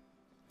quick.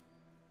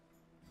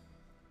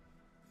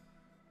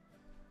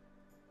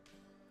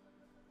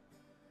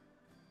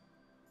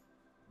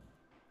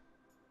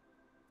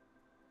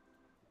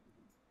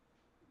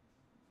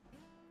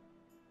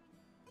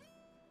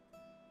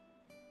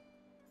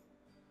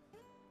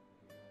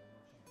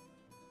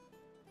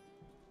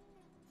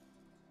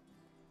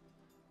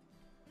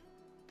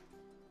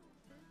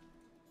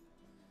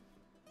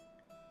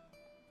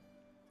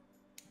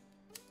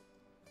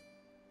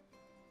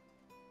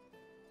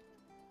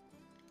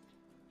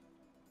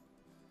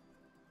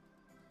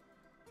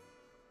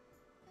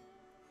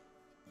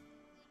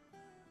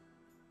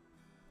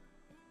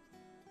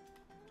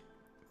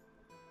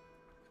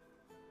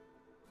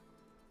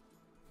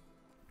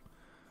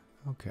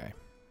 Okay.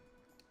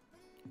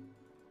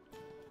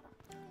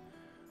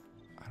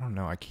 I don't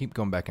know. I keep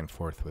going back and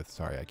forth with...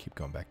 Sorry, I keep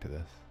going back to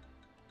this.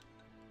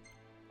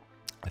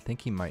 I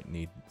think he might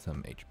need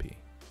some HP,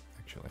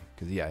 actually.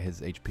 Because, yeah,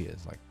 his HP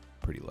is, like,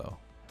 pretty low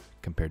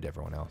compared to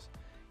everyone else.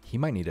 He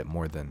might need it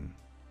more than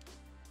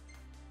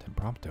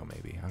Prompto,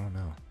 maybe. I don't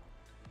know.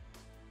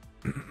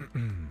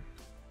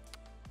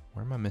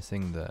 Where am I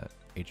missing the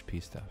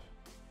HP stuff?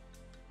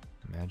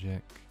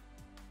 Magic...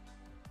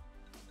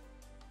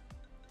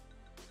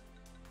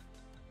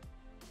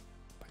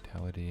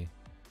 Vitality.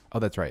 Oh,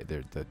 that's right.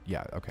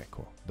 Yeah, okay,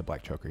 cool. The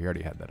black choker. You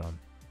already had that on.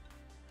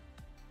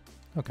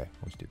 Okay,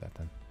 we'll just do that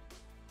then.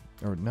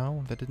 Or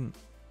no, that didn't...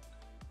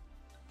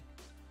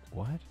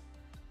 What?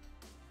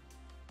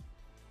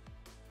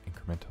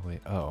 Incrementally.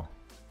 Oh.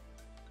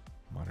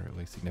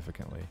 Moderately,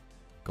 significantly.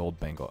 Gold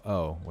bangle.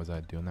 Oh, was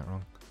I doing that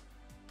wrong?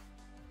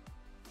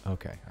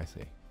 Okay, I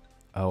see.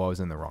 Oh, I was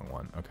in the wrong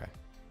one. Okay.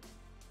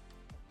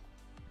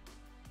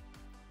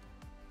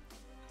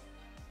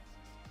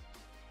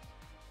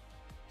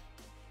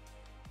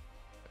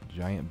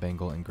 Giant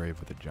bangle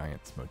engraved with a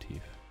giant's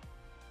motif.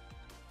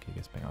 Okay, I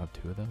guess I'll have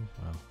 2 of those?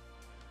 Wow.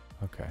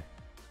 Okay.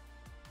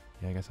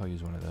 Yeah, I guess I'll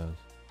use one of those.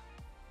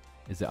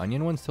 Is the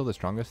onion one still the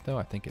strongest though?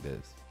 I think it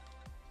is.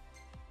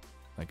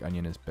 Like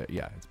onion is better.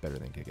 Yeah, it's better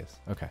than Gigas.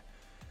 Okay.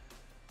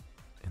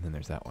 And then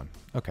there's that one.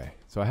 Okay,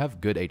 so I have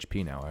good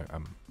HP now.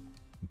 I'm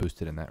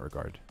boosted in that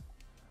regard.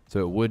 So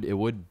it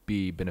would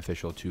be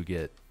beneficial to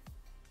get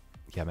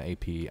my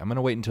AP. I'm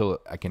gonna wait until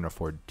I can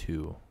afford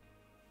 2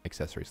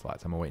 accessory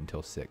slots. I'm gonna wait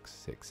until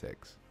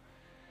 666.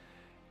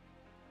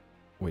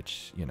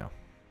 Which, you know.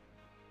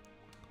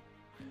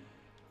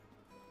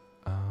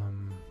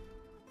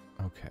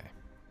 Okay.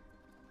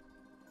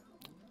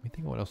 Let me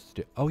think of what else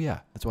to do. Oh yeah,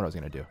 that's what I was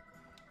gonna do.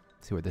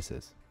 Let's see what this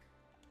is.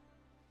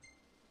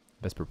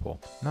 Vesper pool.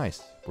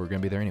 Nice. We're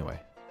gonna be there anyway.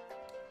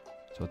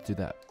 So let's do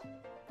that.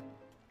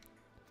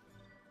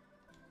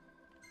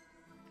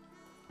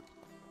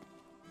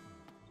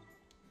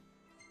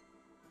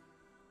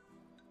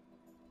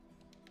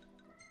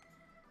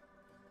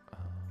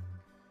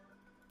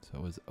 So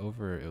it was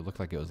over, it looked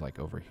like it was like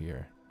over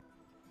here.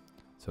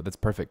 So that's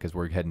perfect because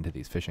we're heading to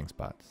these fishing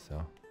spots,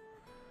 so.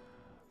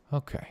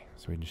 Okay,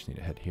 so we just need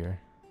to head here.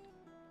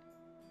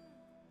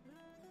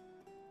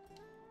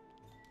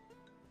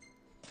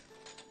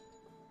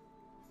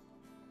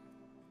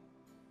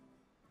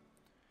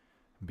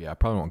 But yeah, I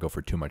probably won't go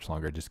for too much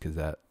longer just because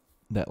that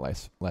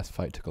last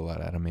fight took a lot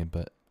out of me.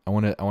 But I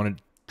want to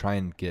try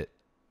and get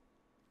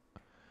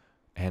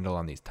a handle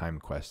on these time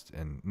quests,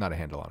 and not a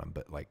handle on them,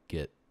 but like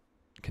get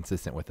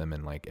consistent with them.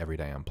 And like every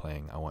day I'm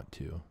playing, I want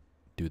to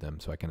do them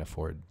so I can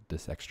afford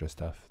this extra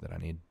stuff that I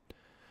need.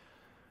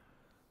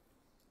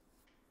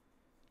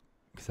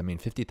 Because I mean,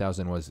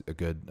 50,000 was a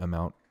good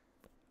amount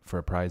for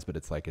a prize, but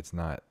it's like it's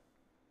not.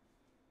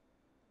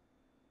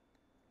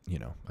 You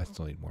know, I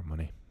still need more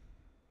money.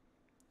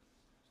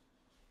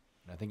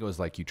 I think it was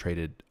like you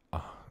traded,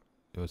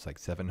 it was like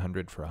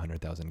 700 for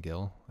 100,000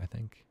 gil, I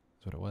think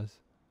is what it was.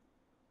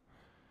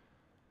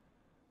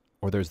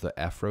 Or there's the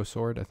Afro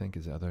sword, I think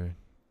is the other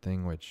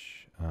thing,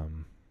 which I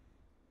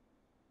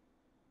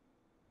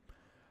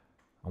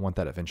want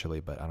that eventually,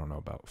 but I don't know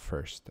about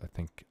first. I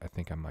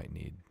think I might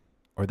need,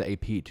 or the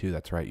AP too.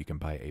 That's right, you can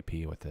buy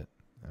AP with it.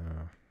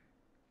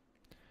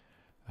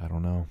 I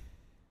don't know,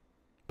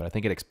 but I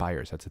think it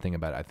expires. That's the thing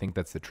about it. I think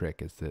that's the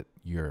trick, is that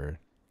your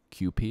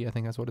QP, I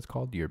think that's what it's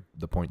called.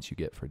 The points you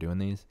get for doing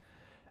these,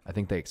 I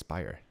think they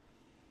expire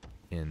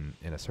in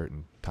a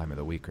certain time of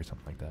the week or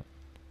something like that,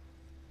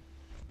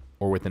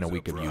 or within a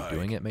week of you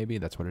doing it. Maybe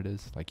that's what it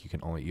is. Like you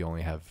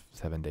only have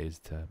 7 days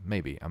to.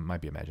 Maybe I might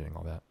be imagining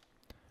all that.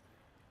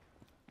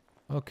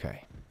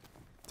 Okay,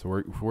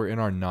 so we're in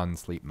our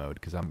non-sleep mode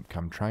because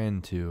I'm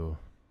trying to.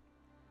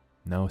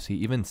 No, see,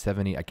 even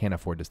 70, I can't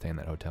afford to stay in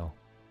that hotel.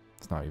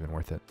 It's not even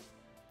worth it.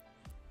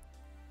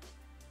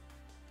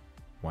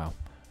 Wow.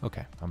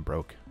 Okay, I'm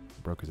broke.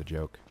 Broke as a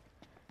joke.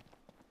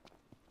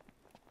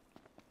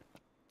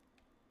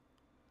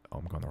 Oh,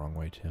 I'm going the wrong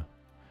way too.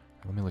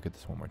 Let me look at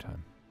this one more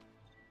time.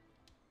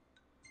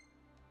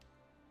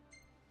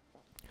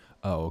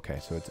 Oh, okay,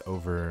 so it's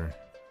over.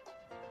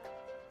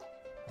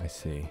 I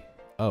see.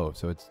 Oh,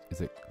 so is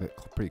it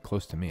pretty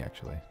close to me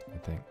actually, I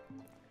think.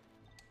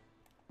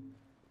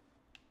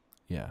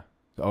 Yeah.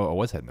 Oh, I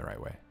was heading the right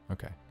way.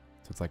 Okay.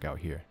 So it's like out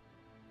here.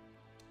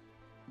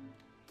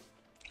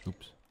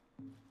 Oops.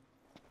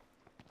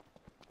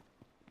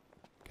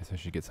 Guess I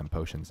should get some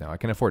potions now. I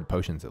can afford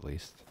potions at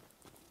least.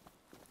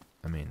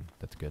 I mean,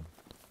 that's good.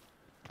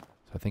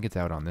 So I think it's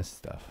out on this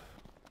stuff.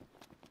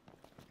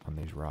 On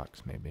these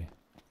rocks, maybe.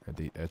 Or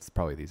it's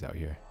probably these out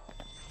here.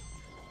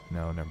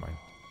 No, never mind.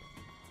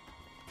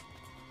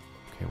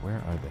 Okay, where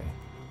are they?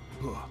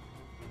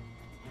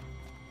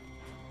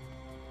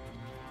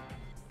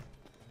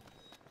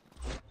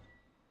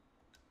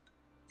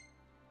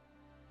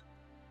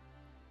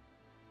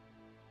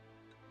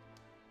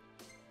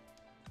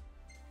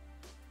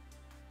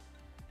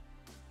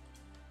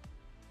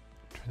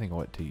 I think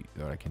what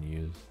I can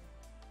use.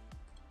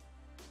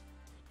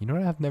 You know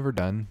what I've never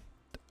done?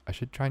 I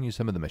should try and use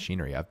some of the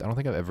machinery. I don't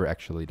think I've ever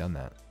actually done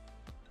that.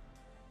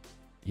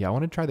 Yeah, I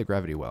want to try the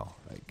gravity well,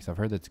 because I've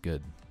heard that's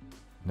good.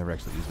 Never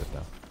actually used it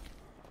though.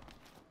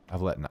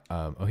 I've let.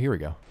 Oh, here we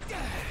go.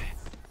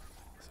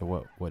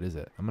 So what is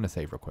it? I'm gonna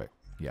save real quick.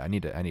 Yeah, I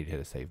need to hit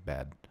a save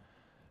bad.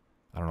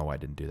 I don't know why I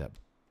didn't do that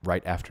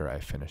right after I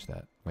finished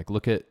that. Like,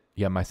 look at,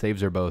 yeah, my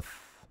saves are both.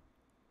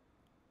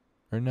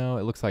 Or no,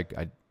 it looks like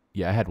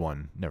yeah, I had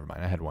one. Never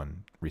mind. I had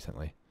one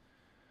recently.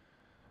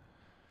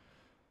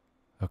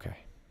 Okay.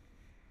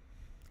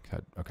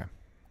 Okay.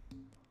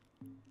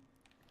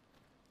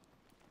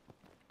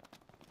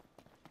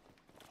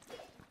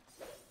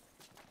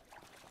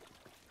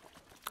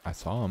 I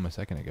saw them a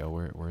second ago.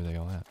 Where are they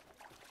all at?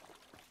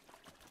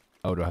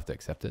 Oh, do I have to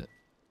accept it?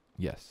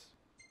 Yes.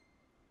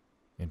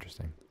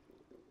 Interesting.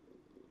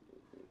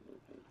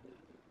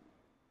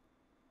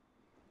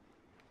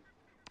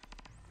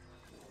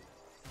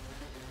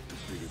 The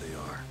bigger they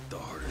are, the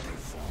harder they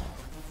fall.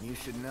 You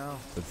should know.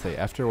 Let's say,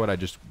 after what I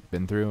just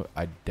been through,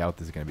 I doubt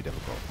this is going to be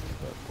difficult,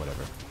 but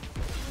whatever.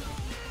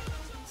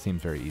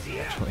 Seems very easy,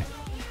 actually.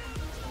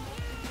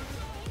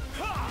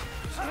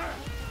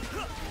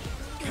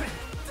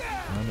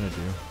 What I'm going to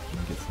do, I'm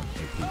going to get some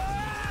AP from this.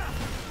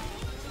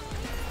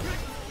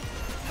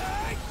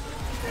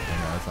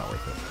 That's not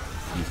worth it.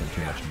 It's using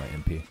too much of my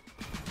MP.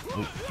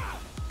 Ooh.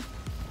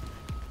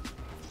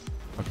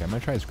 Okay, I'm gonna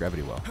try his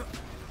gravity well.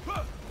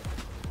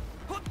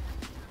 What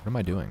am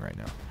I doing right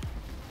now?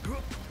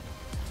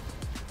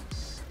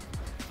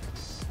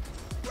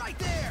 Right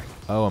there.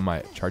 Oh, am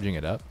I charging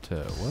it up to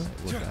what?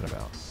 What's that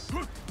about?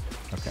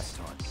 Okay.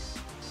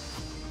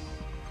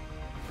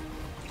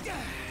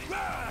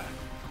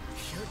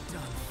 You're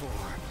done for.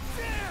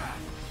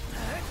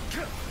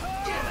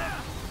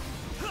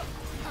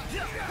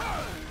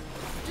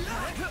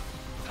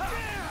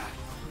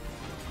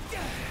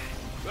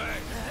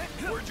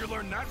 Hey, where'd you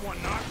learn that one,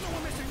 Knock? No,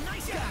 Mr.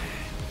 Nice Guy.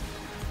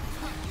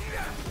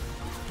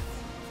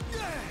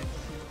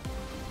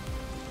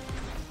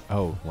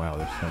 Oh, wow,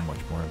 there's so much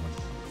more of them.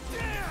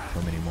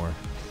 So many more.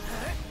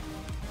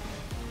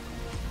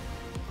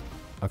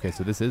 Okay,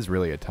 so this is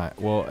really a time.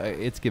 Well,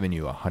 it's giving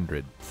you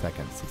 100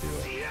 seconds to do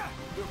it.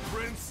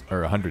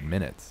 Or 100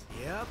 minutes.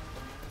 Yep.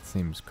 That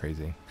seems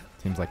crazy.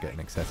 Seems like an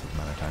excessive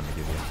amount of time to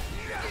give you.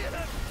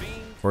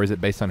 Or is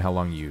it based on how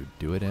long you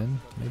do it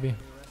in, maybe?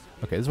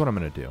 Okay, this is what I'm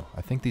going to do.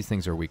 I think these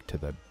things are weak to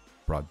the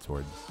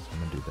broadswords. I'm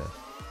going to do this.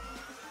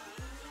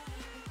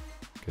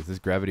 Because this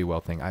gravity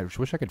well thing, I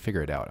wish I could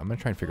figure it out. I'm going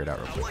to try and figure it out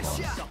real quick while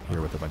I'm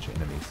here with a bunch of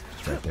enemies.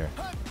 Just right there.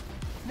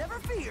 Never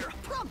fear.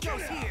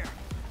 Prompto's here.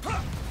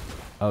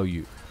 Oh,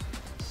 you...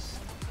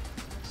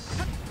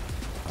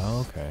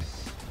 Oh, okay.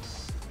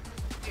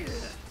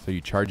 So you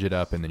charge it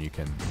up and then you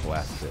can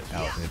blast it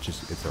out, and it's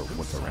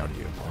what's around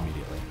you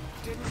immediately.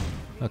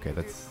 Okay,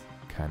 that's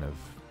kind of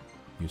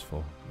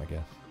useful, I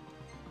guess.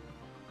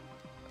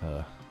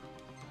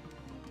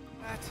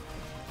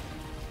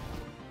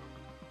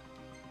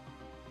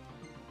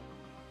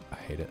 I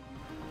hate it.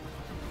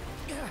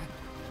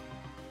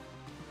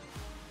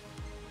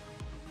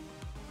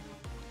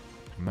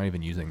 I'm not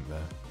even using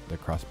the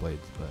cross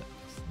blades, but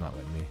it's not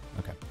letting me.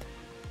 Okay.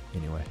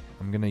 Anyway,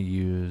 I'm gonna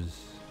use.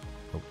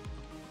 Oh.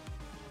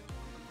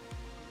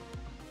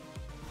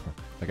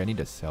 Like I need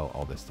to sell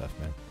all this stuff,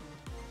 man.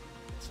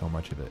 So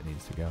much of it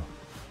needs to go.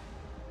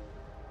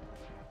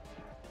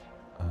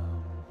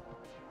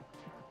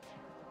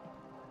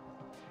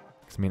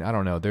 Cause, I mean, I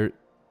don't know.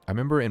 I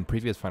remember in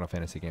previous Final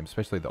Fantasy games,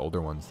 especially the older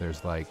ones,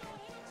 there's like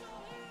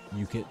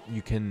you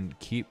can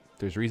keep.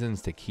 There's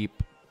reasons to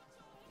keep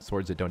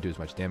swords that don't do as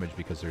much damage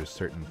because there's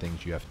certain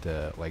things you have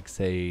to, like,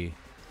 say,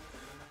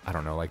 I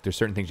don't know, like there's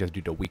certain things you have to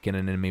do to weaken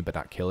an enemy but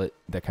not kill it,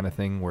 that kind of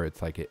thing, where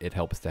it's like it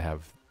helps to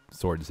have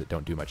swords that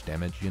don't do much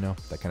damage, you know,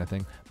 that kind of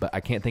thing. But I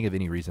can't think of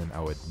any reason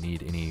I would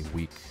need any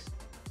weak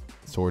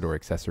sword or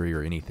accessory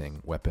or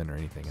anything, weapon or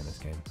anything in this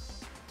game.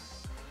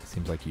 It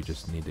seems like you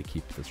just need to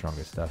keep the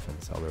strongest stuff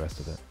and sell the rest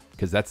of it.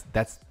 Because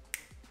that's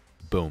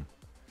boom.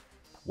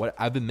 What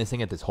I've been missing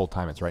it this whole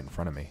time, it's right in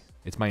front of me.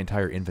 It's my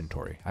entire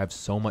inventory. I have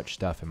so much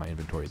stuff in my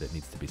inventory that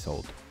needs to be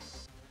sold.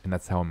 And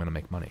that's how I'm going to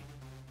make money.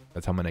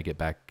 That's how I'm going to get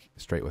back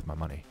straight with my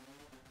money.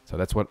 So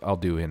that's what I'll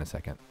do in a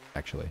second,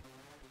 actually.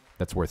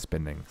 That's worth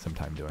spending some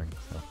time doing.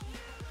 So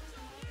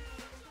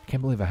I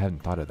can't believe I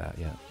hadn't thought of that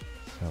yet.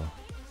 So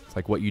it's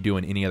like what you do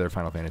in any other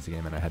Final Fantasy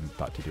game, and I hadn't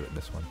thought to do it in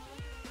this one.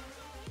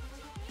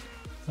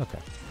 Okay.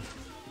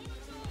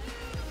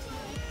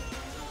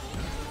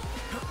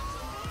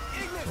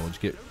 So we'll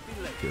just get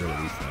rid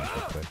of these things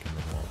real quick, and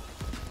then we'll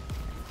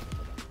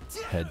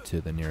head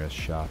to the nearest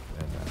shop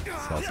and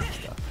sell some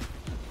stuff.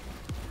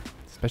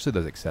 Especially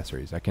those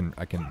accessories. I can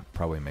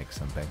probably make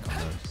some bank on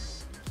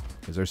those.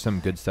 Because there's some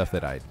good stuff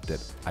that I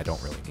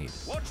don't really need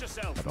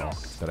at all.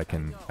 That I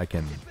can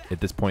at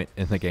this point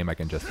in the game I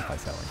can justify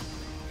selling.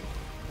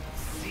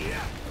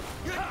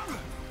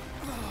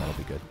 That'll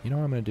be good. You know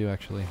what I'm gonna do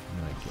actually? I'm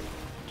gonna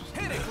just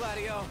Hit it,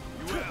 Gladio.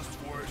 You asked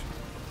for it.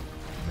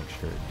 make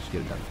sure just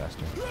get it done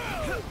faster.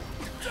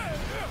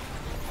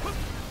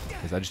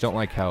 Because I just don't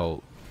like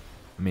how,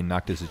 I mean,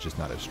 Noctis is just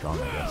not as strong,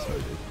 I guess, so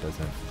it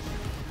doesn't.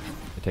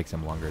 It takes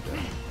him longer to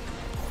hit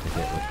with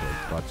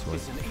the broadsword.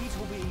 It's an eat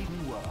will be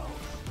eaten well.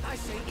 I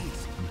say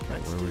eat. Okay,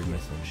 where are we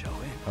missing?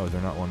 Oh, is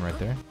there not one right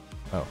there?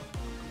 Oh.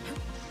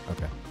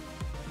 Okay.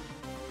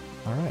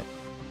 Alright.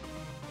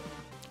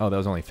 Oh, that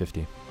was only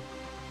 50.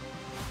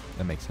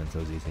 That makes sense. That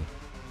was easy.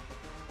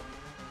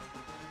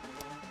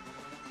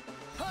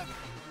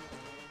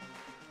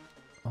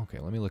 Okay,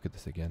 let me look at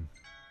this again.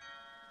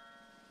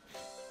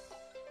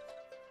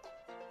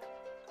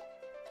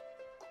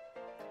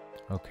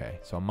 Okay,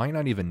 so I might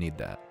not even need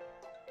that.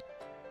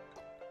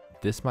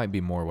 This might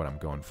be more what I'm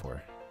going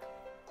for.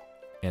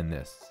 And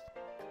this.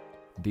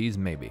 These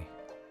maybe.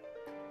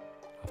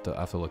 I'll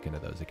have to look into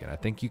those again. I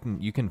think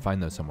you can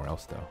find those somewhere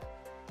else though.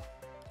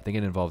 I think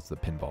it involves the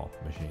pinball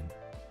machine.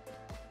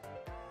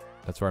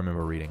 That's where I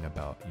remember reading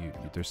about.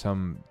 There's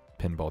some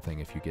pinball thing.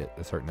 If you get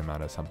a certain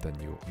amount of something,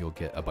 you'll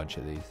get a bunch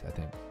of these, I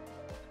think.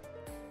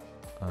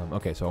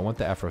 Okay, so I want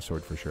the Afro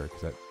Sword for sure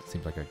because that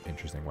seems like an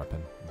interesting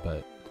weapon,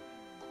 but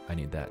I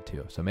need that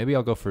too. So maybe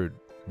I'll go for.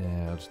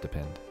 Yeah, it'll just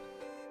depend.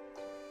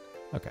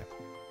 Okay.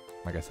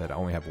 Like I said, I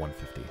only have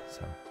 150,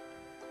 so.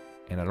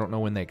 And I don't know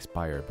when they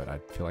expire, but I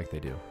feel like they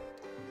do.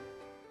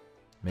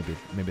 Maybe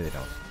they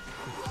don't.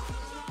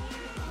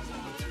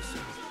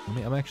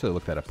 I'm actually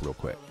look that up real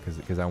quick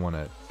because I want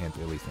to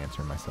at least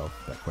answer myself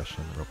that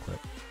question real quick.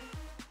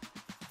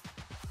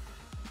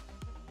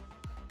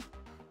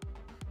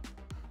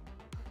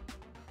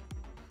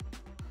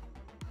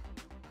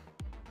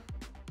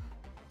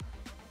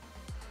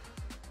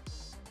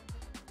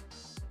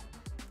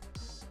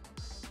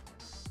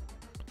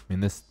 I mean,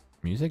 this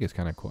music is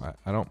kind of cool.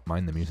 I don't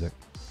mind the music.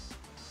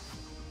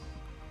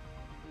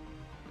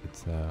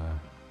 It's okay.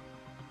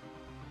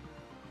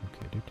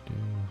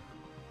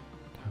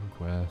 Time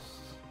quests.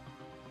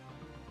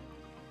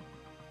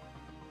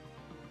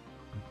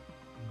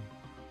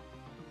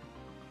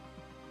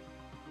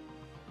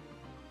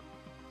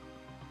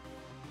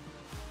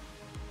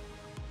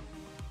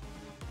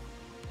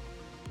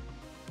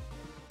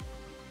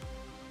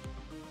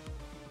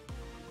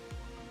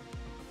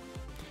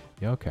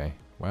 Yeah. Okay.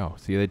 Wow.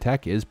 See, the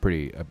attack is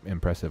pretty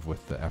impressive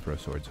with the Afro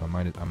sword, so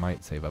I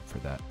might save up for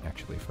that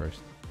actually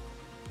first.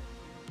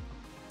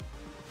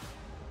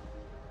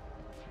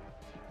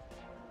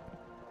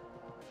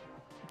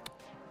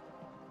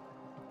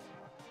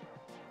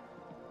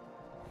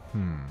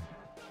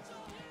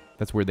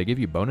 That's weird. They give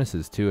you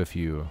bonuses too if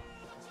you...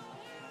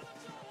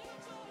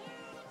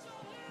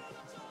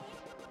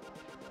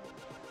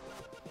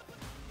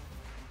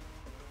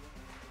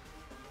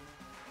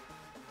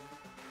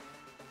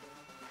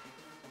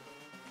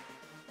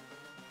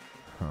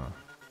 Huh.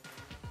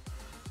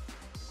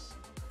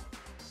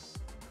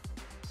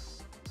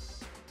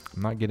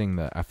 I'm not getting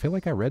the... I feel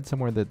like I read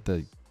somewhere that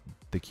the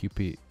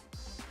QP...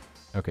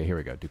 Okay, here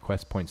we go. Do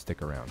quest points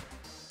stick around?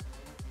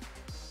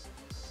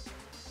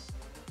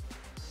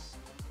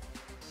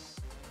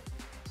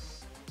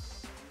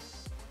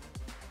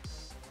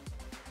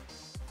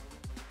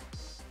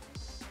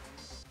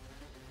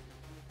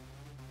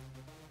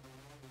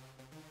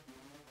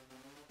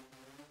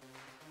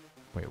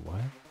 Wait,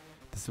 what?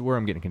 This is where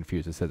I'm getting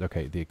confused. It says,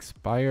 okay, they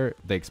expire,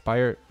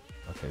 okay,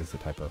 this is a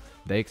typo.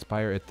 They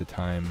expire at the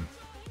time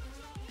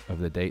of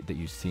the date that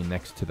you see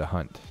next to the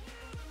hunt.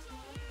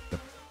 The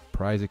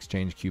prize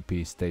exchange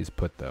QP stays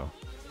put though.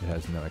 It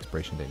has no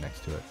expiration date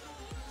next to it.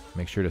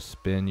 Make sure to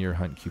spin your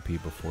hunt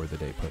QP before the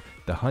date put.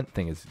 The hunt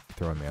thing is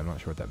throwing me. I'm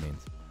not sure what that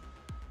means.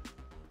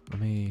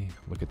 Let me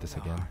look at this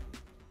again.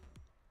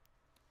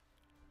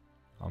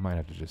 I might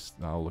have to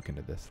I'll look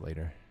into this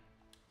later.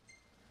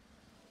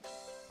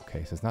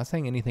 Okay, so it's not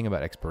saying anything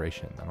about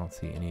expiration. I don't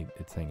see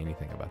it's saying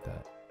anything about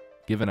that.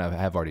 Given I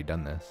have already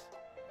done this.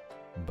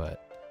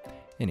 But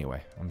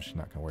anyway, I'm just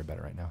not going to worry about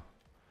it right now.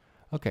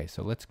 Okay,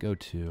 so let's go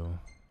to...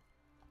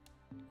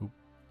 Oop.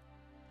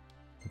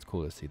 It's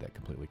cool to see that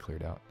completely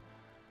cleared out.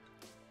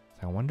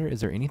 So I wonder,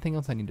 is there anything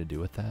else I need to do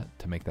with that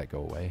to make that go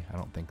away? I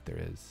don't think there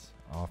is.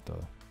 I'll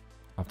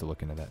have to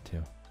look into that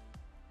too.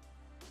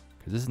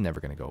 Because this is never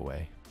going to go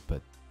away.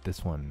 But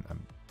this one,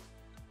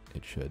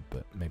 it should,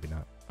 but maybe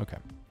not. Okay.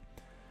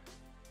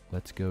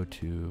 Let's go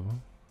to...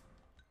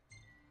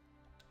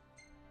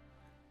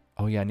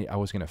 Oh yeah, I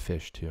was going to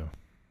fish too.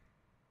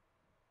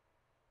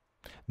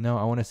 No,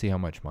 I want to see how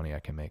much money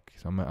I can make.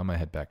 So I'm going to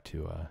head back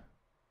to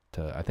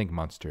I think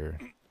Monster...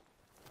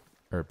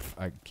 Or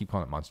I keep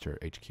calling it Monster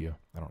HQ.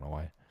 I don't know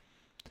why.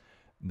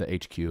 The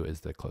HQ is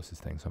the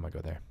closest thing, so I'm going to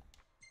go there.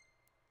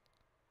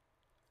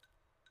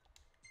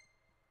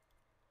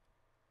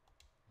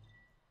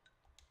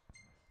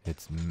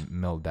 It's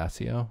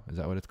Meldacio? Is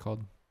that what it's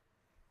called?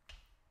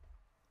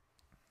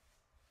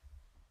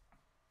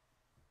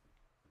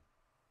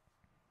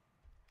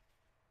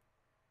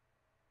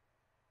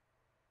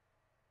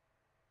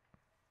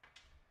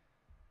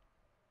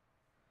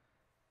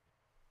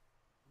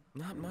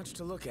 Not much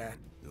to look at.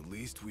 At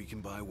least we can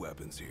buy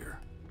weapons here.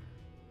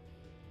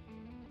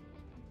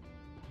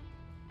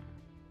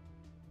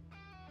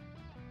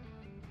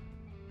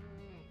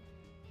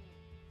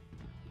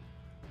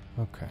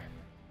 Okay.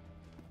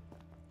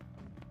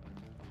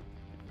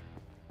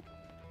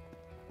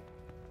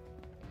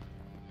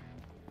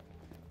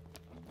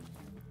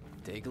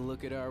 Take a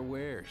look at our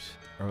wares.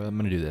 Or I'm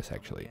going to do this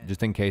actually.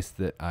 Just in case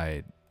that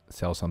I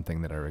sell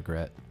something that I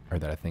regret or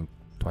that I think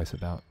twice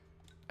about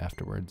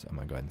afterwards, I'm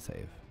going to go ahead and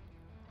save.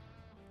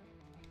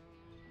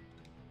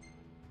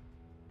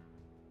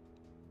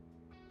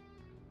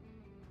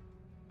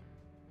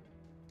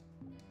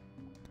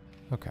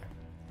 Okay.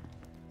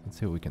 Let's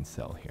see what we can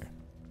sell here.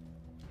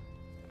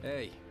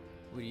 Hey,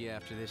 what are you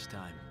after this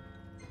time?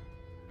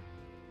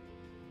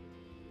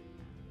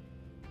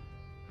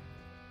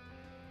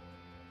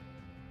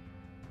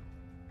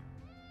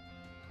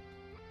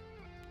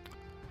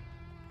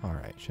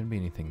 Alright, shouldn't be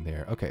anything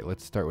there. Okay,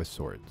 let's start with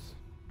swords.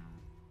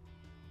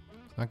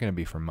 It's not going to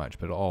be for much,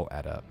 but it'll all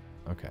add up.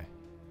 Okay.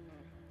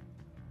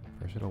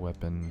 Versatile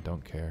weapon,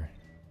 don't care.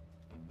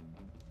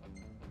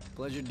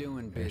 Pleasure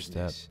doing Air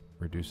step business.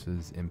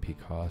 reduces MP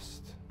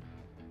cost.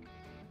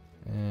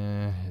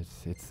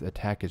 Its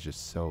attack is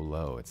just so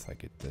low. It's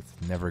like it's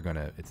never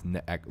gonna. It's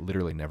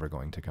literally never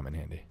going to come in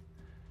handy.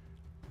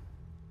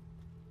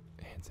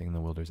 Enhancing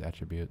the wielder's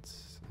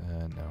attributes.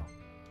 No.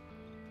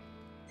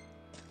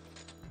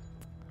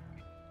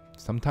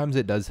 Sometimes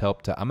it does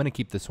help to, I'm going to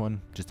keep this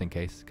one just in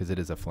case, because it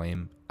is a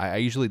flame. I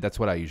usually, that's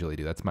what I usually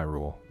do. That's my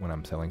rule when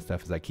I'm selling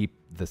stuff, is I keep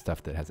the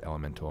stuff that has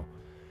elemental,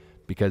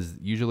 because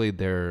usually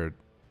they're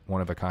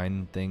one of a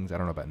kind things. I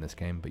don't know about in this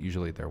game, but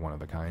usually they're one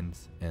of a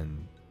kinds.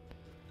 And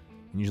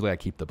usually I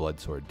keep the blood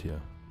sword too.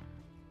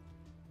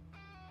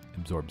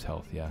 Absorbs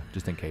health, yeah,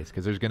 just in case,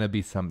 because there's gonna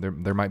be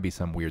some, there might be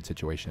some weird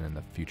situation in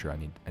the future I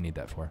need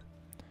that for.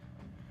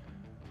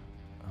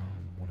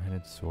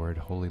 One-handed sword,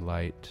 holy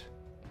light.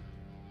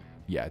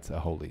 Yeah, it's a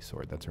holy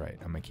sword. That's right.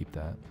 I'm gonna keep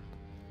that.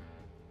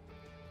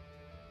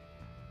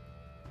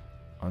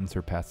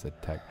 Unsurpassed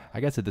attack. I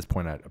guess at this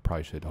point I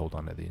probably should hold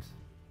on to these.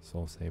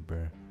 Soul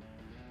saber,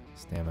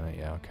 stamina.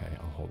 Yeah, okay.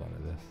 I'll hold on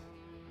to this.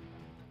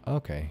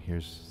 Okay,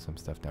 here's some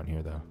stuff down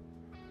here though.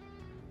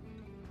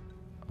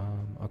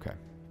 Okay.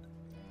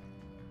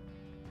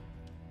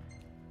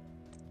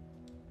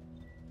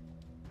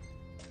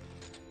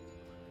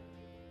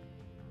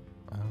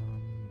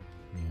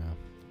 Yeah.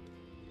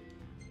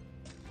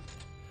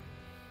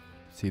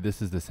 See,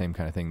 this is the same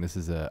kind of thing. This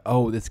is a,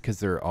 oh, this because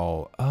they're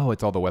all, oh,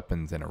 it's all the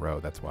weapons in a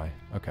row. That's why.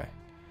 Okay.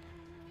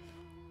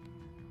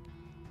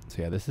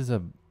 So yeah, this is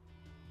a,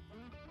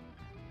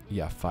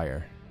 yeah,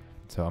 fire.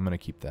 So I'm going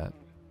to keep that.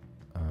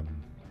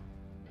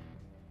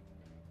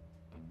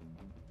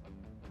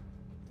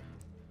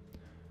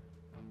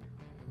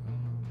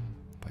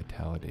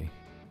 Vitality.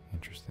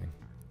 Interesting.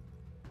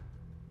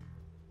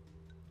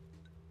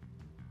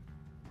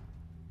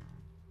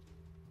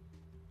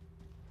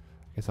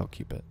 I guess I'll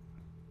keep it.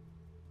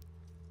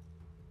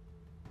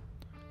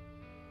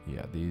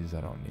 Yeah, these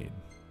I don't need.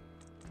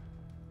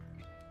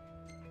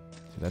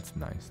 So that's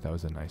nice. That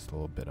was a nice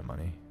little bit of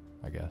money,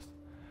 I guess.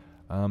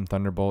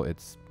 Thunderbolt,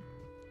 it's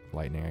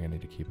lightning. I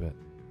need to keep it.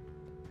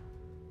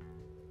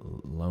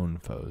 Lone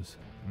foes.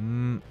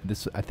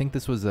 This, I think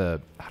this was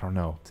a, I don't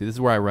know. See, this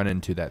is where I run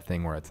into that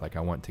thing where it's like I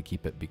want to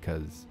keep it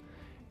because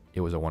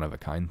it was a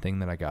one-of-a-kind thing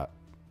that I got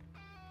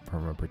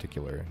from a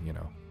particular, you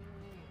know.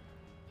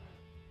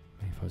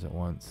 Many foes at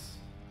once.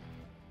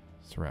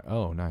 Surround.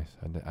 Oh, nice.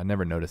 I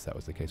never noticed that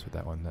was the case with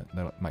that one.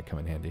 That might come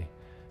in handy.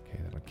 Okay,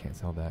 that'll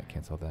cancel that.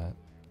 Cancel that.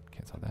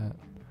 Cancel that.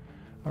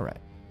 All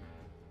right.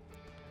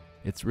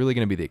 It's really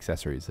going to be the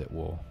accessories that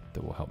will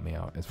help me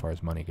out as far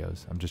as money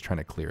goes. I'm just trying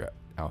to clear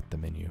out the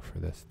menu for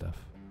this stuff.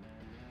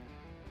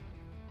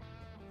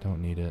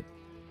 Don't need it.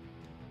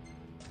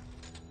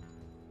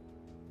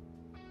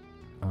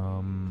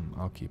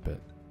 I'll keep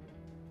it.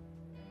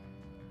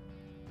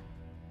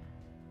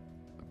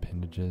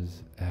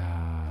 Appendages.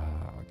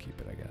 I'll keep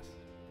it, I guess.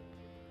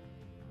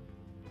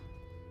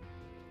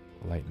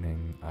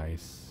 Lightning,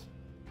 ice.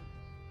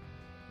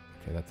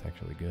 Okay, that's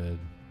actually good.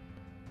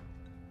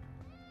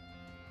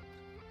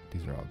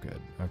 These are all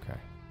good. Okay.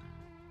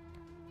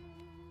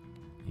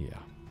 Yeah.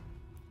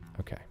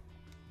 Okay.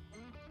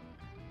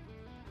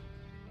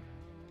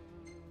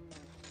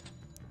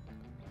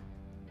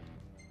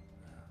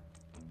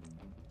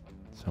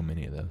 So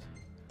many of those.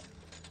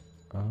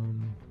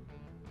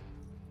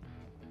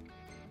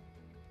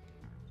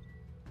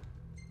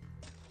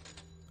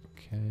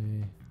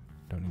 Okay.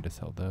 Don't need to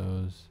sell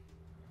those.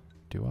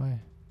 Do I?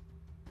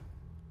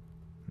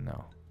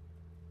 No.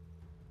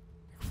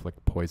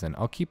 Inflict poison.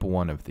 I'll keep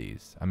one of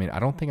these. I mean, I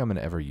don't think I'm going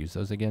to ever use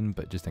those again,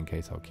 but just in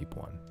case, I'll keep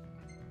one.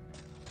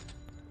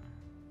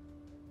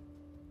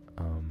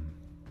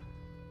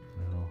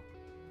 No.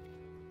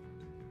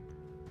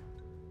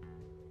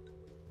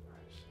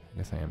 I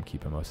guess I am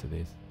keeping most of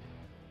these.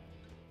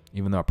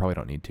 Even though I probably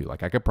don't need to.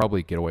 Like, I could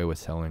probably get away with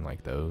selling,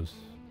 like, those.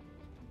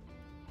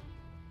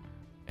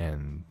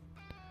 And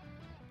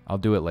I'll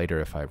do it later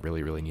if I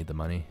really, really need the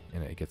money.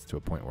 And it gets to a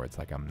point where it's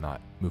like I'm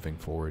not moving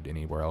forward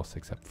anywhere else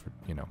except for,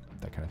 you know,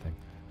 that kind of thing.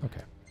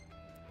 Okay.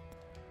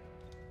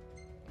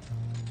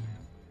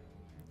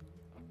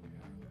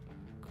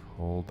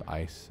 Cold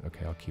ice.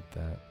 Okay, I'll keep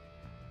that.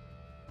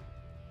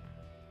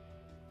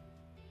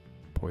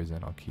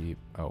 Poison, I'll keep.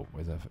 Oh,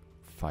 is that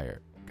fire?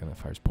 Gun that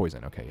fires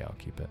poison. Okay, yeah, I'll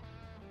keep it.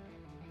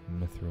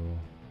 Mithril.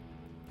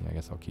 Yeah, I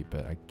guess I'll keep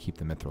it. I keep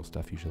the mithril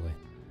stuff usually.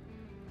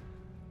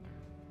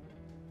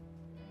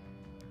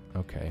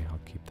 Okay, I'll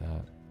keep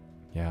that.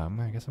 Yeah,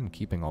 I guess I'm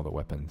keeping all the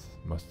weapons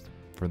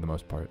for the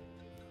most part.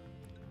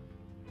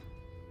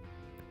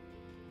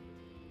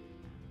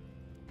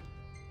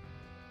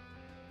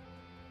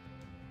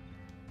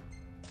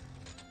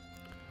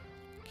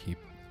 Keep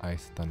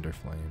ice, thunder,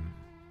 flame.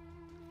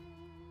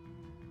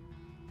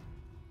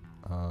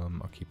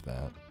 I'll keep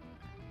that.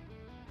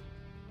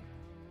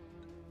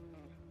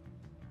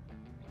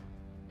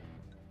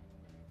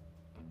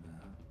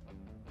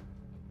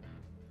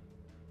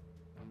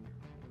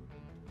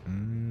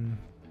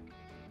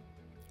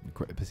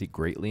 See,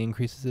 greatly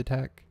increases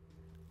attack.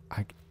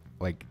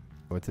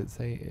 What's it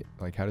say?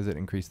 Like, how does it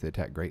increase the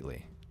attack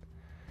greatly?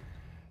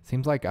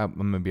 Seems like I'm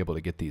gonna be able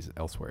to get these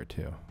elsewhere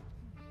too.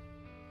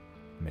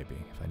 Maybe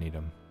if I need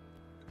them.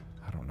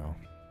 I don't know.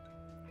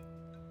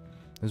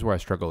 This is where I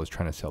struggle, is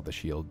trying to sell the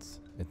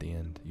shields at the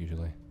end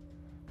usually.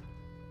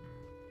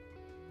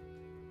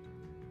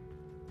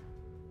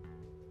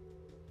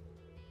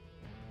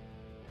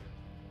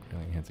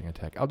 enhancing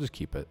attack. I'll just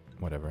keep it.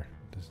 Whatever.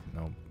 There's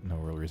no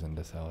real reason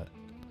to sell it.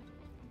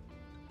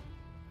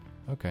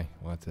 Okay,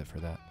 well that's it for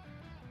that.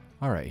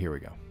 Alright, here we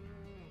go.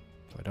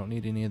 So I don't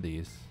need any of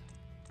these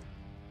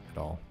at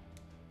all.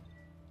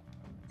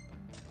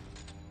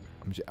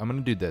 I'm going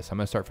to do this. I'm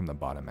going to start from the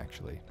bottom,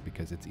 actually,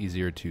 because it's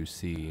easier to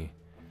see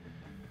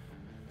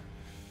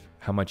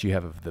how much you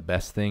have of the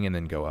best thing and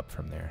then go up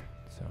from there.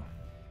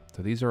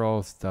 So these are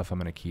all stuff I'm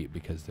going to keep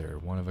because they're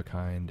one of a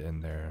kind,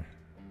 and I'm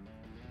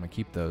going to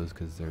keep those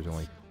because I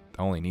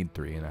only need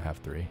 3 and I have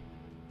 3.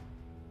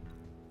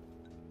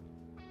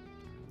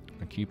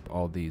 I keep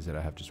all these that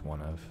I have just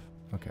one of.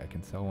 Okay, I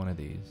can sell one of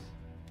these.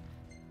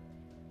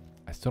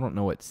 I still don't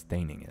know what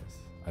staining is.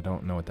 I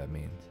don't know what that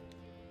means.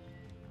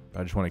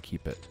 But I just want to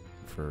keep it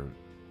for...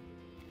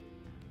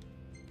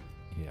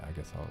 Yeah, I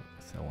guess I'll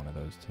sell one of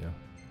those too.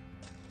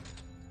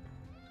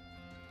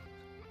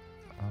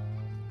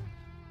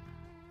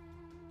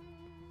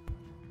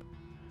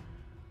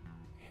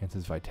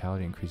 Enhances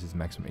vitality, increases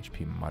maximum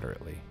HP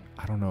moderately.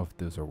 I don't know if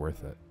those are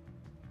worth it.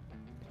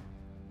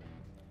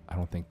 I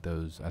don't think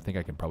those... I think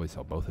I can probably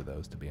sell both of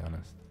those, to be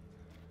honest.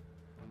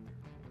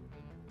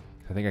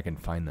 I think I can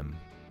find them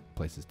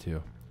places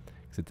too.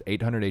 Because it's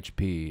 800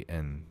 HP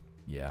and...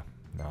 Yeah,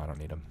 no, I don't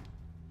need them.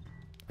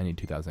 I need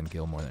 2,000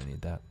 gil more than I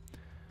need that.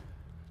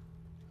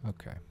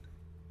 Okay.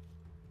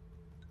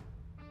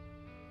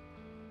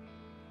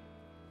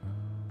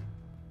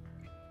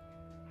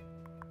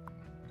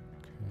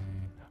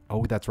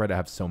 Oh, that's right. I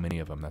have so many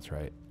of them. That's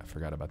right. I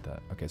forgot about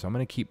that. Okay, so I'm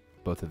going to keep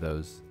both of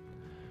those.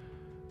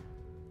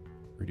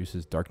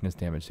 Reduces darkness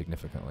damage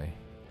significantly.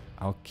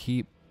 I'll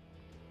keep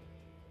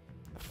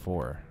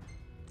 4.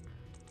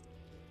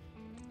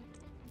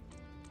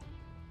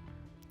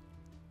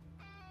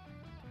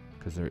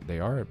 Because they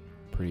are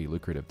pretty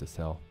lucrative to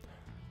sell.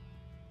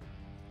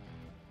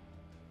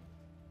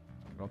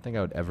 I don't think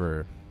I would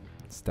ever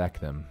stack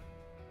them.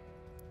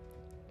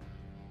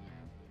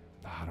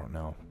 I don't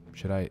know.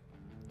 Should I...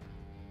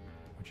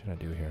 What should I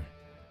do here?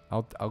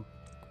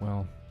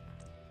 Well,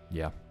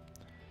 yeah.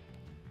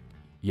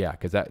 Yeah,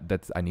 because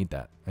I need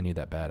that. I need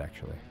that bad,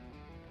 actually.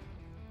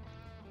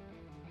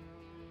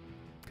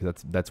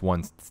 Because that's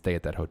one stay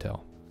at that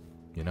hotel,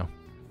 you know?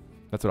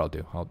 That's what I'll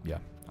do.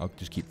 I'll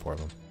just keep 4 of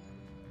them.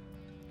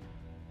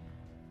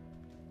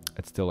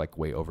 It's still like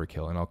way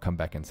overkill, and I'll come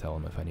back and sell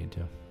them if I need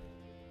to.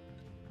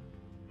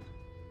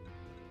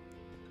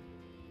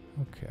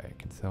 Okay, I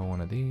can sell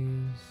one of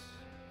these.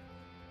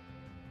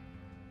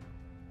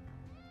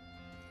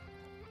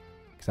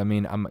 Because I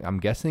mean, I'm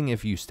guessing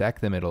if you stack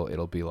them,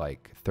 it'll be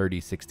like 30,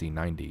 60,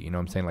 90. You know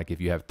what I'm saying? Like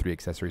if you have 3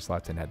 accessory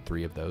slots and had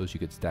 3 of those, you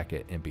could stack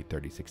it and be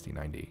 30, 60,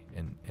 90.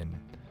 And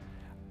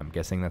I'm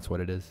guessing that's what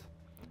it is.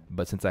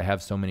 But since I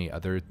have so many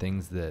other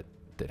things that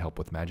help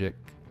with magic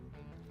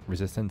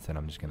resistance, and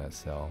I'm just gonna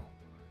sell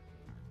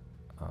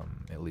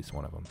at least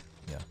one of them.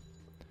 Yeah,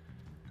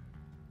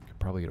 could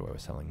probably get away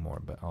with selling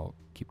more, but I'll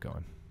keep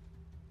going.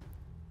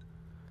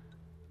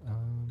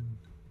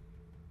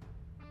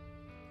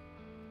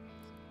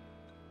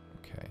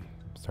 Okay,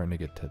 I'm starting to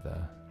get to the...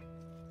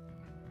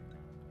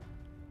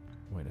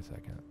 Wait a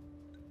second.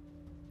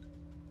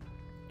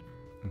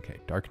 Okay,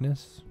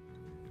 darkness,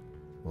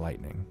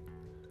 lightning,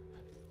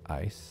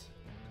 ice.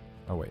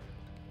 Oh wait,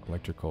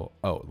 electrical.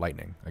 Oh,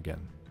 lightning again.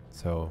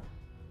 So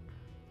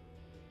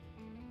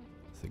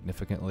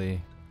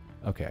significantly.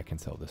 Okay, I can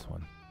sell this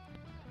one.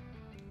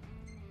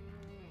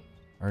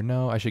 Or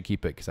no, I should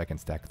keep it because I can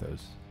stack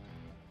those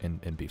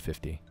and be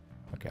 50.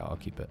 Okay, I'll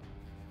keep it.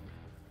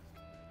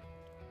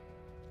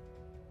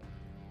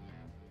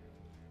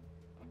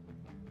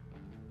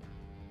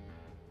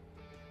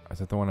 Is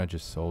that the one I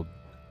just sold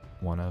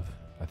one of?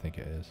 I think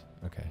it is.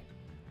 Okay.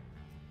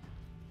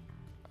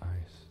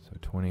 Ice. So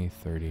 20,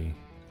 30,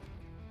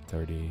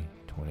 30,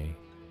 20,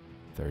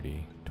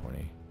 30,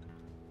 20,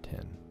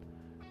 10.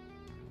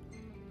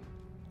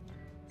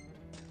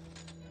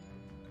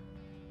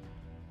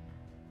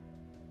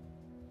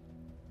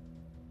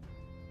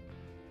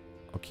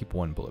 I'll keep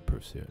 1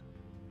 bulletproof suit.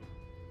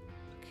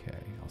 Okay,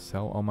 I'll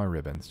sell all my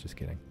ribbons. Just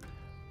kidding.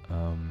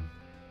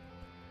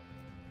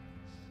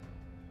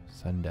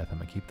 Sudden death, I'm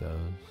gonna keep those.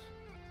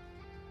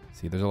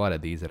 See, there's a lot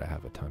of these that I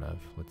have a ton of.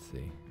 Let's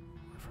see.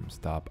 From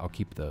stop, I'll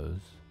keep those.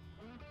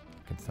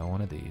 I can sell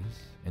one of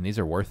these. And these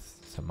are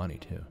worth some money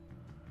too.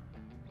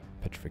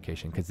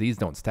 Petrification, because these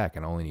don't stack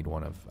and I only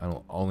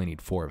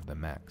need 4 of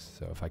them max.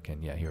 So if I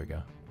can, yeah, here we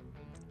go.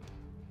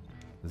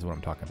 This is what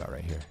I'm talking about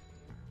right here.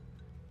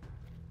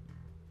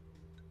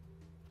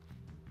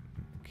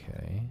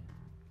 Okay.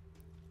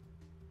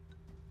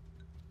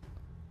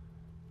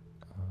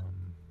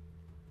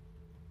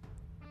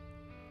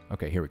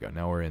 Okay, here we go.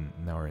 Now we're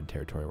in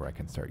territory where I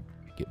can start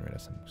getting rid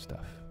of some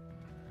stuff.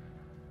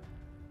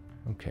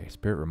 Okay,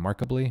 spirit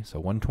remarkably. So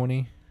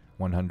 120,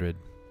 100.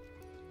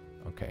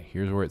 Okay,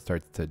 here's where it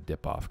starts to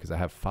dip off because I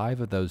have 5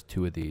 of those,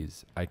 2 of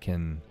these. I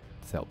can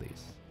sell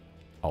these,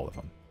 all of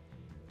them.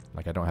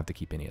 Like I don't have to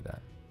keep any of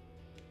that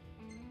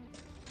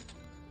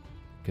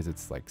because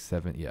it's like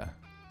 7. Yeah,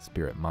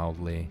 spirit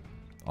mildly.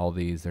 All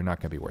these, they're not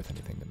gonna be worth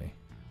anything to me.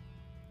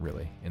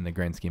 really. In the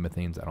grand scheme of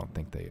things, I don't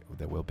think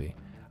they will be.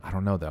 I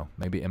don't know though.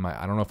 Maybe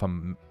I don't know if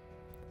I'm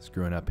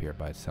screwing up here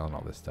by selling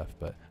all this stuff,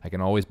 but I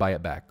can always buy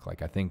it back.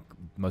 Like I think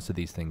most of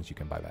these things you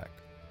can buy back.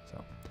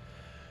 So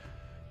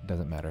it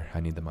doesn't matter. I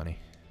need the money.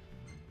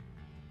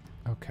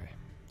 Okay.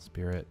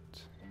 Spirit.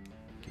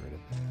 Get rid of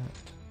that.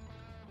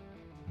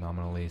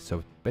 Nominally.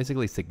 So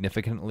basically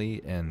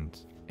significantly and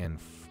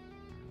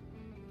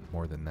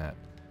more than that.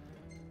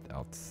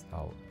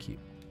 I'll keep.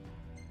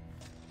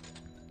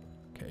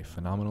 Okay,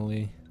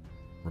 phenomenally,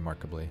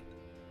 remarkably,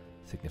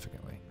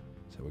 significantly.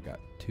 So we got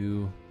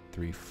 2,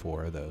 3,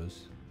 4 of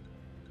those.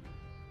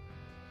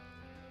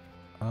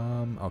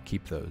 I'll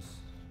keep those.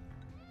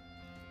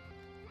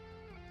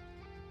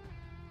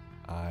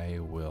 I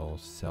will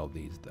sell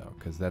these though,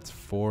 because that's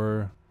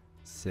 4,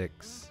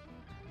 6.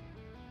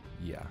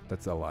 Yeah,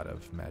 that's a lot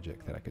of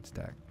magic that I could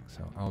stack.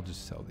 So I'll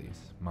just sell these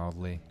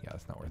mildly. Yeah,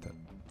 it's not worth it.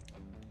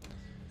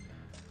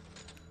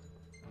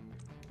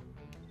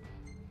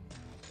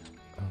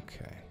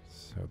 Okay,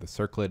 so the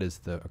circlet is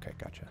the, okay,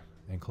 gotcha.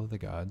 Ankle of the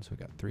Gods, we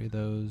got 3 of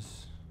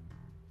those.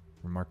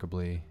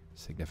 Remarkably,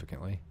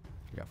 significantly.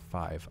 We got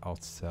 5.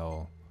 I'll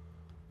sell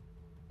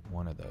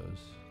 1 of those.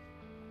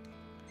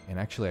 And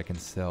actually I can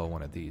sell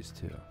 1 of these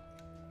too.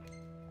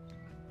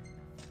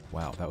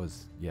 Wow, that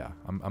was, yeah,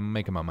 I'm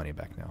making my money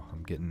back now.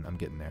 I'm getting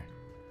there.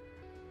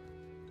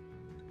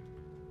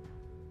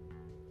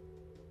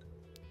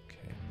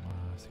 Okay,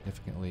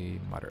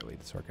 significantly, moderately,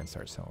 so I can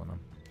start selling them.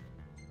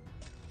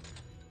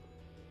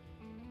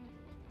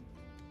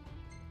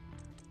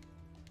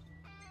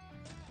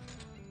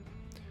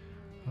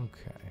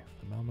 Okay,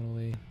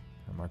 phenomenally,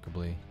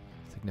 remarkably,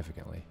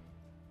 significantly.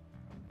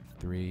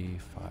 3,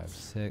 5,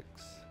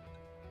 6.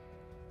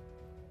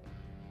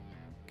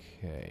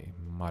 Okay,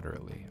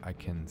 moderately. I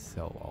can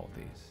sell all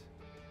these.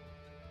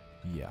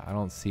 Yeah, I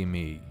don't see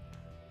me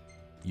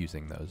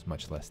using those,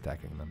 much less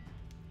stacking them.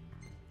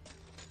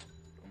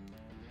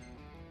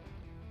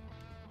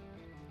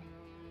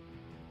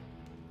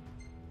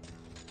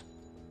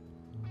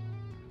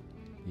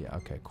 Yeah,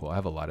 okay, cool. I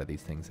have a lot of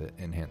these things that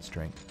enhance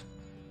strength.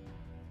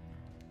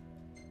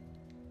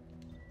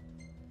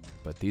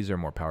 But these are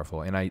more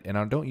powerful, and I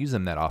don't use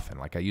them that often.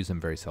 Like I use them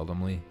very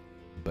seldomly,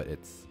 but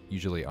it's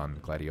usually on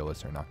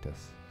Gladiolus or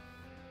Noctis.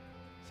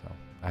 So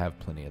I have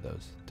plenty of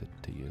those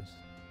to use.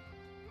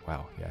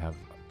 Wow, yeah, I have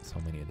so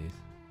many of these.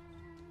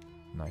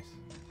 Nice.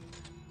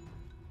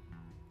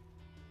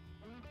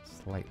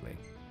 Slightly.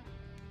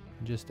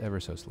 Just ever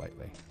so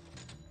slightly.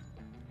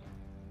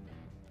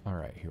 All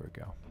right, here we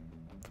go.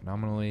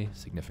 Phenomenally,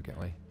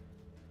 significantly.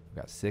 We've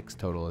got 6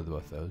 total of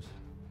both those.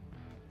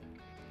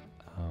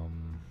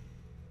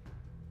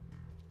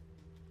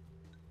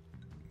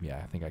 Yeah,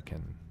 I think I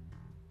can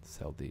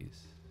sell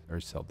these,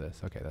 or sell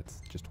this. Okay, that's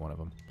just one of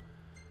them.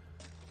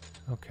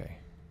 Okay.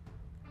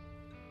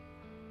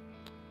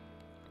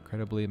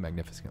 Incredibly,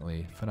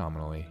 magnificently,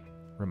 phenomenally,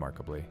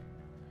 remarkably.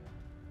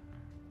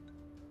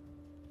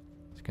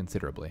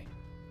 Considerably.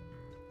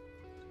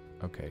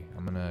 Okay,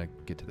 I'm gonna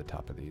get to the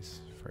top of these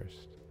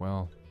first.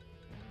 Well,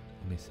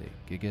 let me see.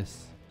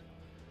 Gigas.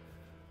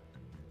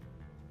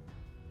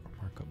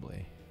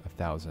 Remarkably.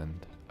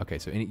 1,000. Okay,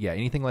 so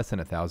anything less than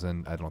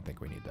 1,000, I don't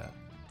think we need that.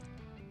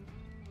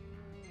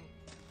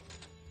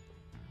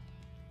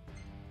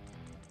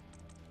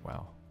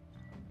 Wow.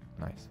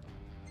 Nice.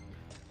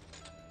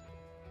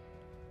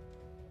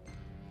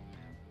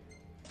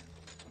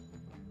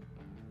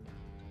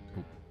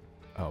 Oop.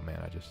 Oh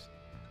man, okay.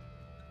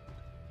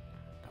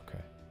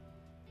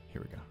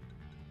 Here we go.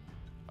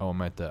 Oh, I'm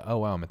at the, oh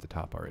wow, I'm at the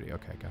top already.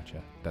 Okay,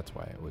 gotcha. That's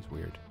why it was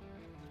weird.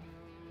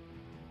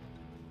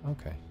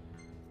 Okay.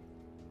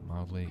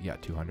 Mildly, yeah,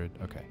 200,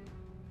 okay.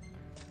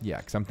 Yeah,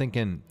 because I'm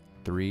thinking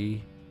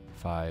 3,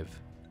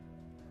 5,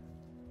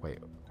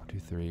 wait, 1, 2,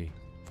 3,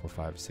 4,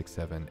 5, 6,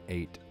 7,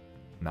 8,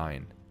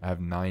 9. I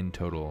have 9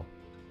 total.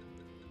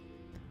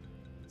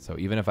 So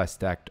even if I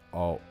stacked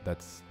all,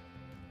 that's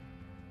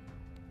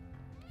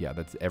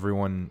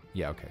everyone.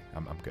 Yeah, okay,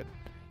 I'm good.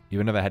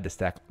 Even if I had to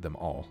stack them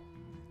all,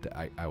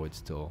 I would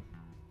still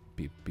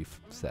be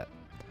set.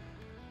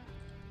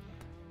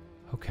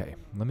 Okay,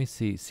 let me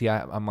see. See,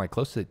 I'm like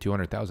close to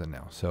 200,000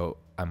 now, so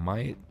I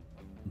might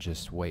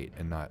just wait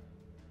and not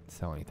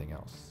sell anything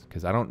else,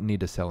 because I don't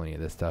need to sell any of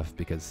this stuff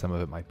because some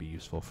of it might be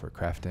useful for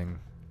crafting.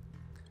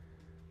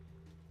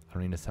 I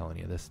don't need to sell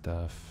any of this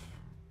stuff.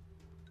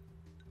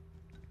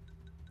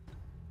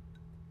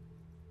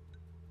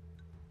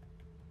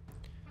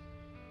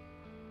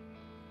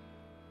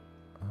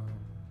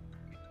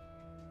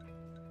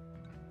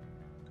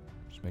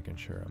 Just making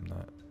sure I'm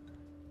not.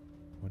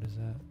 What is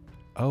that?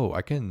 Oh,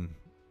 I can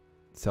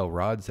sell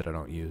rods that I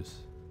don't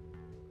use.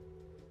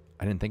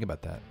 I didn't think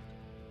about that.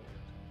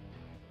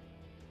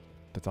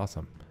 That's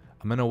awesome.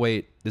 I'm gonna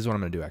wait. This is what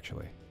I'm gonna do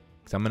actually,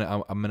 because I'm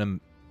gonna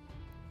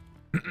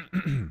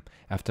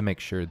have to make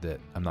sure that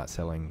I'm not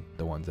selling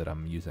the ones that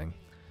I'm using.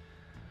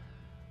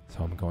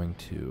 So I'm going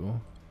to.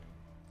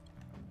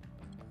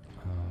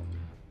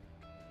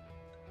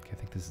 Okay, I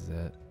think this is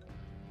it.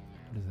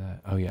 What is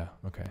that? Oh yeah.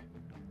 Okay.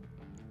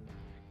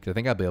 Because I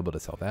think I'll be able to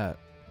sell that.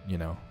 You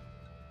know.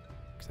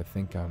 Because I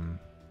think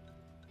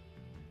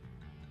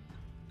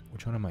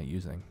which one am I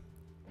using?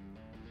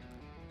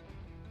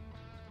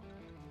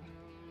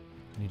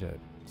 I need to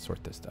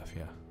sort this stuff,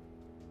 yeah.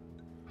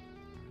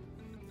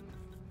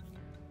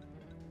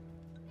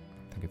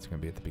 I think it's going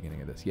to be at the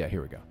beginning of this. Yeah,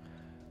 here we go.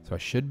 So I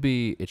should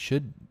be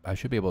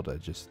able to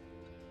just...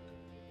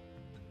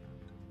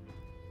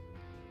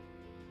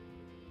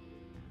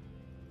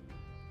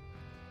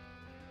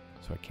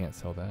 So I can't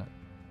sell that?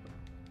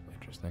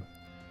 Interesting.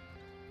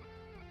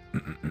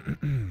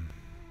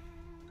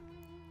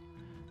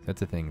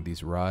 That's the thing.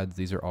 These rods,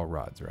 these are all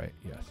rods, right?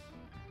 Yes.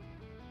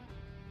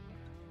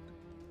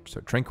 So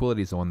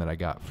Tranquility is the one that I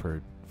got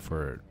for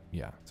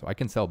yeah. So I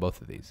can sell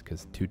both of these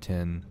because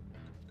 210,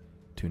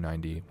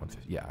 290,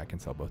 150. Yeah, I can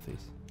sell both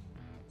these.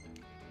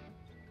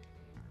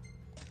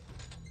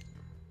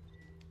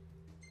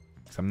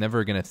 Because I'm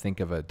never going to think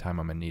of a time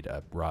I'm going to need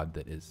a rod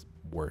that is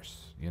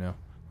worse, you know?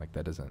 Like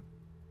that doesn't,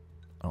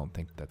 I don't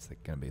think that's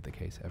going to be the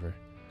case ever.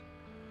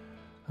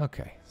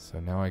 Okay, so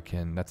now I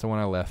can, that's the one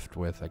I left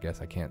with. I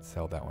guess I can't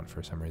sell that one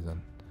for some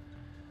reason.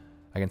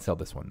 I can sell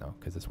this one though,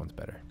 because this one's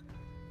better.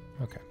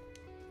 Okay.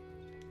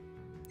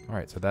 All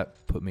right, so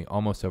that put me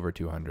almost over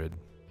 200.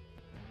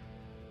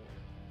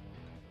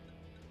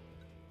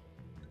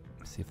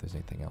 Let's see if there's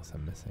anything else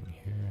I'm missing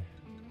here.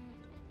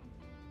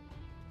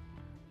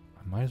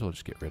 I might as well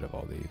just get rid of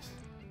all these.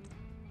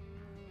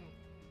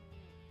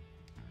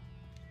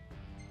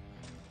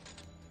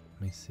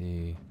 Let me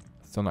see.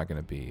 Still not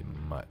going to be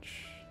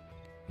much.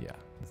 Yeah,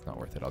 it's not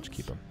worth it. I'll just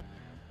keep them.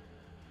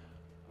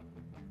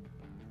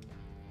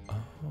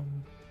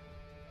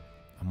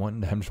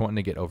 I'm just wanting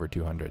to get over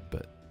 200,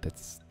 but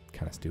that's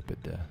kind of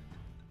stupid to,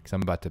 because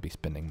I'm about to be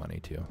spending money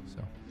too.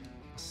 So.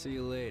 See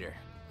you later.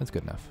 That's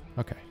good enough.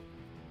 Okay,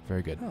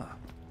 very good. Huh.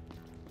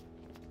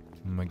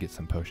 I'm gonna get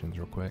some potions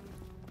real quick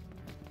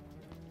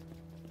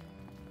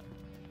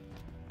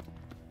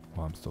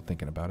while I'm still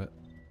thinking about it.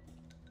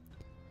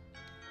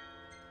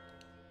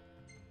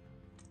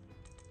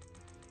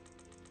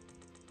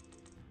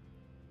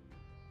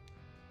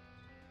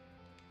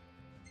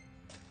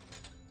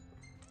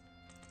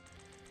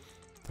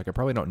 Like I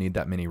probably don't need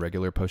that many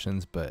regular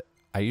potions, but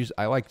I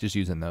like just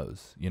using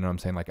those. You know what I'm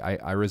saying? Like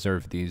I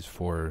reserve these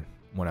for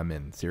when I'm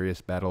in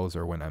serious battles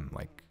or when I'm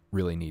like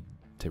really need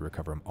to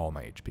recover all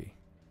my HP.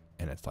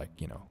 And it's like,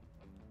 you know,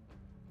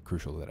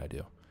 crucial that I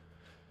do.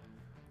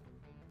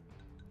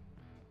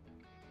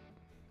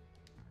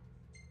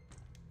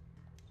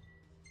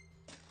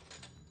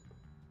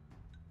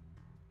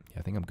 Yeah,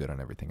 I think I'm good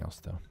on everything else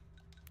though.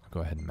 I'll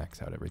go ahead and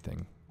max out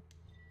everything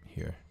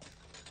here.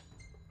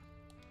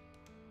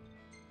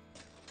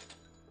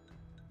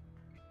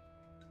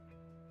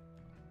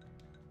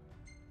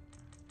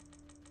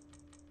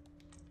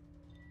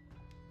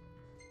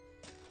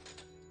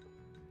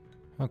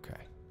 Okay,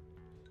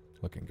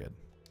 looking good.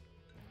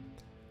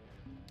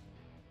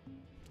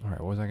 All right,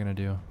 what was I gonna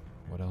do?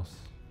 What else?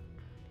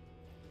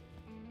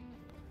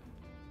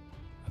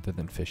 Other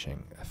than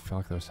fishing, I feel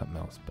like there was something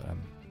else, but I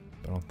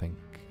don't think.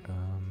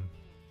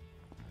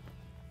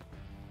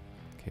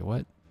 Okay,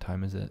 what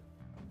time is it?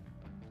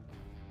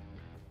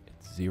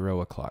 It's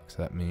 0 o'clock,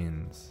 so that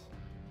means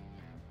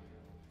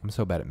I'm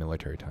so bad at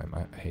military time.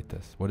 I hate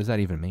this. What does that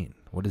even mean?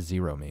 What does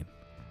 0 mean?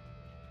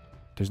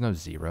 There's no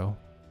 0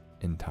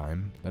 in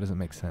time. That doesn't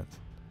make sense.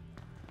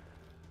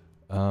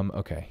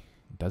 Okay.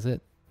 Does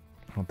it?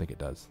 I don't think it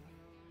does.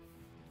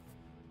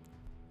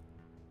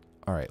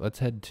 All right, let's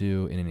head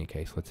to, in any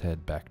case, let's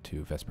head back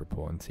to Vesper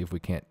Pool and see if we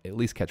can't at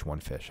least catch one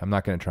fish. I'm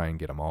not going to try and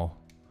get them all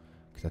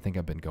because I think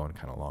I've been going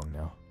kind of long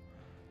now.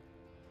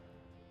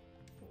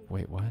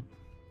 Wait, what?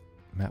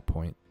 Map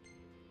point.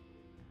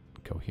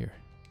 Go here.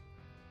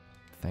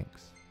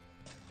 Thanks.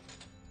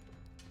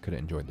 Could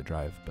have enjoyed the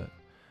drive, but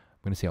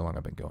I'm going to see how long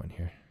I've been going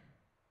here.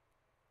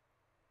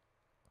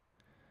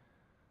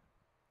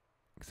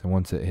 So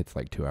once it hits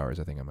like 2 hours,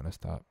 I think I'm going to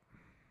stop.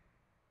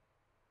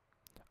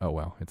 Oh,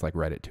 wow. It's like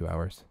right at 2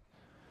 hours.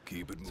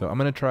 Keep it So I'm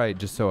going to try,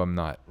 just so I'm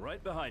not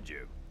Right behind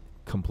you.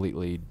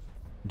 completely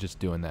just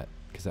doing that,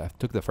 because I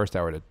took the first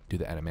hour to do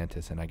the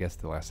Adamantis, and I guess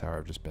the last hour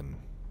I've just been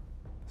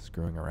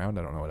screwing around.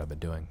 I don't know what I've been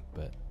doing,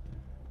 but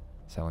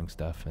selling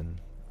stuff and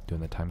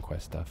doing the time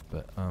quest stuff.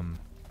 But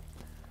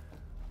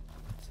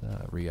let's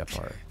re-up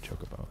our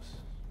chocobos.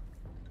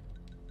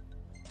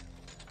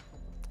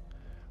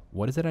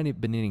 What is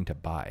it been needing to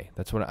buy?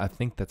 That's what I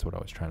think. That's what I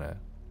was trying to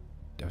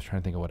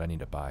think of what I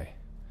need to buy.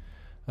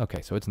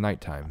 Okay, so it's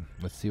nighttime.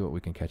 Let's see what we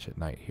can catch at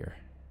night here.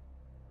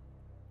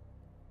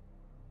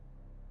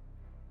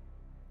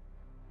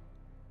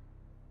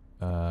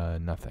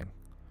 Nothing.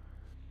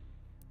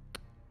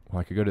 Well,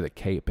 I could go to the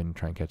Cape and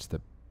try and catch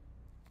the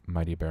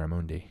mighty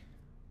barramundi.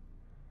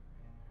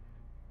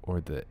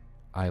 Or the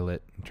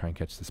Islet and try and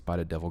catch the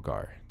spotted devil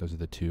gar. Those are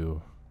the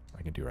two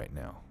I can do right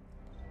now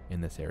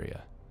in this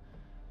area.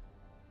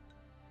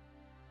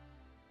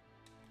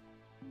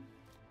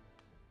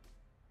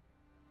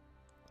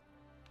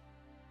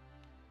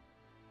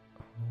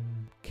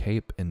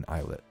 Cape and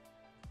Islet.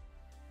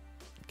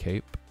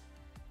 Cape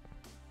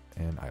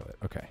and Islet.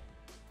 Okay.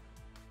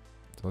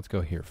 So let's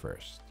go here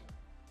first.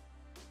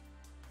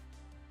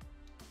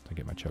 I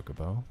get my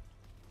chocobo.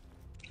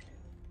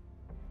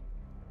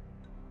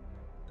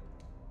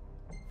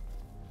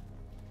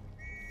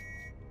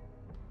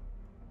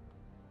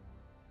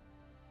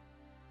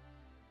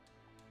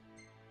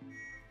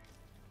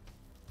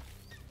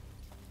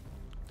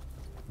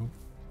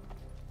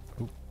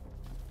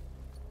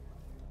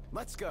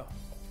 Let's go.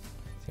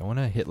 See, I want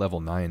to hit level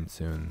 9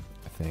 soon,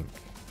 I think.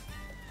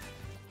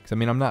 Because, I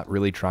mean, I'm not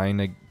really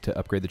trying to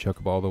upgrade the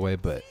chocobo all the way,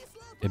 but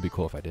it'd be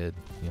cool if I did,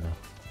 you know.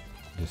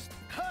 Just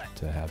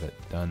to have it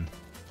done.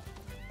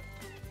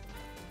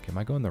 Okay, am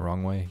I going the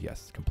wrong way?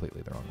 Yes,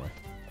 completely the wrong way.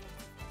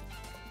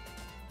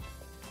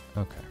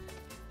 Okay.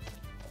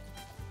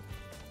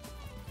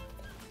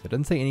 It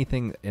doesn't say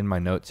anything in my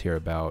notes here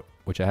about,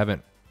 which I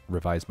haven't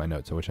revised my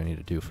notes, so which I need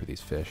to do for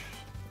these fish.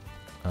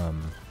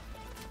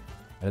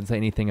 It doesn't say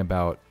anything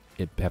about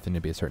it having to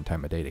be a certain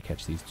time of day to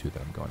catch these two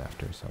that I'm going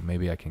after, so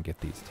maybe I can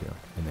get these two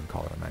and then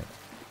call it a night.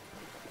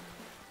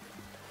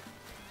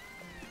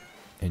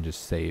 And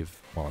just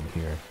save while I'm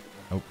here.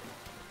 Oh.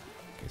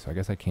 Okay, so I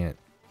guess I can't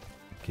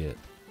get...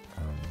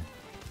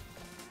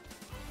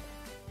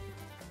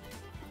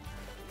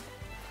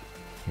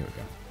 Here we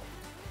go.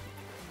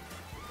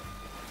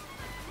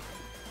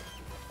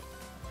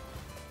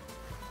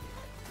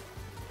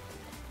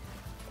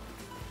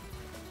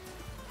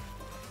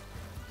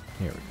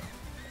 Here we go.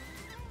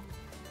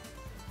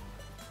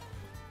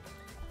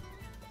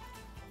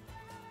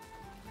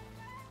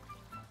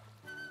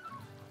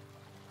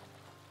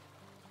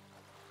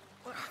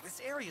 Ugh, this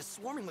area is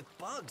swarming with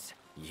bugs.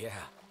 Yeah.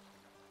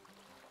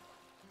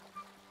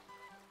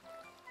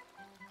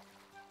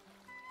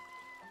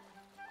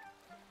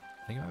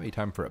 I think it might be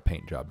time for a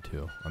paint job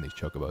too on these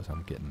chocobos.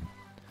 I'm getting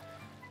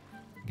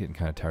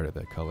kind of tired of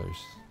the colors.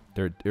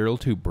 They're a little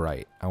too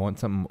bright. I want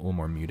something a little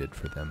more muted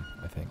for them,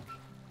 I think.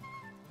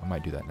 I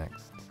might do that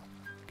next.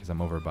 Because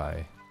I'm over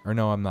by... Or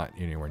no, I'm not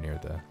anywhere near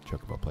the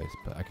chocobo place,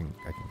 but I can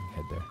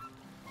head there.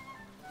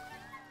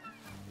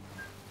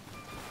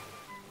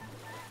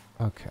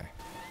 Okay.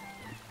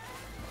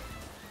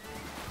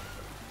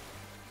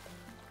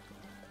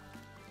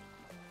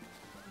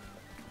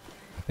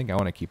 I think I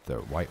want to keep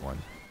the white one.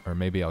 Or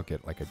maybe I'll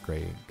get like a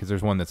gray... Because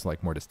there's one that's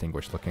like more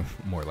distinguished looking.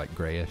 More like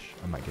grayish.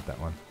 I might get that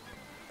one.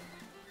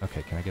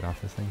 Okay, can I get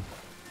off this thing?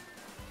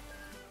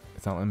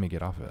 It's not letting me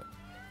get off of it.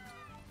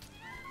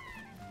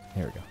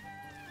 Here we go.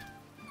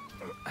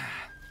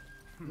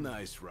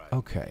 Nice ride.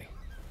 Okay.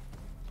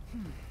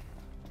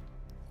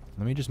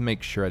 Let me just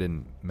make sure I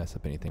didn't mess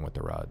up anything with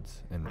the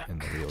rods and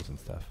the reels and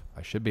stuff.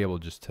 I should be able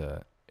just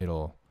to...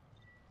 It'll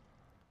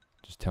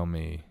just tell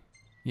me...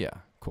 Yeah,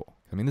 cool.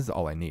 I mean, this is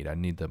all I need. I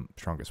need the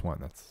strongest one.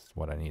 That's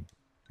what I need.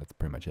 That's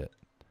pretty much it.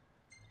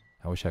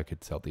 I wish I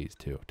could sell these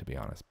too, to be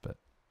honest. But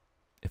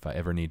if I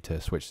ever need to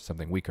switch to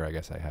something weaker, I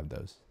guess I have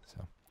those.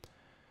 So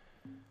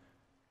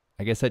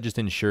I guess that just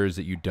ensures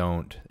that you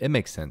don't... It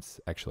makes sense,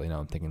 actually, now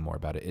I'm thinking more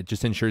about it. It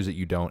just ensures that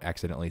you don't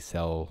accidentally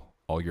sell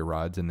all your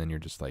rods and then you're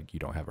just like,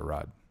 you don't have a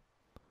rod.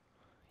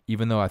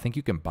 Even though I think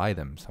you can buy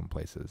them some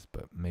places,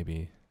 but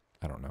maybe...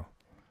 I don't know.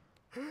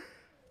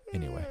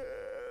 Anyway.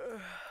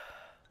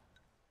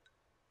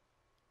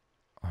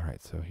 All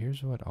right, so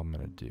here's what I'm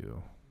going to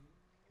do.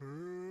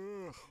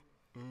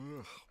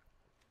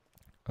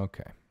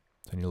 Okay.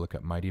 So I need to look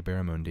up Mighty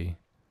Barramundi,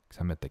 because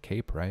I'm at the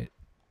Cape, right?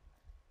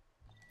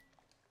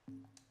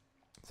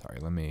 Sorry,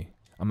 I'm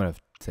going to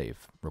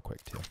save real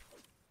quick, too.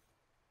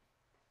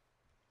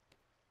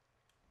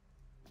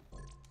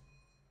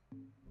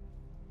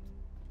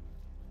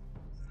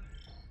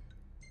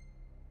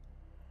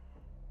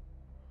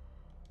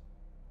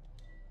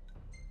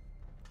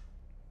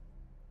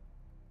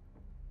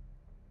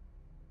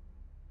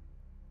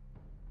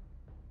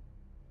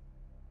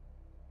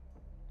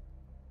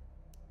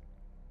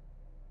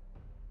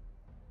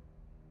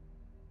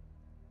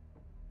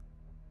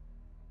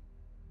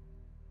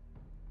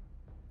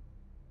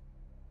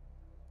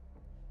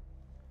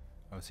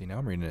 Oh, see, now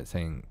I'm reading it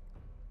saying,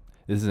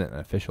 this isn't an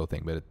official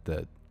thing, but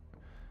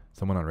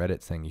someone on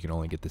Reddit saying you can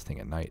only get this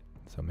thing at night.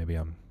 So maybe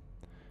I'm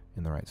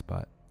in the right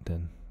spot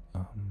then.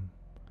 I'm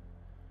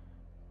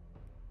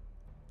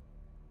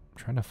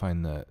trying to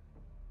find the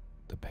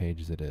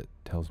page that it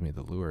tells me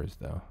the lures,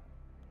 though.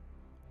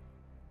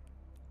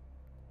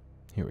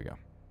 Here we go.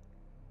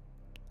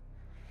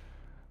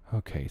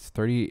 Okay, it's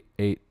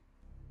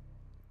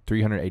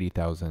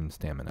 380,000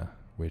 stamina,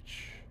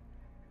 which...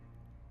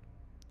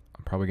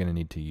 I'm probably going to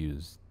need to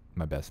use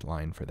my best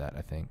line for that,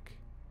 I think.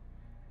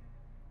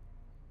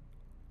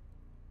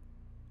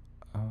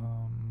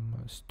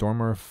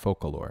 Stormer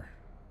Folklore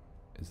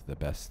is the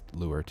best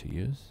lure to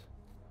use.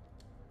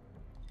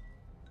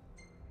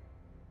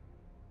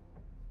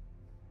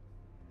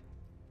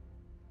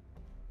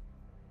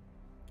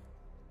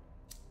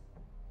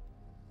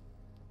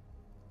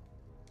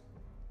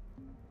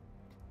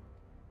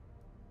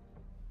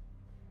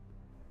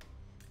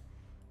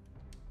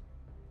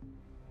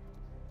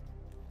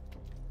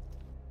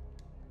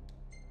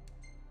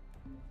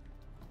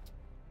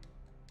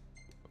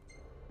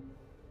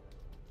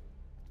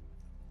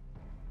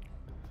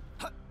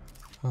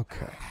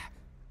 Okay.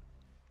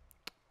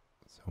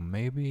 So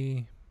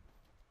maybe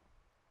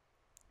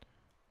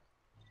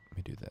let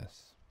me do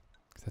this.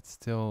 'Cause that's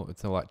still,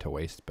 it's a lot to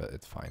waste, but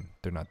it's fine.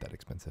 They're not that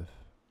expensive.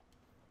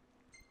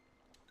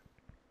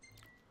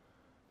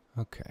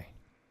 Okay.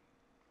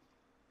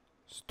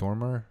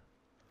 Stormer,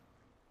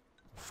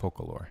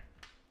 Folklore.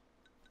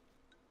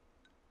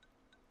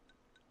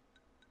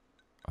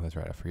 Oh, that's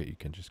right. I forget you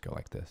can just go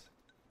like this.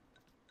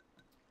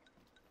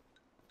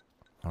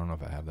 I don't know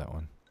if I have that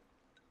one.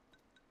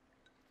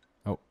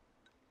 Oh,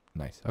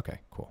 nice.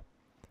 Okay, cool.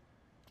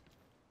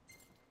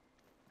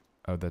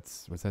 Oh,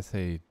 that's, what's that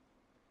say? It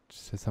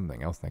says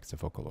something else next to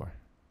Folklore.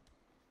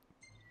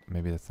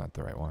 Maybe that's not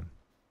the right one.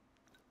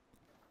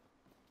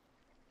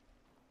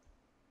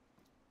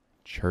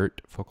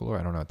 Chert Folklore?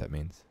 I don't know what that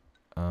means.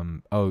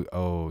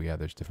 Oh, yeah,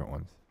 there's different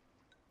ones.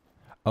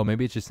 Oh,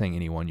 maybe it's just saying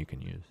any one you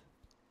can use.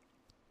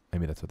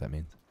 Maybe that's what that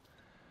means.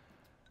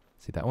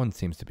 See, that one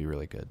seems to be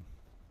really good.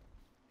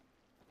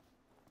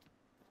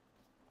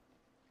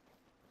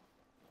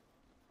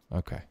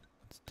 Okay,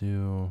 let's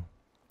do...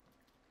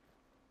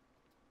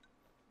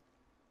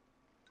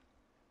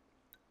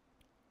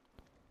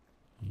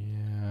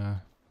 Yeah.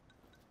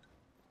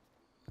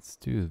 Let's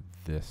do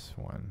this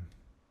one.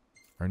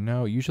 Or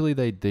no, usually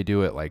they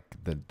do it like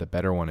the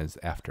better one is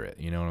after it.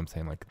 You know what I'm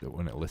saying? Like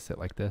when it lists it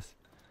like this.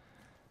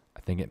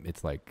 I think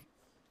it's like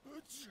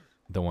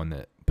the one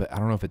that, but I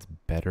don't know if it's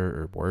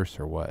better or worse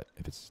or what.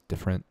 If it's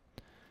different.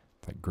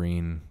 It's like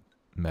green,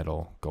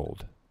 metal,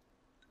 gold.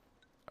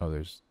 Oh,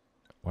 there's,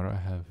 what do I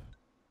have?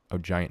 Oh,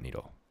 giant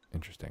needle.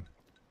 Interesting.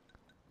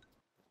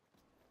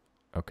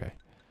 Okay.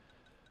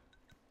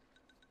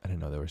 I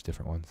didn't know there was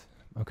different ones.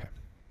 Okay.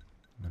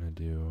 I'm gonna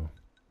do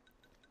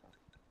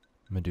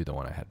the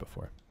one I had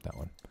before. That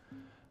one.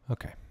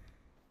 Okay.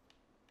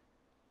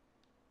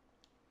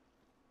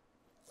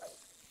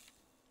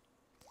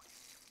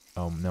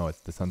 Oh no, it's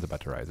the sun's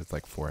about to rise. It's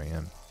like 4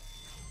 a.m.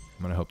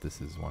 I'm gonna hope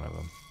this is one of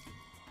them.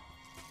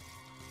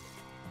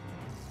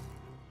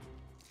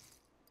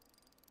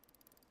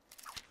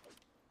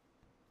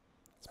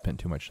 Spent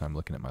too much time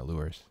looking at my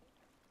lures.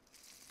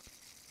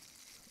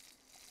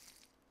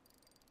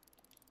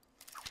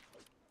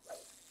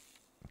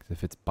 Because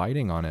if it's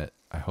biting on it,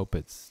 I hope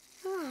it's...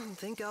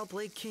 Think I'll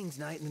play King's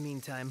Knight in the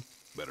meantime.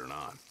 Better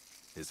not.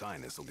 His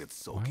Highness will get Why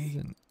sulky. is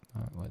it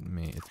not letting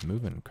me? It's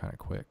moving kind of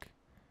quick.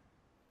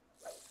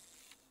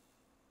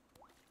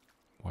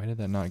 Why did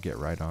that not get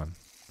right on?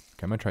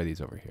 Okay, I'm going to try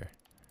these over here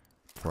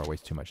before I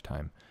waste too much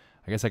time.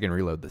 I guess I can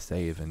reload the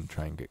save and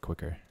try and get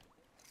quicker.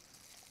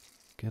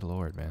 Good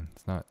lord, man.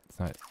 It's not,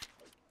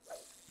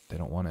 they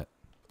don't want it.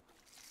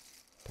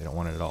 They don't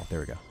want it at all. There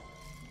we go.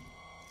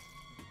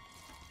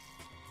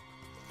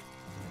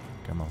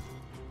 Come on.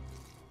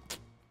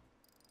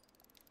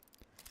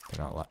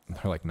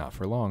 They're like, not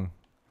for long.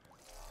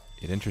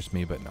 It interests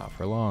me, but not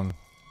for long.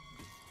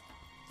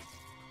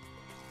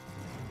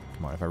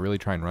 Come on, if I really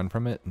try and run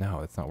from it, no,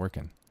 it's not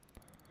working.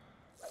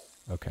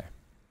 Okay.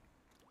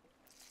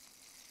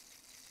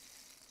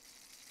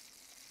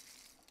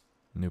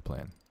 New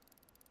plan.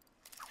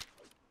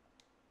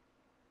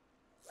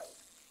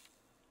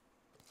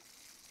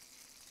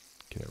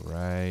 Get it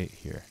right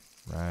here.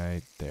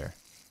 Right there.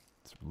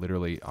 It's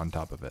literally on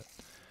top of it.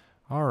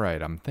 All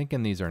right, I'm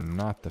thinking these are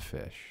not the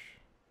fish.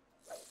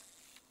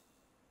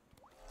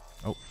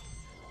 Oh.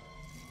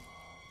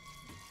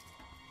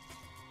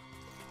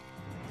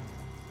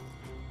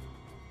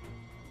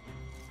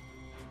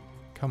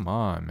 Come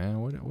on, man.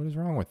 What is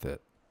wrong with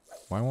it?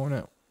 Why won't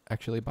it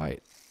actually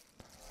bite?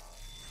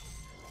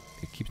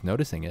 It keeps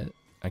noticing it.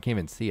 I can't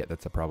even see it.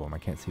 That's a problem. I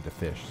can't see the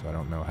fish, so I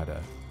don't know how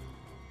to...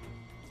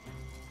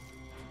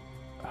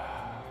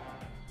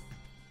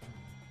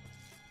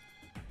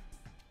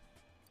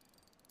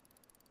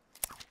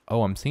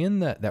 Oh, I'm seeing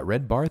that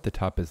red bar at the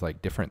top is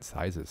like different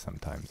sizes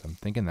sometimes. I'm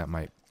thinking that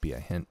might be a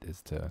hint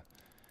as to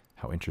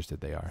how interested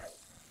they are.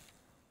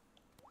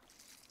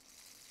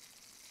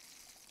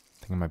 I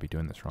think I might be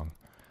doing this wrong.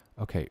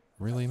 Okay,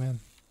 really,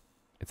 man?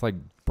 It's like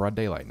broad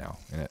daylight now,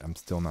 and I'm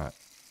still not...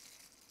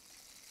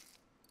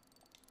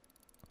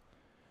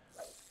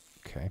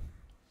 Okay.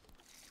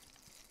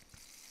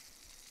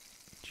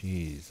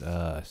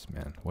 Jesus,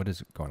 man. What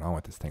is going on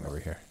with this thing over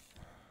here?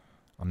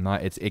 I'm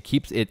not... It's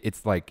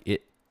like...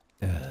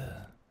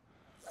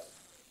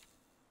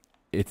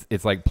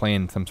 It's like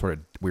playing some sort of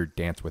weird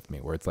dance with me,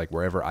 where it's like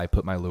wherever I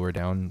put my lure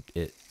down,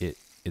 it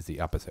is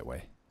the opposite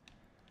way.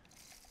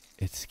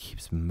 It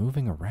keeps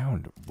moving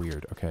around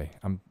weird. Okay,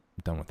 I'm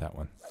done with that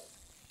one.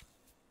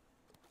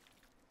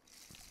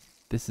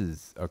 This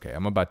is... Okay,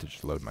 I'm about to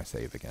just load my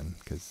save again,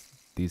 because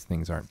these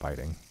things aren't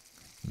biting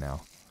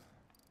now.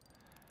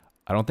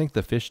 I don't think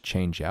the fish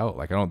change out.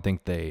 Like, I don't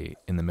think they,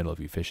 in the middle of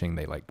you fishing,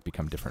 they like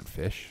become different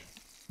fish,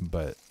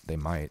 but they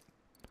might.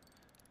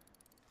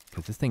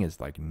 Because this thing is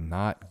like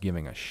not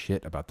giving a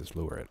shit about this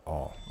lure at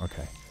all.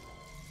 Okay.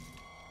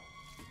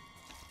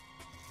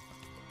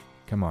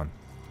 Come on.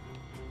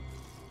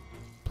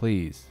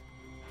 Please.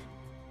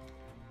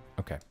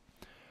 Okay.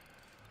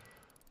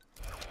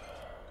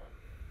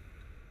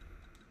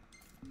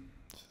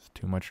 This is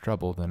too much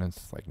trouble, then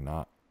it's like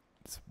not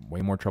It's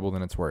way more trouble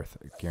than it's worth.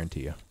 I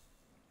guarantee you.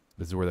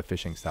 This is where the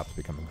fishing stops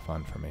becoming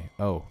fun for me.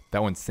 Oh,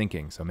 that one's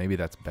sinking, so maybe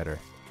that's better.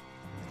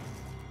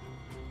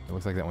 It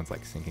looks like that one's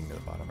like sinking to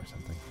the bottom or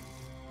something.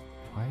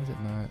 Why is it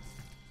not?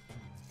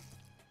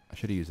 I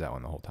should have used that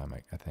one the whole time,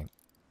 I think.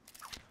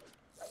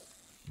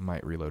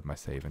 Might reload my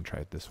save and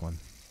try this one.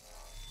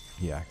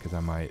 Yeah, because I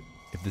might...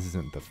 If this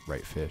isn't the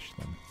right fish,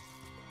 then...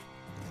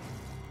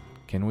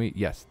 Can we?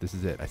 Yes, this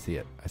is it. I see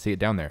it. I see it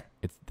down there.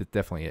 It's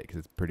definitely it because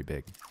it's pretty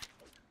big.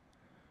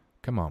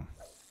 Come on.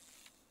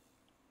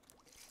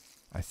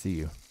 I see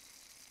you.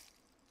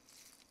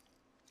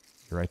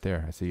 You're right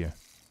there. I see you.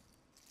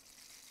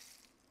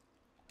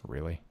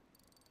 Really?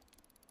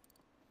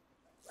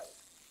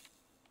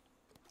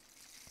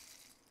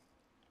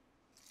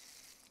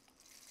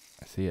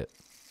 I see it.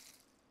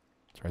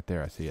 It's right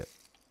there. I see it.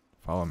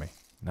 Follow me.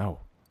 No.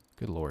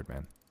 Good Lord,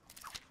 man.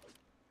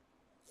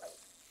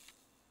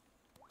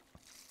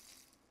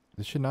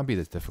 This should not be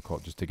this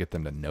difficult just to get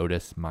them to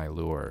notice my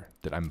lure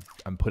that I'm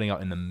putting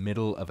out in the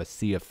middle of a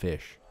sea of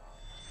fish.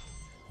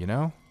 You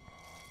know?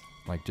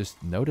 Like,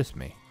 just notice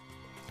me.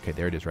 Okay,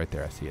 there it is right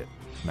there. I see it.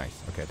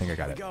 Nice. Okay, I think I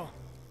got it. Go.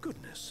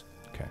 Goodness.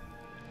 Okay.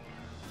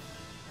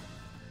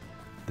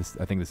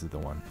 I think this is the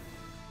one.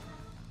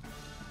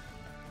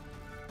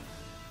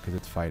 Because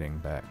it's fighting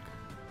back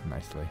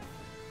nicely.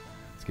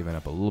 It's giving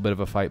up a little bit of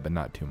a fight, but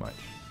not too much.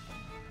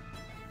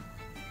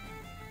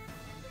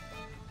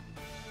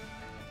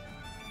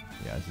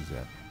 Yeah, this is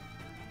it.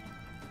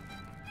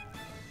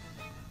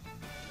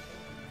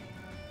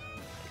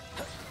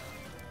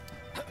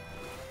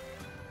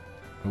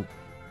 Oop.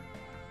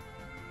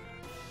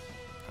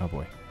 Oh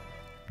boy.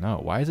 No,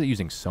 why is it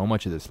using so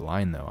much of this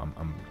line though?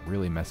 I'm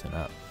really messing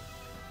up.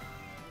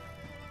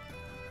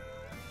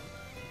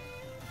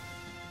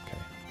 Okay.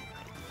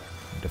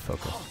 Need to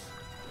focus.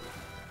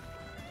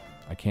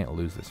 I can't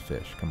lose this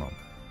fish. Come on.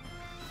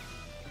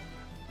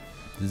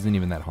 This isn't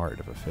even that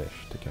hard of a fish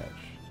to catch.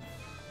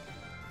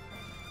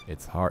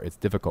 It's hard. It's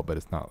difficult, but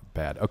it's not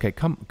bad. Okay,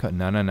 come.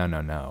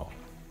 No.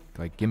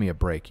 Like, give me a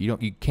break. You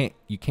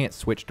can't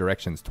switch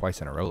directions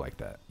twice in a row like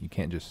that. You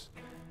can't just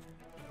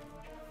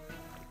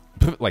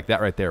like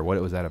that right there.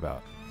 What was that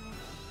about?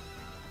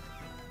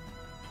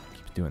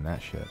 Keeps doing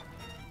that shit.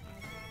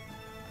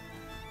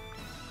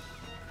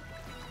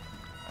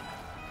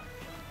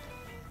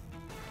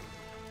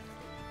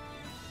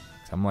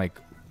 I'm like,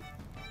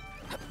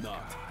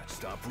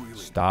 Stop reeling.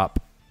 Stop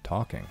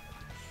talking.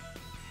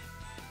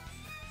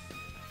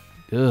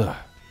 Ugh.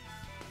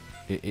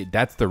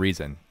 That's the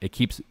reason. It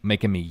keeps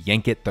making me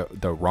yank it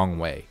the wrong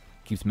way.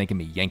 It keeps making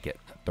me yank it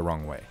the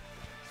wrong way.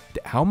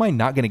 How am I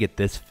not going to get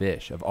this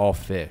fish of all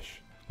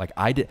fish? Like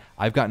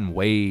I've gotten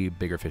way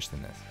bigger fish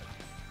than this.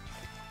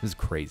 This is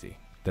crazy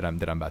that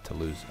I'm about to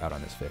lose out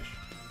on this fish.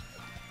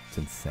 It's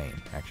insane,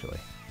 actually.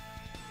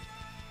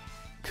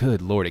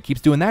 Good Lord, it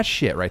keeps doing that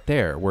shit right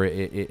there where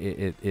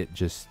it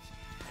just...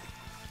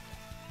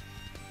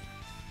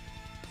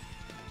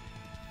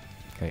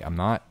 Okay, I'm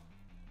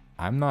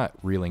not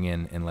reeling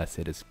in unless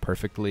it is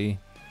perfectly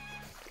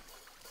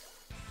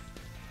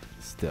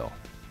still.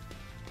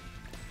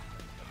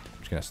 I'm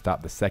just gonna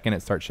stop the second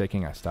it starts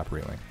shaking. I stop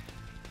reeling.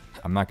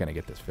 I'm not gonna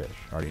get this fish.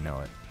 I already know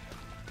it.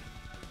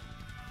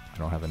 I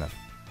don't have enough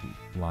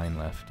line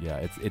left. Yeah,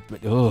 it's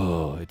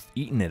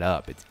eating it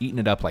up. It's eating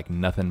it up like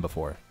nothing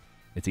before.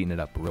 It's eating it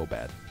up real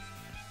bad.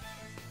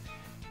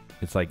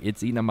 It's like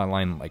it's eating up my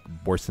line like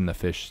worse than the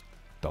fish,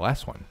 the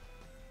last one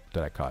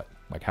that I caught.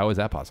 Like, how is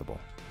that possible?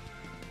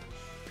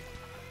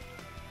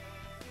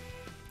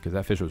 Because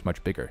that fish was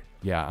much bigger.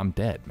 Yeah, I'm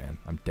dead, man.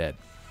 I'm dead.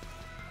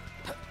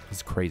 This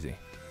is crazy.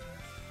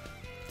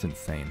 It's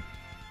insane.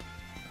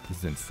 This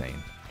is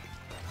insane.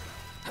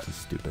 This is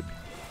stupid.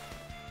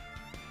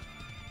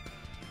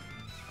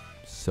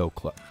 So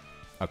close.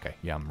 Okay,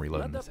 yeah, I'm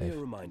reloading the save.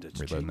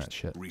 Reloading that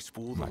shit.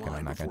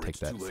 I'm not gonna take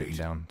that sitting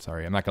down.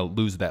 Sorry, I'm not gonna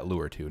lose that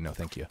lure too. No,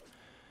 thank you.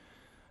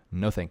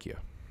 No, thank you.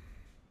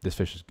 This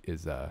fish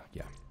is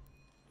yeah.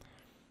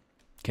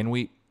 Can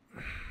we?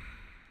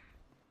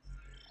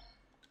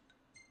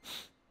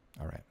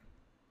 All right.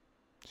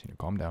 Just need to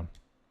calm down.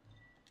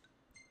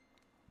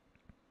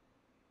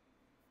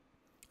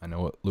 I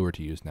know what lure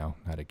to use now.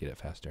 How to get it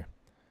faster.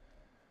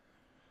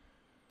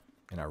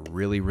 And I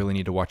really, really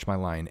need to watch my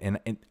line.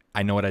 And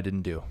I know what I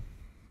didn't do.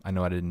 I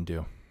know what I didn't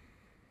do.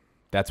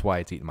 That's why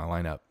it's eating my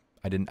line up.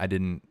 I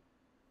didn't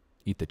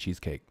eat the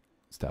cheesecake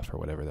stuff or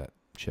whatever that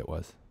shit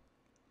was.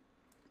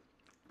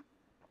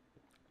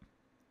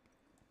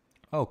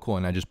 Oh, cool.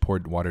 And I just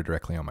poured water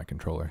directly on my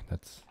controller.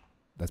 That's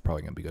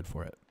probably going to be good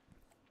for it.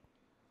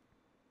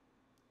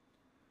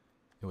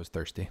 It was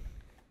thirsty.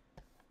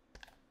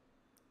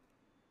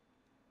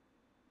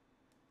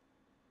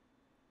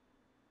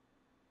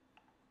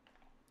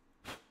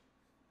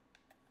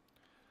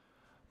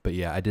 But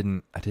yeah, I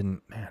didn't,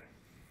 man,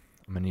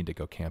 I'm going to need to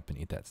go camp and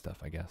eat that stuff,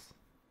 I guess.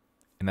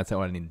 And that's not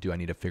what I need to do. I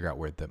need to figure out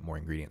where the more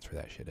ingredients for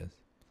that shit is.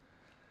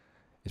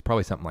 It's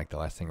probably something like the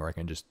last thing where I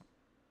can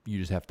you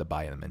just have to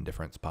buy them in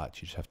different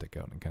spots. You just have to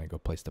go and kind of go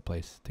place to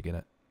place to get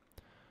it.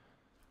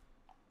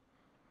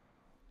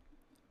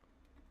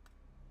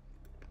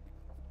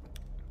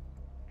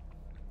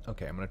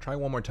 Okay, I'm gonna try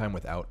one more time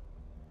without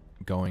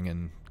going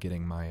and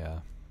getting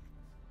my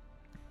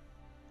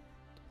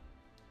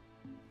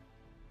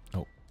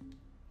oh.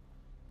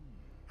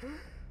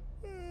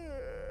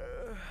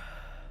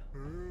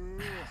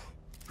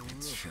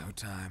 It's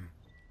showtime.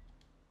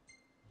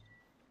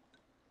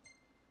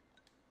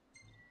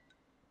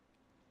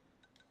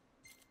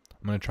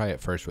 I'm gonna try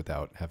it first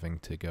without having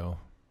to go.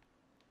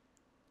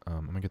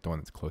 I'm gonna get the one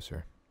that's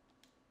closer.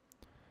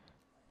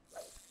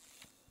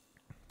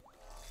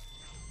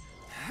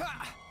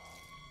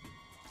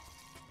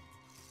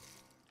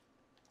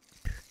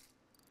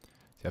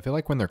 See, I feel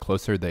like when they're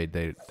closer, they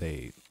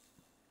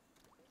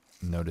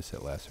notice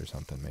it less or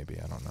something. Maybe,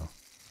 I don't know.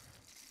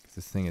 'Cause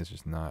this thing is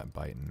just not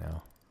biting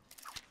now.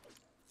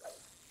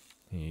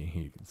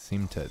 He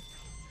seemed to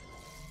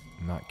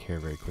not care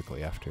very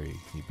quickly after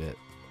he bit.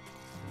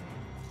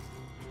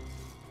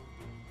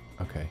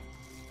 Okay.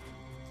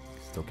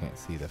 Still can't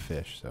see the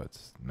fish, so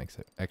it makes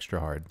it extra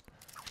hard.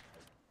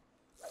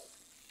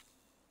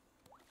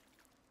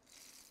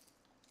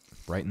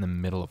 Right in the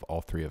middle of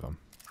all three of them.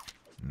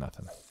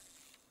 Nothing.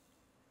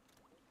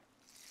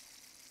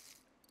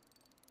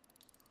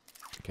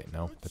 Okay,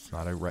 no, that's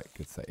not a right.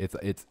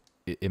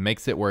 It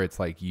makes it where it's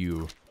like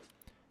you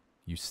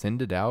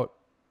send it out,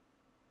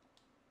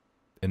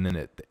 and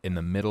then in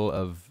the middle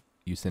of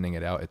you sending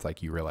it out, it's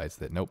like you realize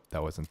that nope,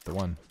 that wasn't the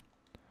one.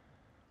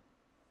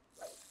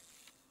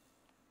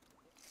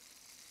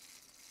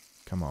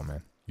 Come on,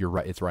 man. You're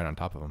right. It's right on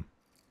top of him.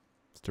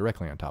 It's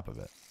directly on top of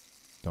it.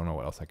 Don't know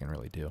what else I can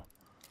really do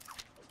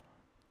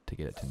to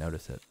get it to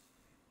notice it.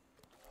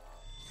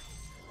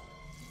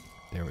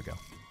 There we go.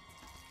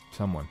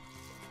 Someone.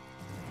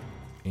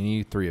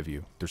 Any three of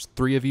you. There's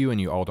three of you and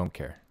you all don't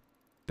care.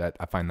 That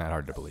I find that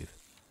hard to believe.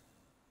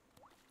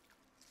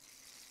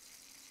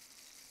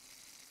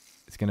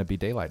 It's going to be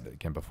daylight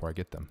again before I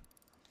get them.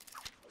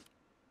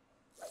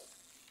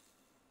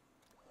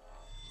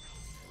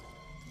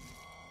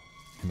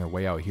 And they're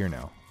way out here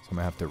now. So I'm going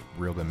to have to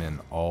reel them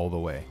in all the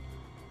way.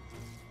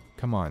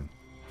 Come on.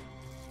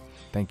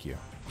 Thank you.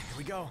 Here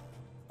we go.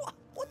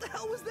 What the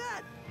hell was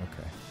that?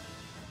 Okay.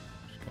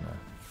 Just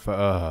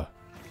gonna...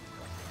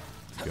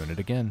 Doing it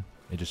again.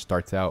 It just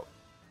starts out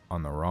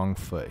on the wrong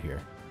foot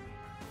here.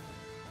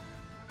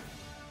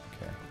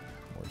 Okay.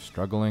 We're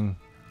struggling.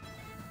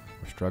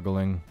 We're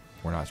struggling.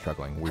 We're not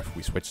struggling.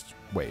 We switched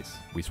ways.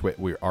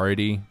 We're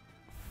already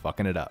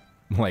fucking it up.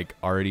 Like,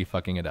 already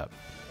fucking it up.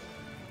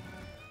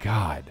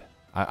 God.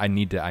 I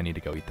need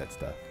to go eat that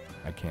stuff.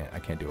 I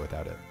can't do it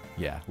without it.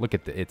 Yeah, look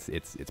at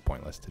it's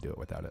pointless to do it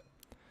without it.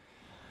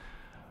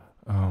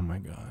 Oh my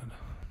god.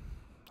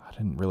 I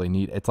didn't really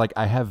need... It's like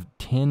I have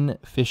 10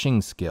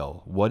 fishing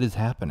skill. What is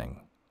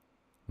happening?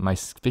 My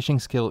fishing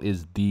skill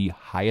is the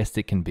highest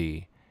it can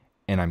be,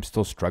 and I'm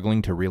still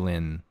struggling to reel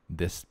in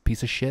this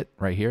piece of shit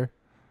right here.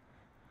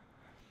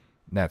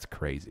 That's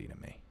crazy to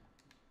me.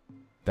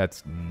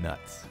 That's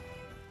nuts.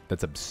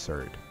 That's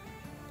absurd.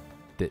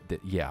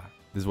 Yeah,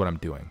 this is what I'm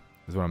doing.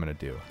 This is what I'm going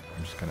to do.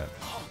 I'm just going to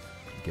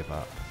give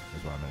up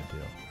is what I'm going to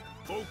do.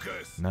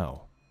 Focus.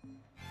 No.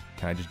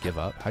 Can I just give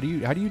up? How do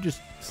you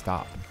just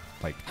stop?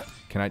 Like,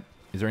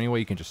 is there any way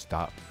you can just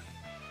stop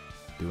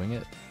doing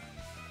it?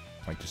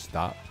 Like, just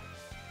stop?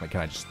 Like,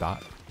 can I just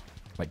stop?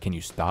 Like, can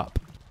you stop?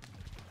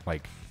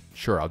 Like,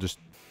 sure, I'll just...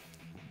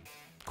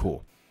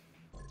 Cool.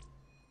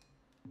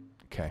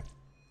 Okay.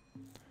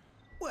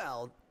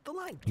 Well, the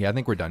line. Yeah, I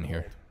think we're done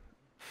here.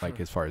 Like,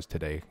 as far as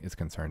today is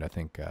concerned, I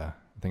think I'm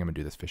going to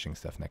do this fishing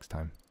stuff next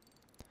time.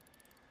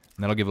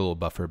 And that'll give a little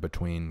buffer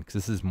between... Because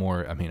this is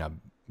more... I mean,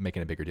 I'm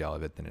making a bigger deal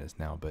of it than it is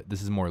now, but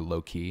this is more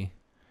low-key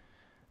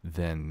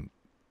than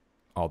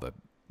all the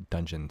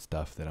dungeon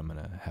stuff that I'm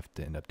going to have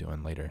to end up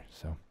doing later.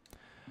 So,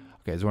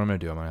 okay, so what I'm going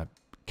to do, I'm going to...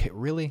 Okay,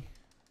 really?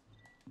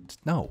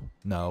 No.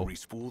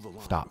 Respool the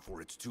line Stop.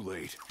 before it's too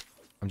late.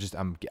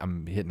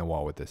 I'm hitting the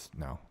wall with this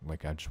now.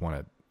 Like, I just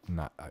want to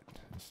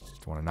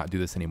not do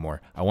this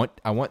anymore. I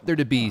want there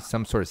to be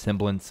some sort of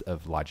semblance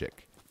of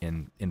logic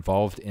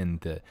involved in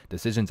the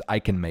decisions I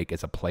can make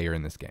as a player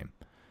in this game.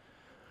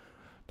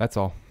 That's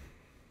all.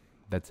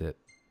 That's it.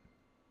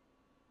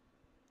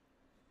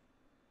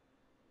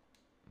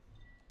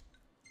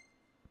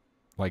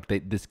 Like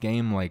this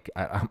game, like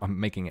I'm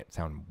making it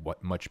sound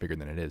much bigger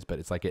than it is, but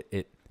it's like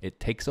it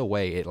takes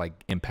away, it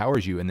like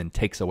empowers you and then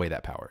takes away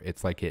that power.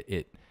 It's like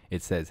it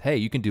says, hey,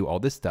 you can do all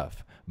this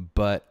stuff,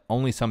 but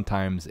only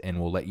sometimes,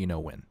 and we'll let you know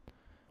when.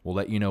 We'll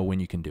let you know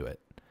when you can do it.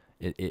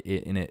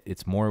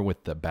 It's more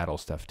with the battle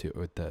stuff too,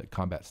 with the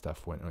combat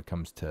stuff when it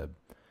comes to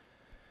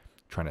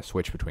trying to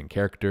switch between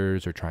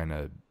characters or trying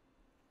to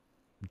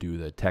do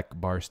the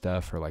tech bar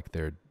stuff or like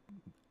their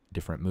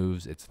different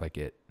moves. It's like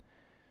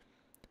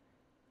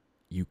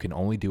you can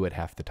only do it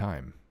half the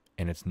time,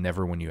 and it's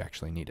never when you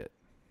actually need it.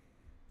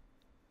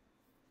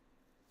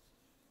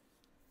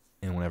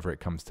 And whenever it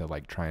comes to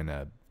like trying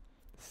to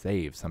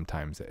save,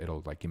 sometimes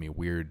it'll like give me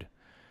weird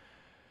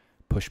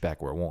pushback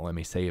where it won't let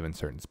me save in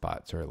certain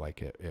spots, or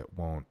like it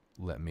won't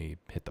let me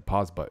hit the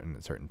pause button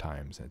at certain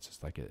times. It's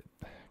just like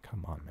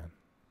come on, man.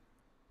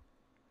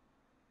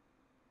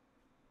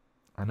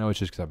 I know it's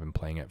just because I've been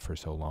playing it for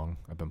so long.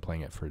 I've been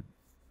playing it for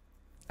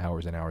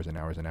hours and hours and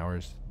hours and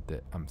hours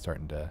that I'm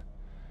starting to...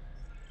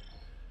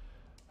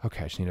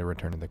 Okay, I just need to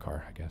return to the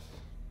car, I guess.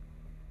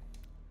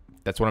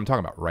 That's what I'm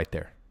talking about right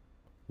there.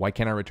 Why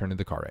can't I return to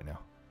the car right now?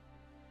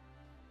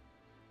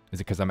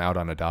 Is it because I'm out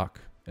on a dock?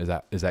 Is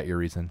that your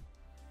reason?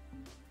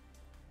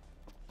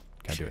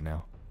 Can I do it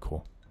now?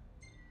 Cool.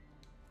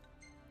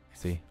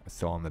 See? I'm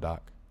still on the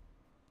dock.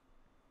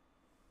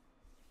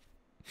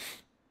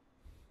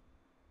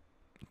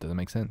 Doesn't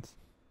make sense.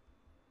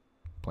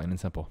 Plain and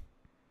simple.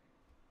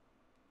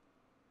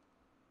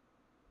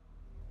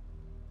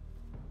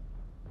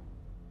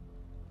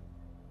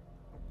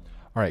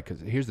 All right,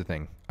 because here's the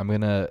thing. I'm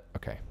going to...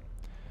 Okay.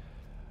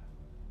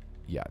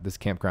 Yeah, this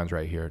campground's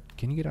right here.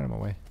 Can you get out of my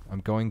way?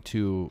 I'm going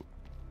to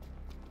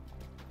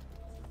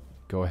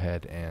go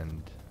ahead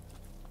and...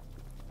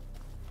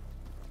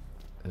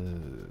 Well,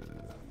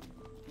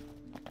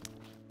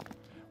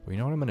 you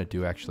know what I'm going to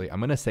do, actually? I'm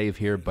going to save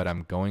here, but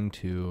I'm going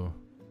to...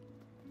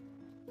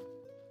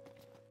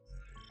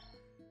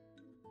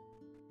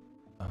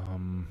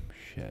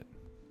 Shit.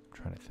 I'm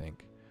trying to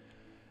think.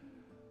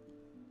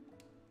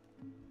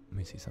 Let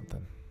me see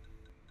something.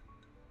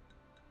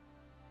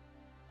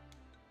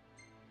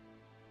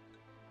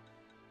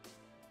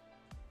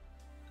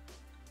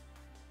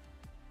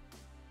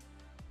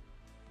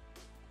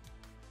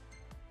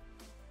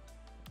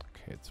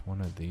 Okay, it's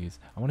one of these.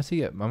 I want to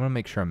see it. I'm going to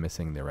make sure I'm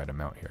missing the right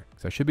amount here.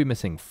 So I should be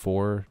missing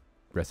 4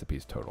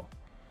 recipes total.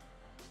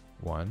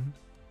 1,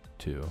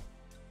 2,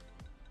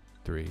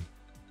 3,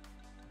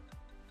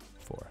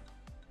 4.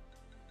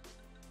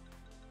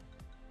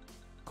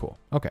 Cool.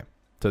 Okay.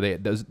 So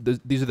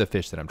these are the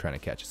fish that I'm trying to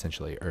catch,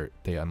 essentially, or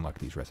they unlock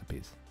these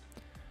recipes.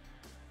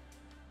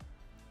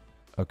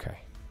 Okay.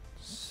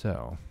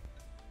 So,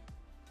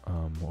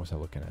 what was I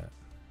looking at?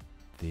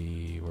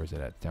 Where's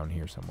it at? Down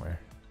here somewhere.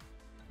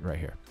 Right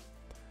here.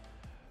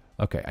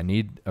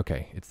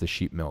 Okay, it's the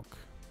sheep milk.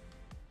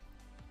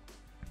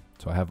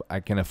 So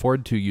I can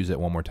afford to use it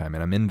one more time,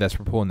 and I'm in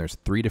Vesperpool, and there's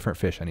 3 different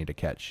fish I need to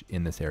catch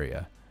in this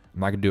area. I'm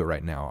not gonna do it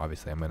right now,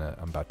 obviously. I'm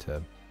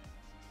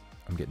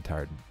getting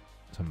tired.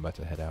 So I'm about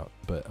to head out,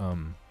 but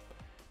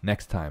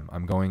next time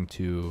I'm going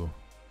to,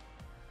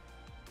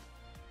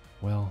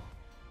 well,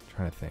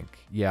 trying to think.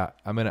 Yeah,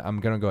 I'm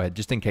gonna go ahead,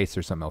 just in case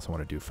there's something else I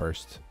want to do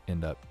first.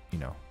 End up,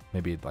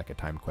 maybe like a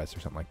time quest or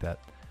something like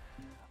that.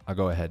 I'll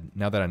go ahead,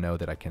 now that I know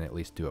that I can at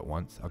least do it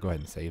once, I'll go ahead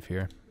and save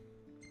here,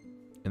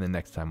 and then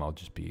next time I'll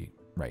just be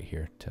right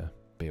here to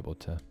be able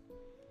to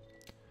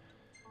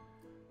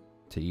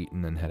eat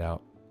and then head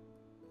out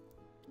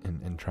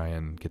and try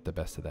and get the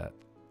best of that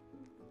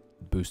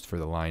boost for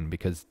the line,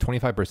 because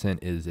 25%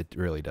 it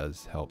really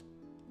does help.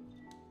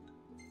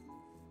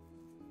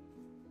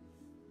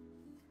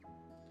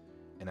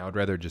 And I would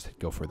rather just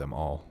go for them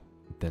all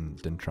than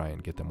try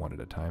and get them one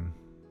at a time.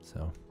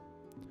 So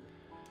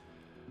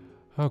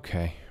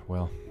okay,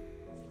 well,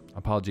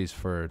 apologies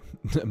for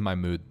my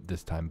mood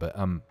this time, but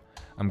I'm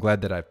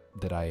glad that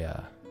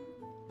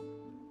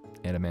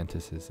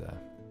Adamantoise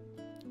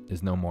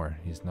is no more.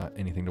 He's not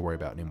anything to worry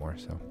about anymore.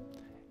 So,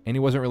 and he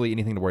wasn't really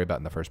anything to worry about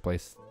in the first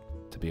place.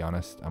 To be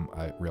honest,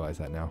 I realize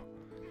that now.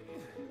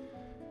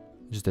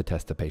 Just a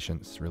test of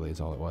patience, really, is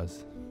all it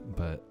was.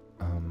 But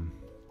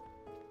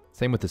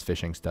same with this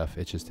fishing stuff.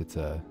 It's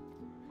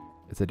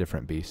a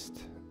different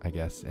beast, I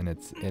guess, and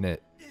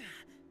it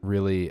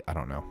really, I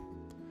don't know.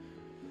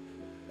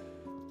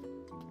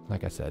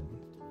 Like I said,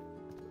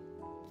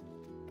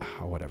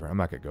 whatever. I'm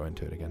not gonna go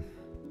into it again.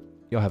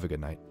 Y'all have a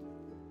good night.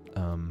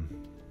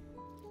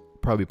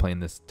 Probably playing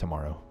this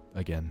tomorrow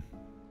again.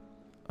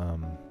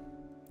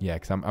 Yeah,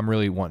 because I'm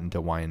really wanting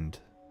to wind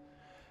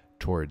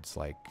towards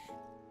like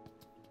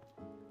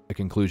a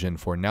conclusion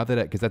for now that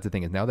because that's the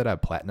thing is now that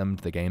I've platinumed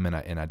the game and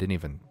I didn't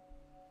even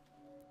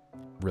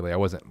really, I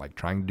wasn't like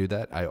trying to do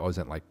that. I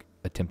wasn't like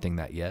attempting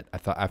that yet.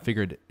 I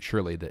figured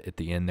surely that at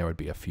the end there would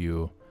be a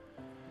few.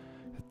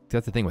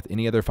 That's the thing with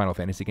any other Final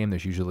Fantasy game.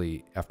 There's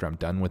usually after I'm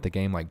done with the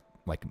game, like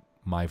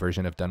my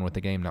version of done with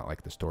the game, not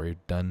like the story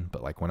done,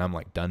 but like when I'm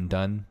like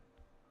done.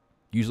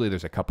 Usually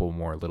there's a couple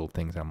more little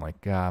things I'm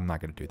like, I'm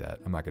not going to do that.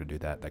 I'm not going to do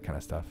that. That kind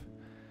of stuff.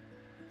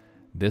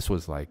 This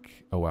was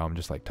like, oh wow, I'm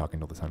just like talking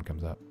till the sun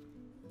comes up.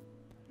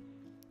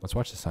 Let's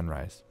watch the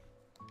sunrise.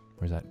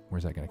 Where's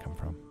that going to come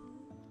from?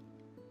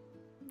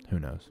 Who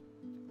knows?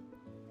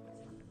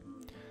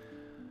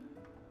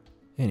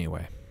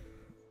 Anyway.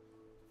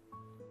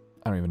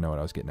 I don't even know what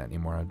I was getting at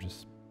anymore. I'm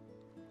just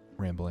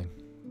rambling.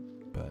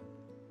 But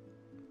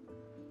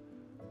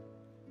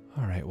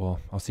all right, well,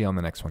 I'll see you on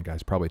the next one,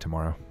 guys. Probably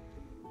tomorrow.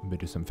 Maybe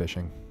do some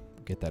fishing,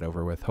 get that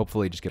over with.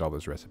 Hopefully just get all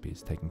those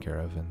recipes taken care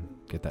of and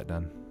get that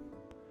done.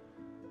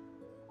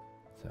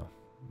 So,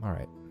 all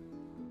right.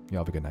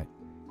 Y'all have a good night.